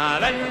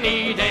have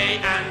any day,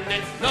 and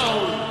it's no,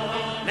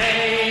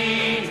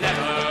 nay,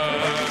 never.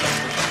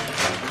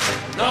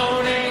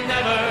 No, nay,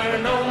 never,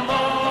 no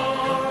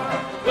more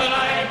will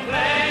I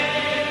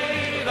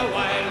play the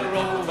wild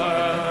rover.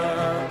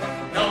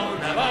 No,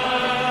 never,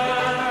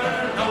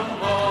 no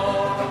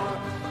more.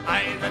 I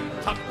then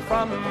took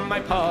from my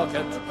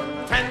pocket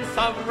 10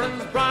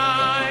 sovereigns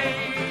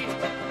bright,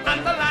 and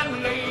the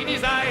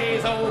landlady's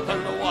eyes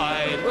opened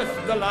wide with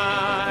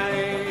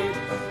delight.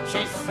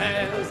 She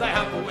says I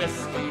have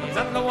whiskies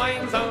and the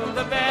wines of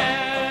the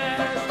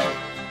best,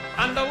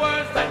 and the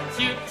words that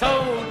you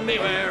told me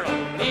were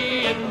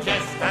only in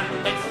jest,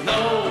 and it's no,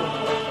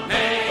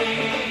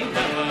 nay,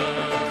 never.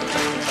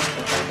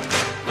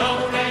 No,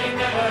 nay,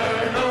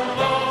 never, no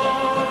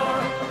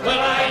more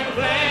will I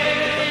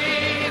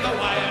play the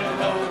wild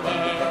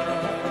rover.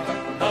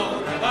 No,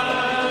 never,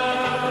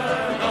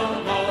 no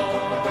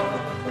more.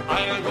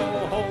 I'll go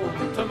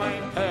home to my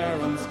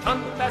parents,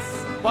 confess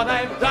what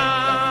I've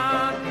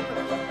done,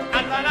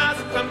 and I'll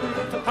ask them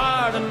to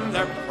pardon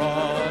their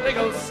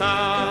prodigal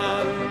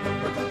son.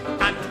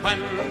 And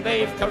when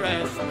they've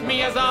caressed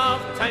me as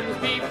oft times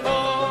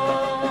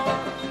before,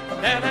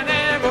 then I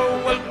never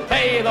will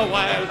pay the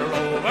wild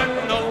rover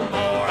no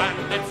more,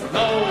 and it's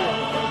no,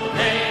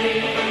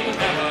 nay,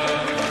 never.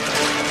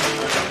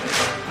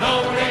 No,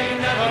 nay,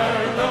 never,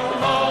 no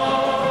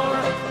more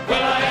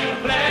will I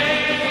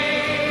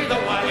play the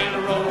wild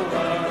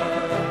rover.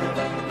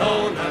 No,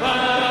 never,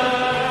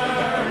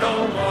 no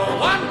more.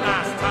 One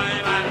last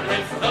time, and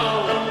it's no,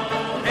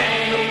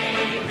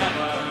 nay,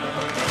 never.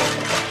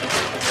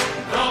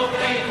 No,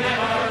 nay,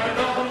 never,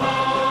 no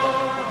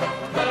more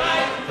will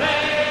I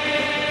play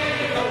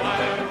the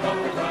wild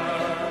rover.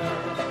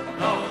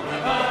 No,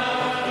 never,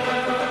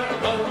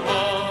 no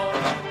more.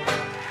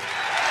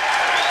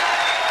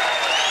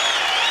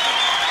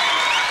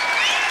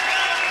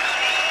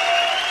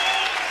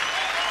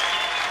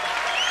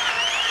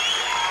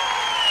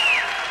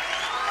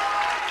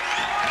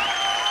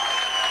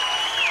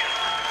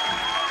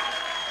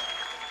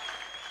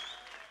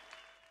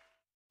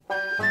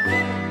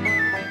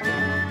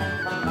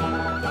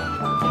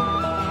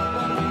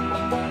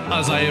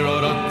 As I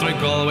rode out through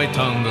Galway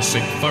town to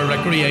seek for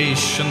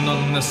recreation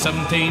on the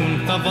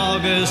 17th of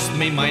August,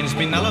 me mind's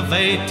been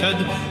elevated,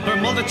 where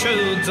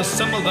multitudes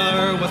assembled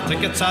there with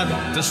tickets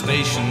at the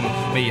station.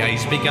 Me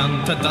eyes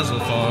began to dazzle,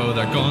 for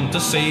they're going to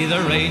see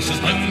the races.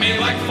 When me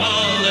like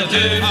fall the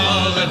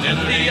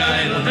diddly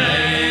idle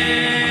day.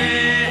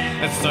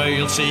 It's there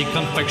you'll see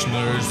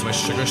confectioners with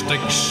sugar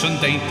sticks and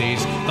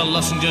dainties, the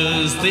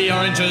lozenges, the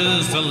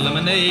oranges, the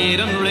lemonade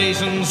and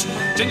raisins,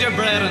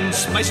 gingerbread and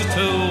spices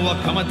to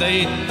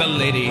accommodate the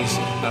ladies,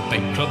 a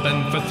big club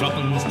in for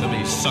threepence to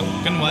be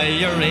sucking while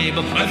you're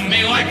able. When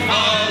me like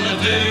fall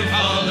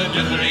the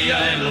diddly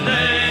idle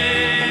day.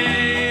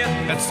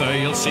 It's there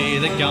you'll see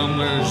the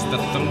gamblers, the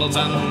thimbles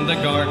and the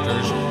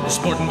garters, the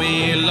sporting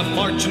wheel of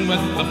fortune with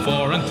the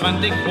 4 and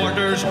 20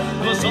 quarters.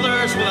 Those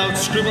others without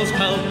scruples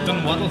pelt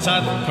and waddles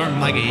at poor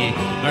Maggie,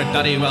 her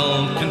daddy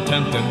well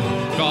contented,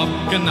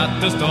 gawking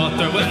at his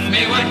daughter. With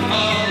me like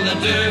fall the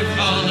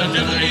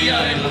diddly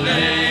idle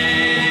day.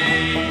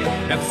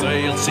 It's there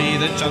you'll see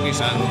the jockeys,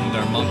 and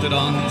they're mounted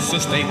on so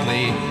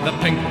stately, the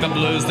pink, the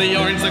blues, the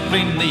orange, the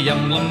green, the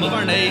emblem of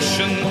our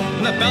nation.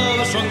 And the bell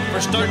was rung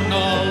for starting,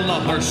 all the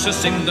horses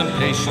seemed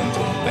impatient.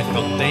 I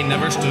thought they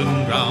never stood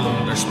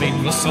ground, their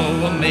speed was so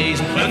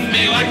amazing. When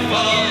me like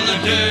fall the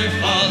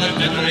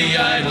diddly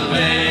idle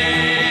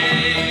day.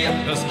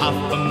 There's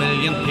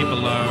 500,000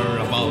 people there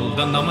of all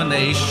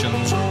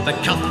denominations, the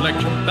Catholic,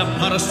 the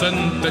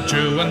Protestant, the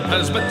Jew and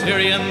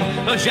Presbyterian.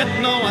 There's yet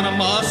no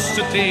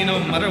animosity, no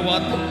matter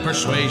what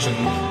persuasion,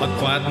 but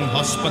quiet and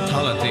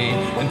hospitality,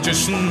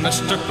 inducing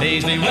Mr.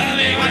 Paisley. With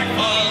me like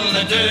fall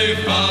the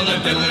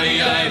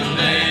diddly idle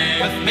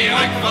day. With me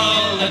like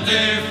fall the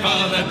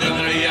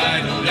diddly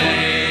idle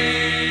day.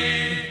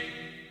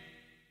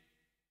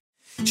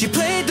 She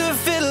played the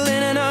fiddle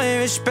in an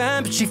Irish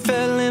band, but she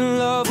fell in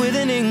love with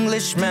an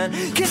Englishman.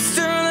 Kissed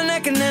her on the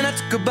neck and then I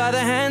took took her by the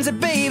hands and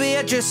baby,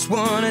 I just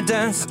wanna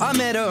dance. I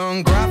met her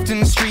on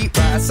Grafton Street,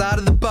 right outside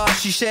of the bar.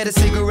 She shared a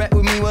cigarette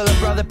with me while her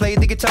brother played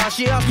the guitar.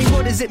 She asked me,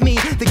 what does it mean?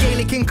 The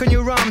Gaelic ink on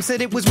your arm.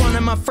 Said it was one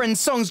of my friend's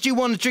songs. Do you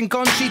want to drink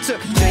on? She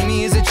took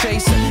Jamie as a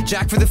chaser,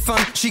 Jack for the fun.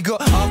 She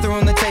got Arthur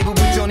on the table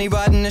with Johnny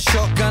riding a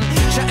shotgun.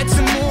 Chatted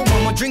some more,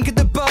 one more drink at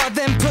the bar,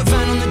 then put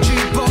Van on the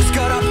jukebox,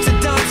 got up to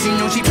dance. You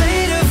know she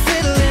played her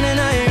fiddle in an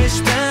Irish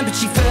band, but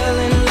she fell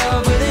in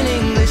love with an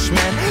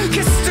Englishman.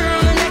 Kissed her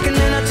on the neck and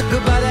then I took her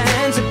by the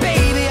hands. And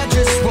baby, I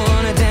just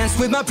wanna dance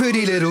with my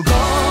pretty little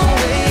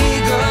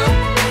Galway girl.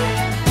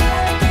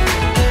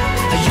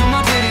 You're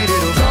my pretty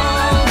little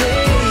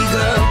Galway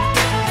girl.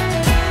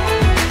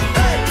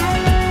 Hey.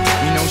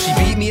 You know she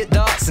beat me at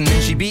darts and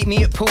then she beat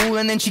me at pool,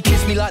 and then she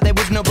kissed me like there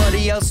was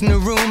nobody else in the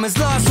room. As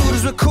last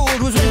orders were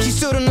called was when she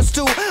stood on the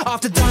stool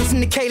after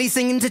dancing to Kaylee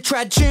singing to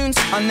trad tunes.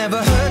 I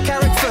never heard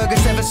Carrick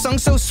Fergus ever sung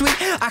so sweet.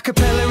 A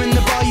cappella in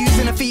the bar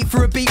using her feet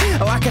for a beat.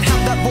 Oh, I could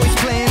have that voice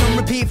playing on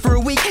repeat for a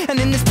week. And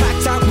in this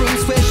packed out room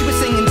where she was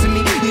singing to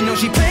me. You know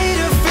she played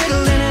her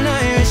fiddle in an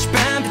Irish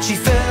band, but she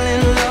fell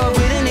in love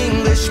with an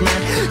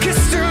Englishman.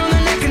 Kissed her on the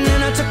neck and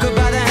then I took her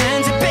by the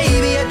hands. And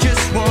baby, I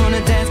just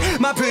wanna dance,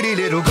 my pretty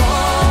little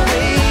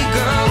Galway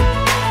girl.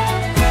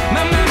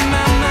 My Galway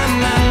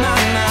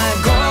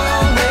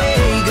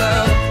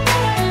girl.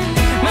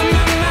 My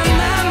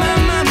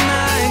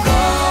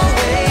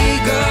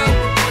Galway girl.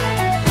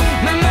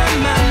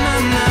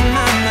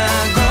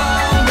 My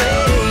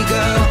Galway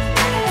girl.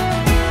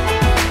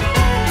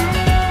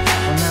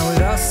 Well, now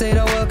we'd all said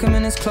our welcome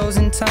and it's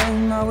closing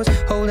time. I was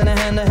holding her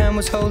hand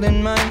was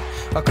holding mine.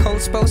 Our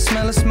coats both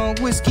smell of smoke,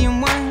 whiskey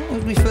and wine,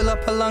 as we fill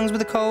up her lungs with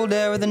the cold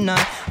air of the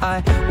night.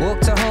 I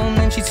walked her home,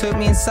 then she took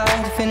me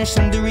inside, finished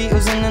some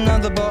Doritos and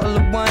another bottle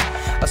of wine.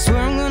 I swear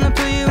I'm gonna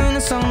put you in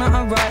a song that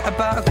I write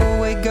about a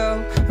Galway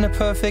girl and a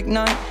perfect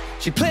night.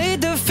 She played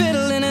the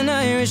fiddle in an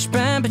Irish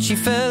band, but she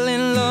fell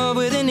in love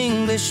with an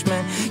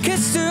Englishman.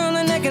 Kissed her on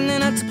the neck and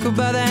then I took her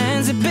by the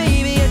hands. And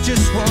baby, I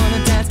just wanna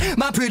dance,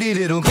 my pretty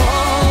little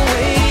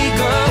Galway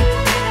girl.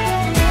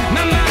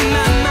 My Galway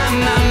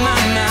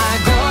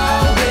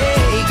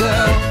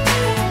girl.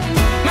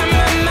 My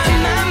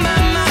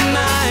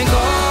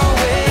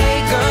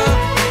Galway girl.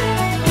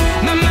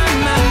 My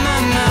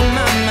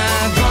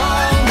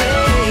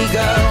Galway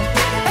girl.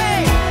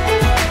 Hey.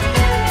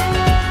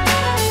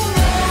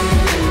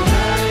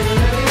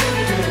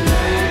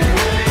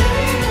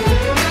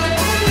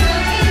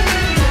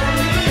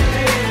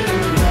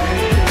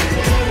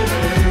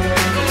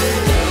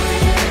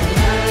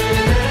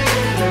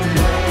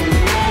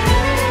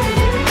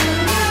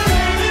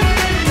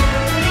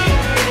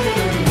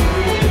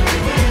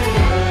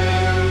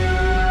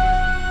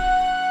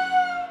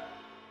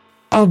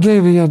 Oh,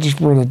 baby, I just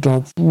want to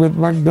dance with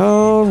my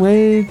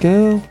Galway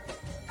girl.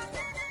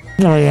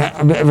 Oh, yeah,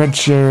 a bit of Ed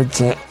Sheeran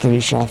to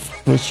finish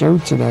off the show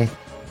today.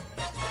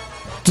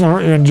 So I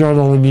hope you enjoyed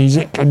all the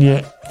music and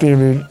you're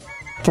feeling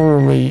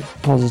thoroughly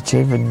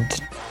positive and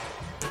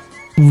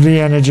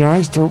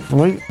re-energised,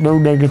 hopefully. No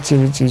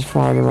negativities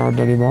flying around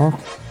anymore.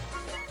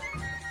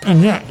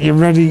 And yeah, you're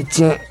ready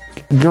to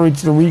go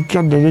into the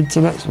weekend and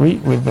into next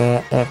week with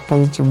a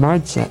positive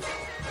mindset.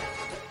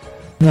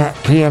 Yeah,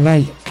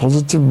 PMA,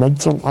 positive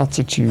mental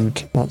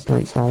attitude. That's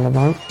what it's all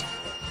about.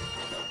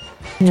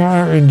 Yeah,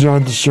 I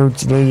enjoyed the show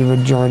today. You've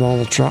enjoyed all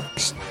the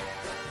tracks.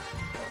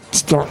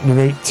 Starting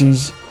the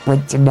 80s,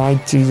 went to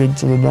 90s,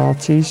 into the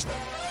 90s.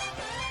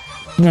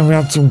 Then we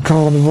had some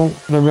carnival,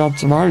 then we had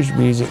some Irish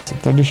music to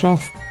finish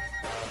off.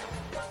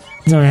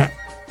 So yeah,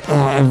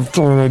 I've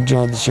thoroughly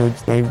enjoyed the show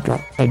today.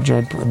 I've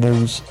enjoyed putting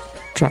those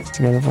tracks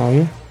together for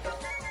you.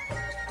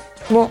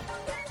 Well,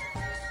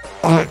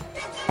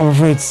 I'm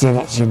afraid to say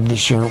that's the end of the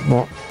show,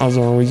 but as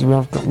always, we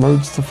have got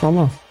loads to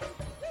follow.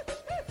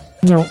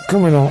 So,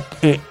 coming up,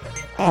 like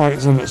I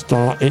said at the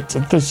start, it's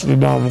officially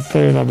now the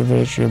 3rd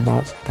anniversary of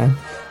March 10.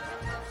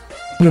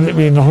 With it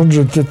being the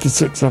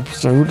 156th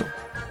episode,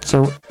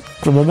 so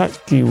for the next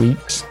few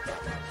weeks,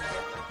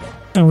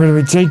 I'm going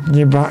to be taking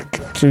you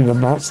back through the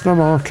Markstem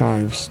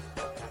archives.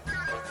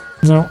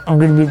 So, I'm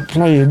going to be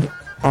playing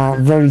our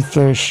very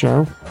first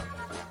show,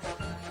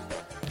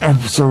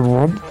 episode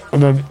 1,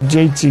 and then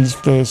JT's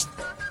first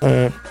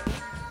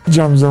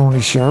Jams Only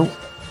show,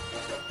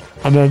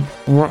 and then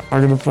I'm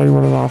going to play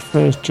one of our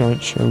first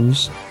joint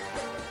shows,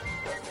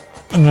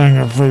 and then I'm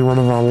going to play one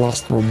of our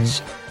last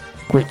ones,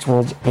 which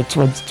was the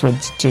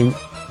 2022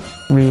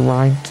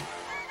 Rewind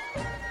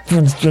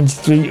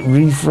 2023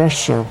 Refresh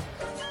show.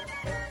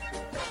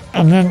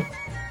 And then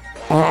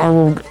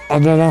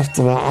and then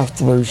after that,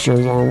 after those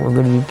shows, I'm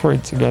going to be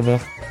putting together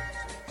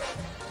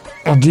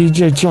a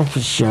DJ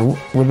Chappers show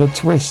with a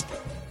twist.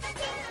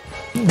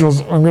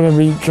 Because I'm going to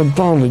be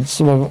compiling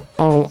some of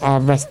all our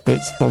best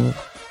bits from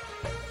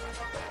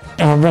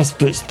our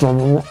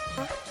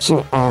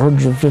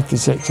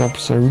 156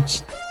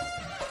 episodes.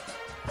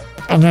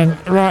 And then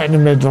right in the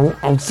middle,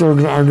 I'm going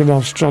to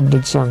have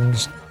stranded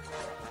songs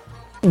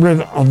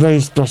with a very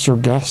special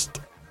guest,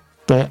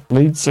 the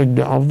lead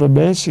singer of the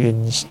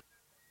Mercians.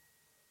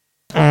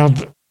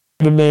 And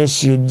the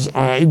Mercians,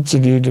 I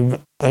interviewed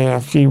him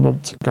a few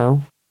months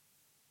ago.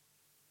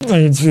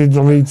 I interviewed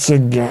the lead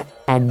singer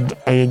and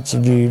I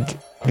interviewed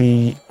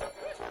the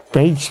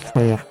bass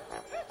player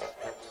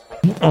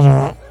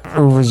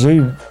over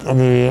Zoom,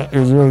 and it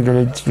was a really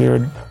good interview.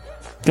 And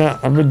yeah,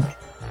 I've been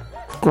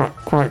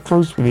quite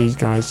close with these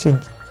guys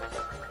since,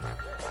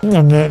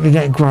 and they're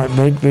getting quite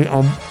big. They're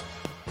on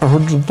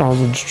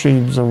 100,000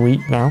 streams a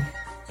week now,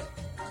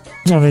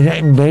 so they're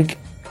getting big.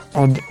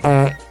 And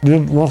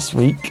last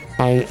week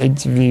I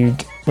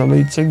interviewed the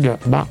lead singer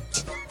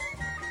Matt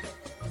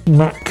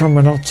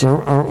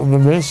Caminotto out of the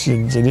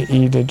Mercians, and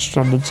he did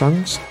Stranded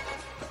Songs,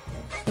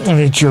 and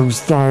he chose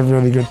 5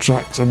 really good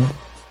tracks, and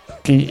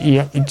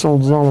he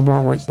told us all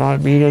about what it's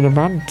like being in a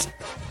band.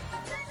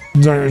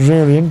 So it was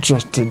really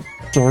interesting.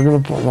 So we're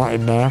going to put that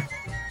in there,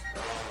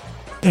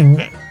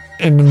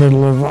 in the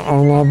middle of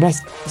all our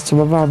best, some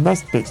of our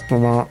best bits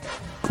from our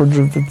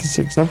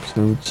 156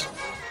 episodes.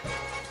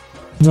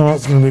 So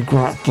that's going to be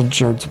quite a fun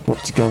show to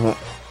put together.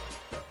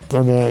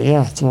 And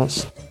yeah, so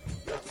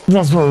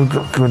that's what we've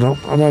got coming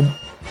up. And then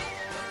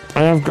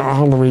I have got a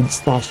Halloween /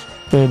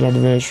 3rd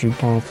anniversary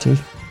party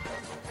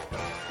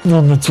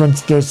on the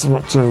 21st of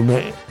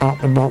October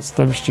at the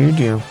Balstem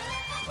Studio.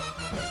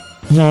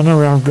 Now I know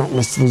we have got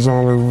listeners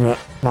all over,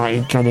 like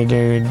in Canada,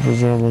 in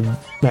Brazil and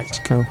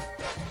Mexico.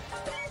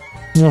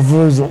 So for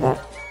those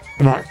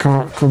that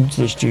can't come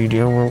to the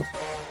studio, we'll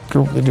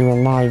hopefully do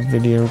a live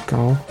video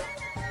call.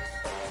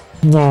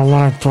 No, a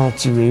live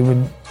party room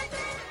and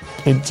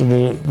into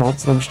the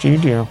Balstem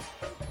Studio.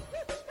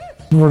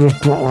 We'll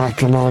just put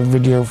like a live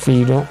video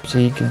feed up so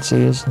you can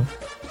see us, and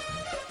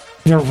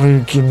hopefully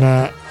we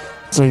can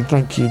say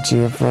thank you to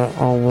you for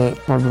all the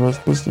fabulous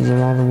listeners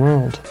around the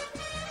world.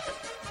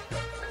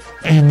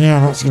 And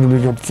yeah, that's going to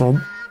be good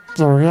fun.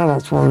 So yeah,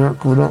 that's what we've got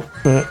coming up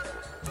for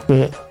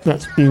the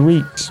next few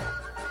weeks.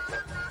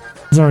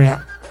 So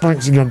yeah,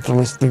 thanks again for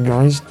listening,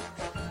 guys.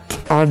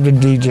 I've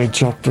been DJ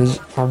Chappers.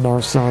 I'm now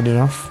signing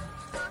off.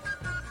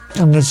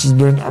 And this has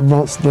been a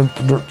Balstem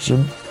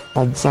production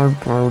on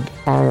SoundCloud,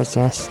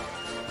 RSS,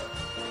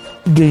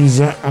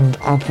 Deezer and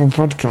Apple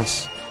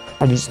Podcasts,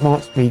 on your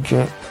smart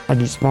speaker and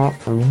your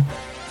smartphone.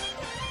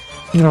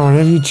 You know,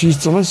 whenever you choose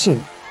to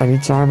listen,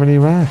 anytime,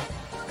 anywhere.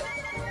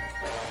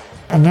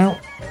 And now,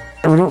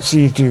 if I don't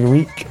see you through the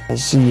week, I'll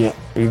see you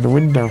through the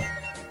window.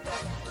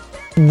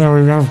 Now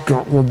we have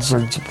got one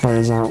song to play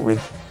us out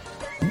with,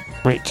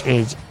 which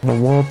is The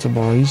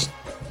Waterboys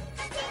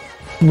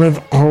with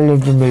Whole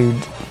of the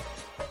Moon.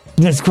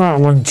 It's quite a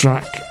long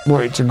track,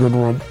 but it's a good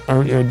one. I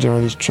hope you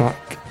enjoy this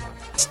track.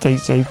 Stay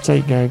safe,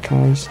 take care,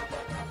 guys.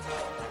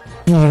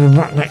 I'll be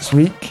back next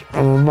week,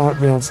 and I might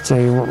be able to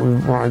tell you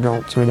what I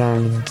got up to in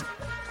Ireland.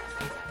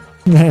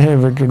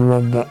 If I can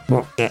remember.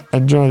 But yeah,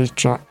 enjoy this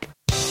track.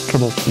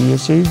 Come on, see you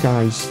soon,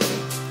 guys.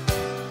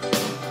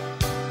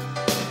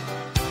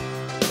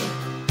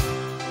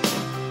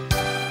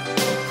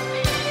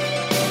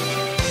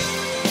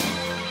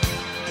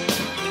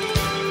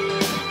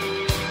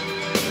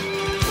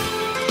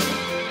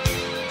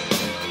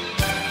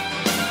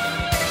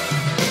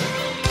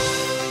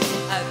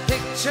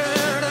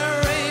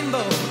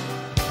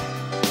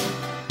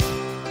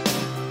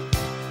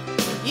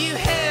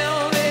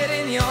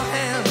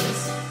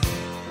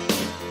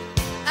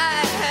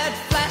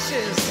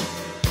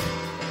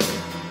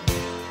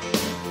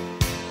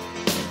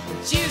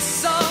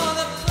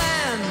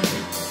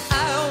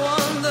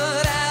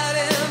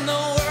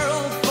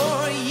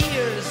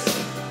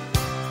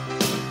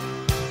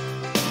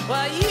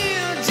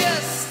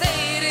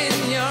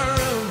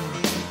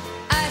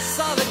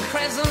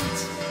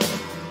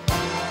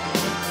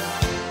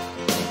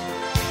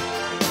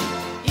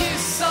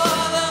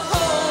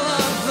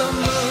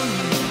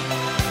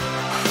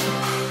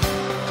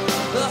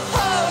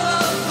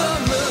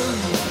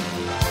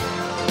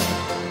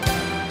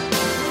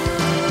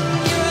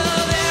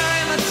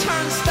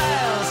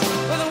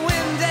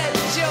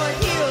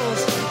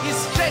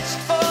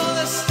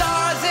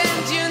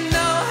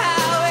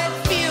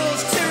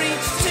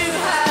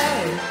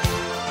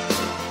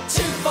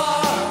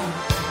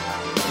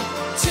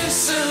 Too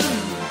soon.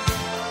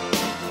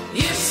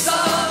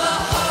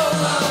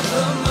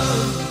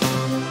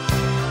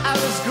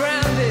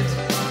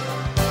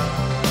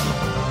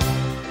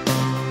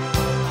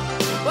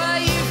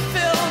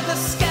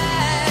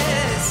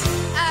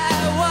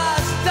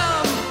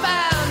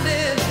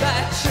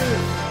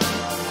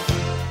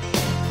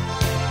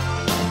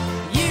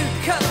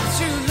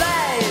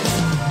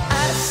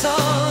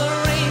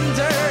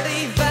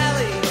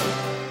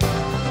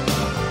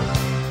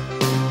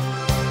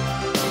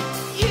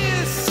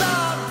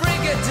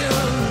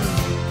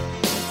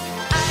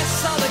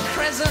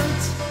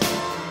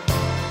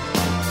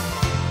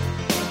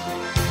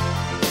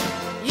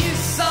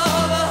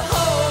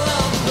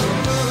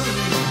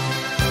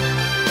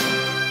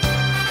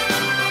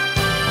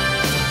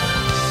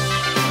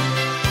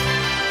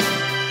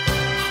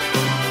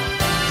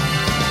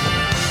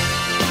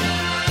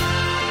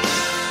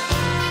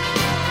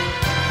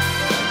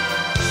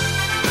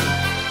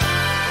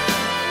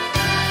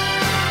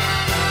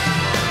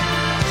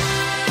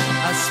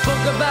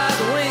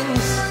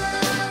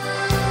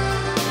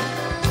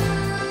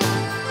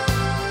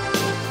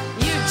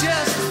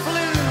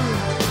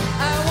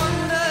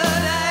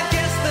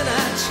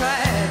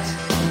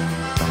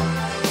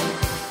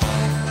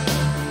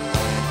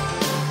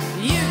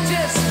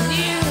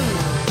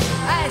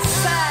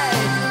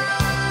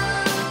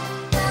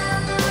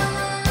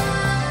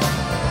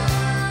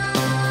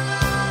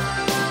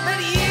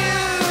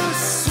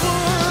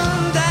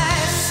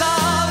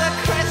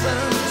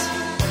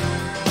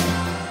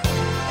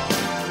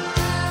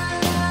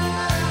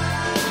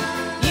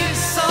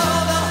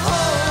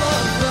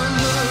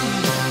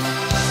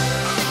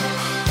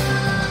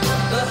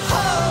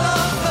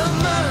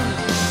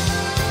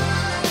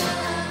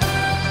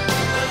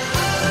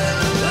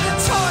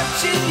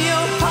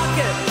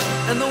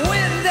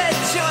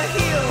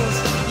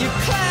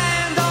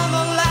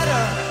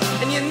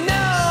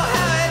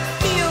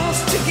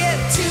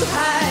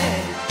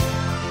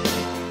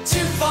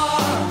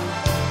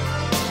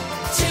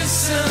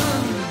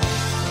 soon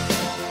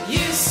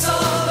you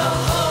saw the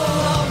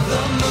whole of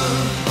the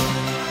moon.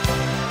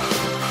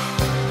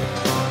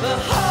 The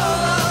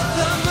whole of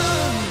the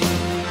moon.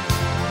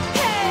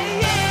 Hey,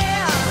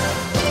 yeah.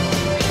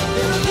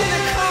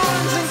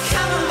 Unicorns and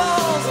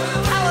cannonballs,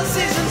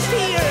 palaces and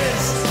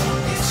piers,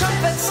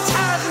 trumpets,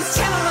 towers and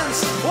tenements,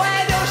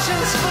 wide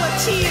oceans full of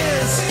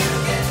tears,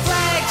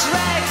 flags,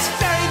 rags,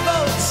 ferry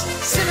boats,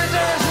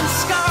 scimitars and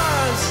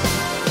scars,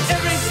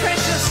 every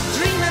precious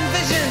dream and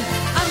vision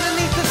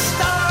underneath the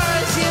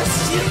stars. Yes,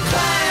 you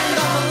climbed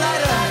on the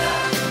ladder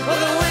with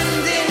the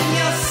wind in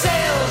your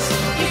sails.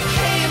 You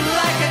came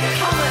like a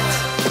comet,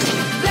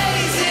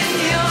 blazing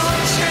your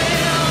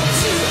trail.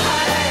 Too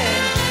high,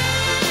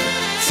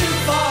 too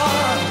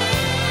far,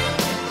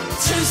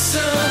 too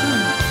soon.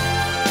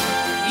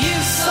 You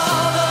saw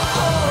the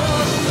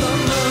whole of the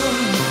moon.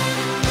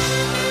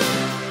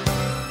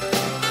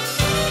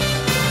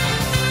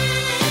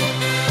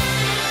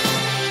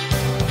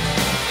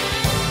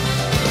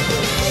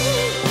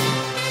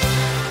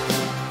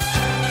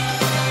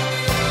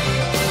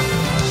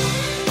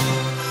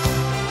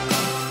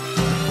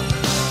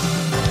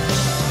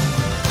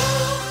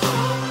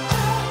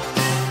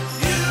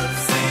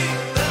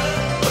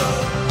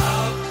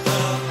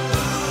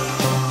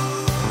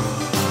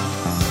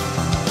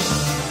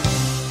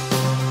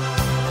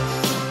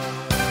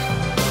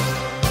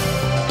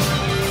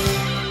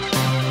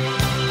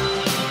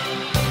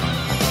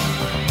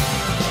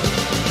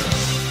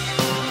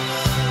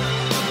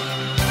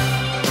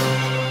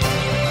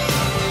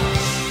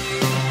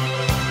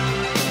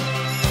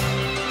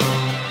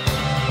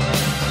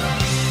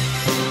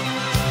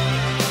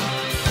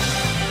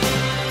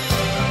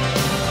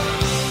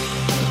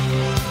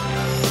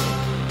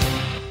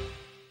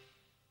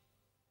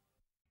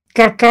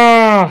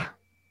 Caca!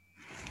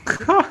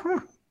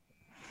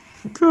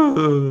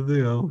 Oh,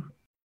 deal.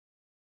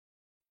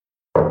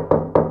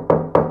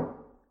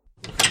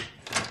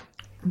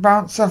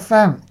 Bounce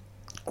FM,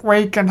 where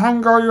you can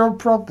hang all your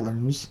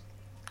problems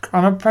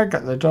on a peg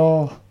at the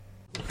door.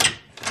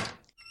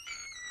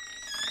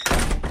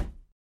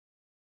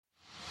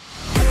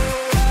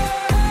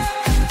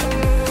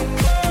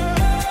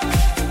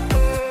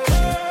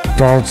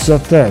 Bounce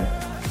FM,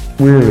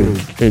 really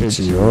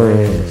into your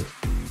head.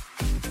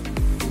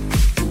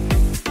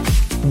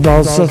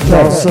 Bounce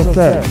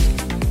FM.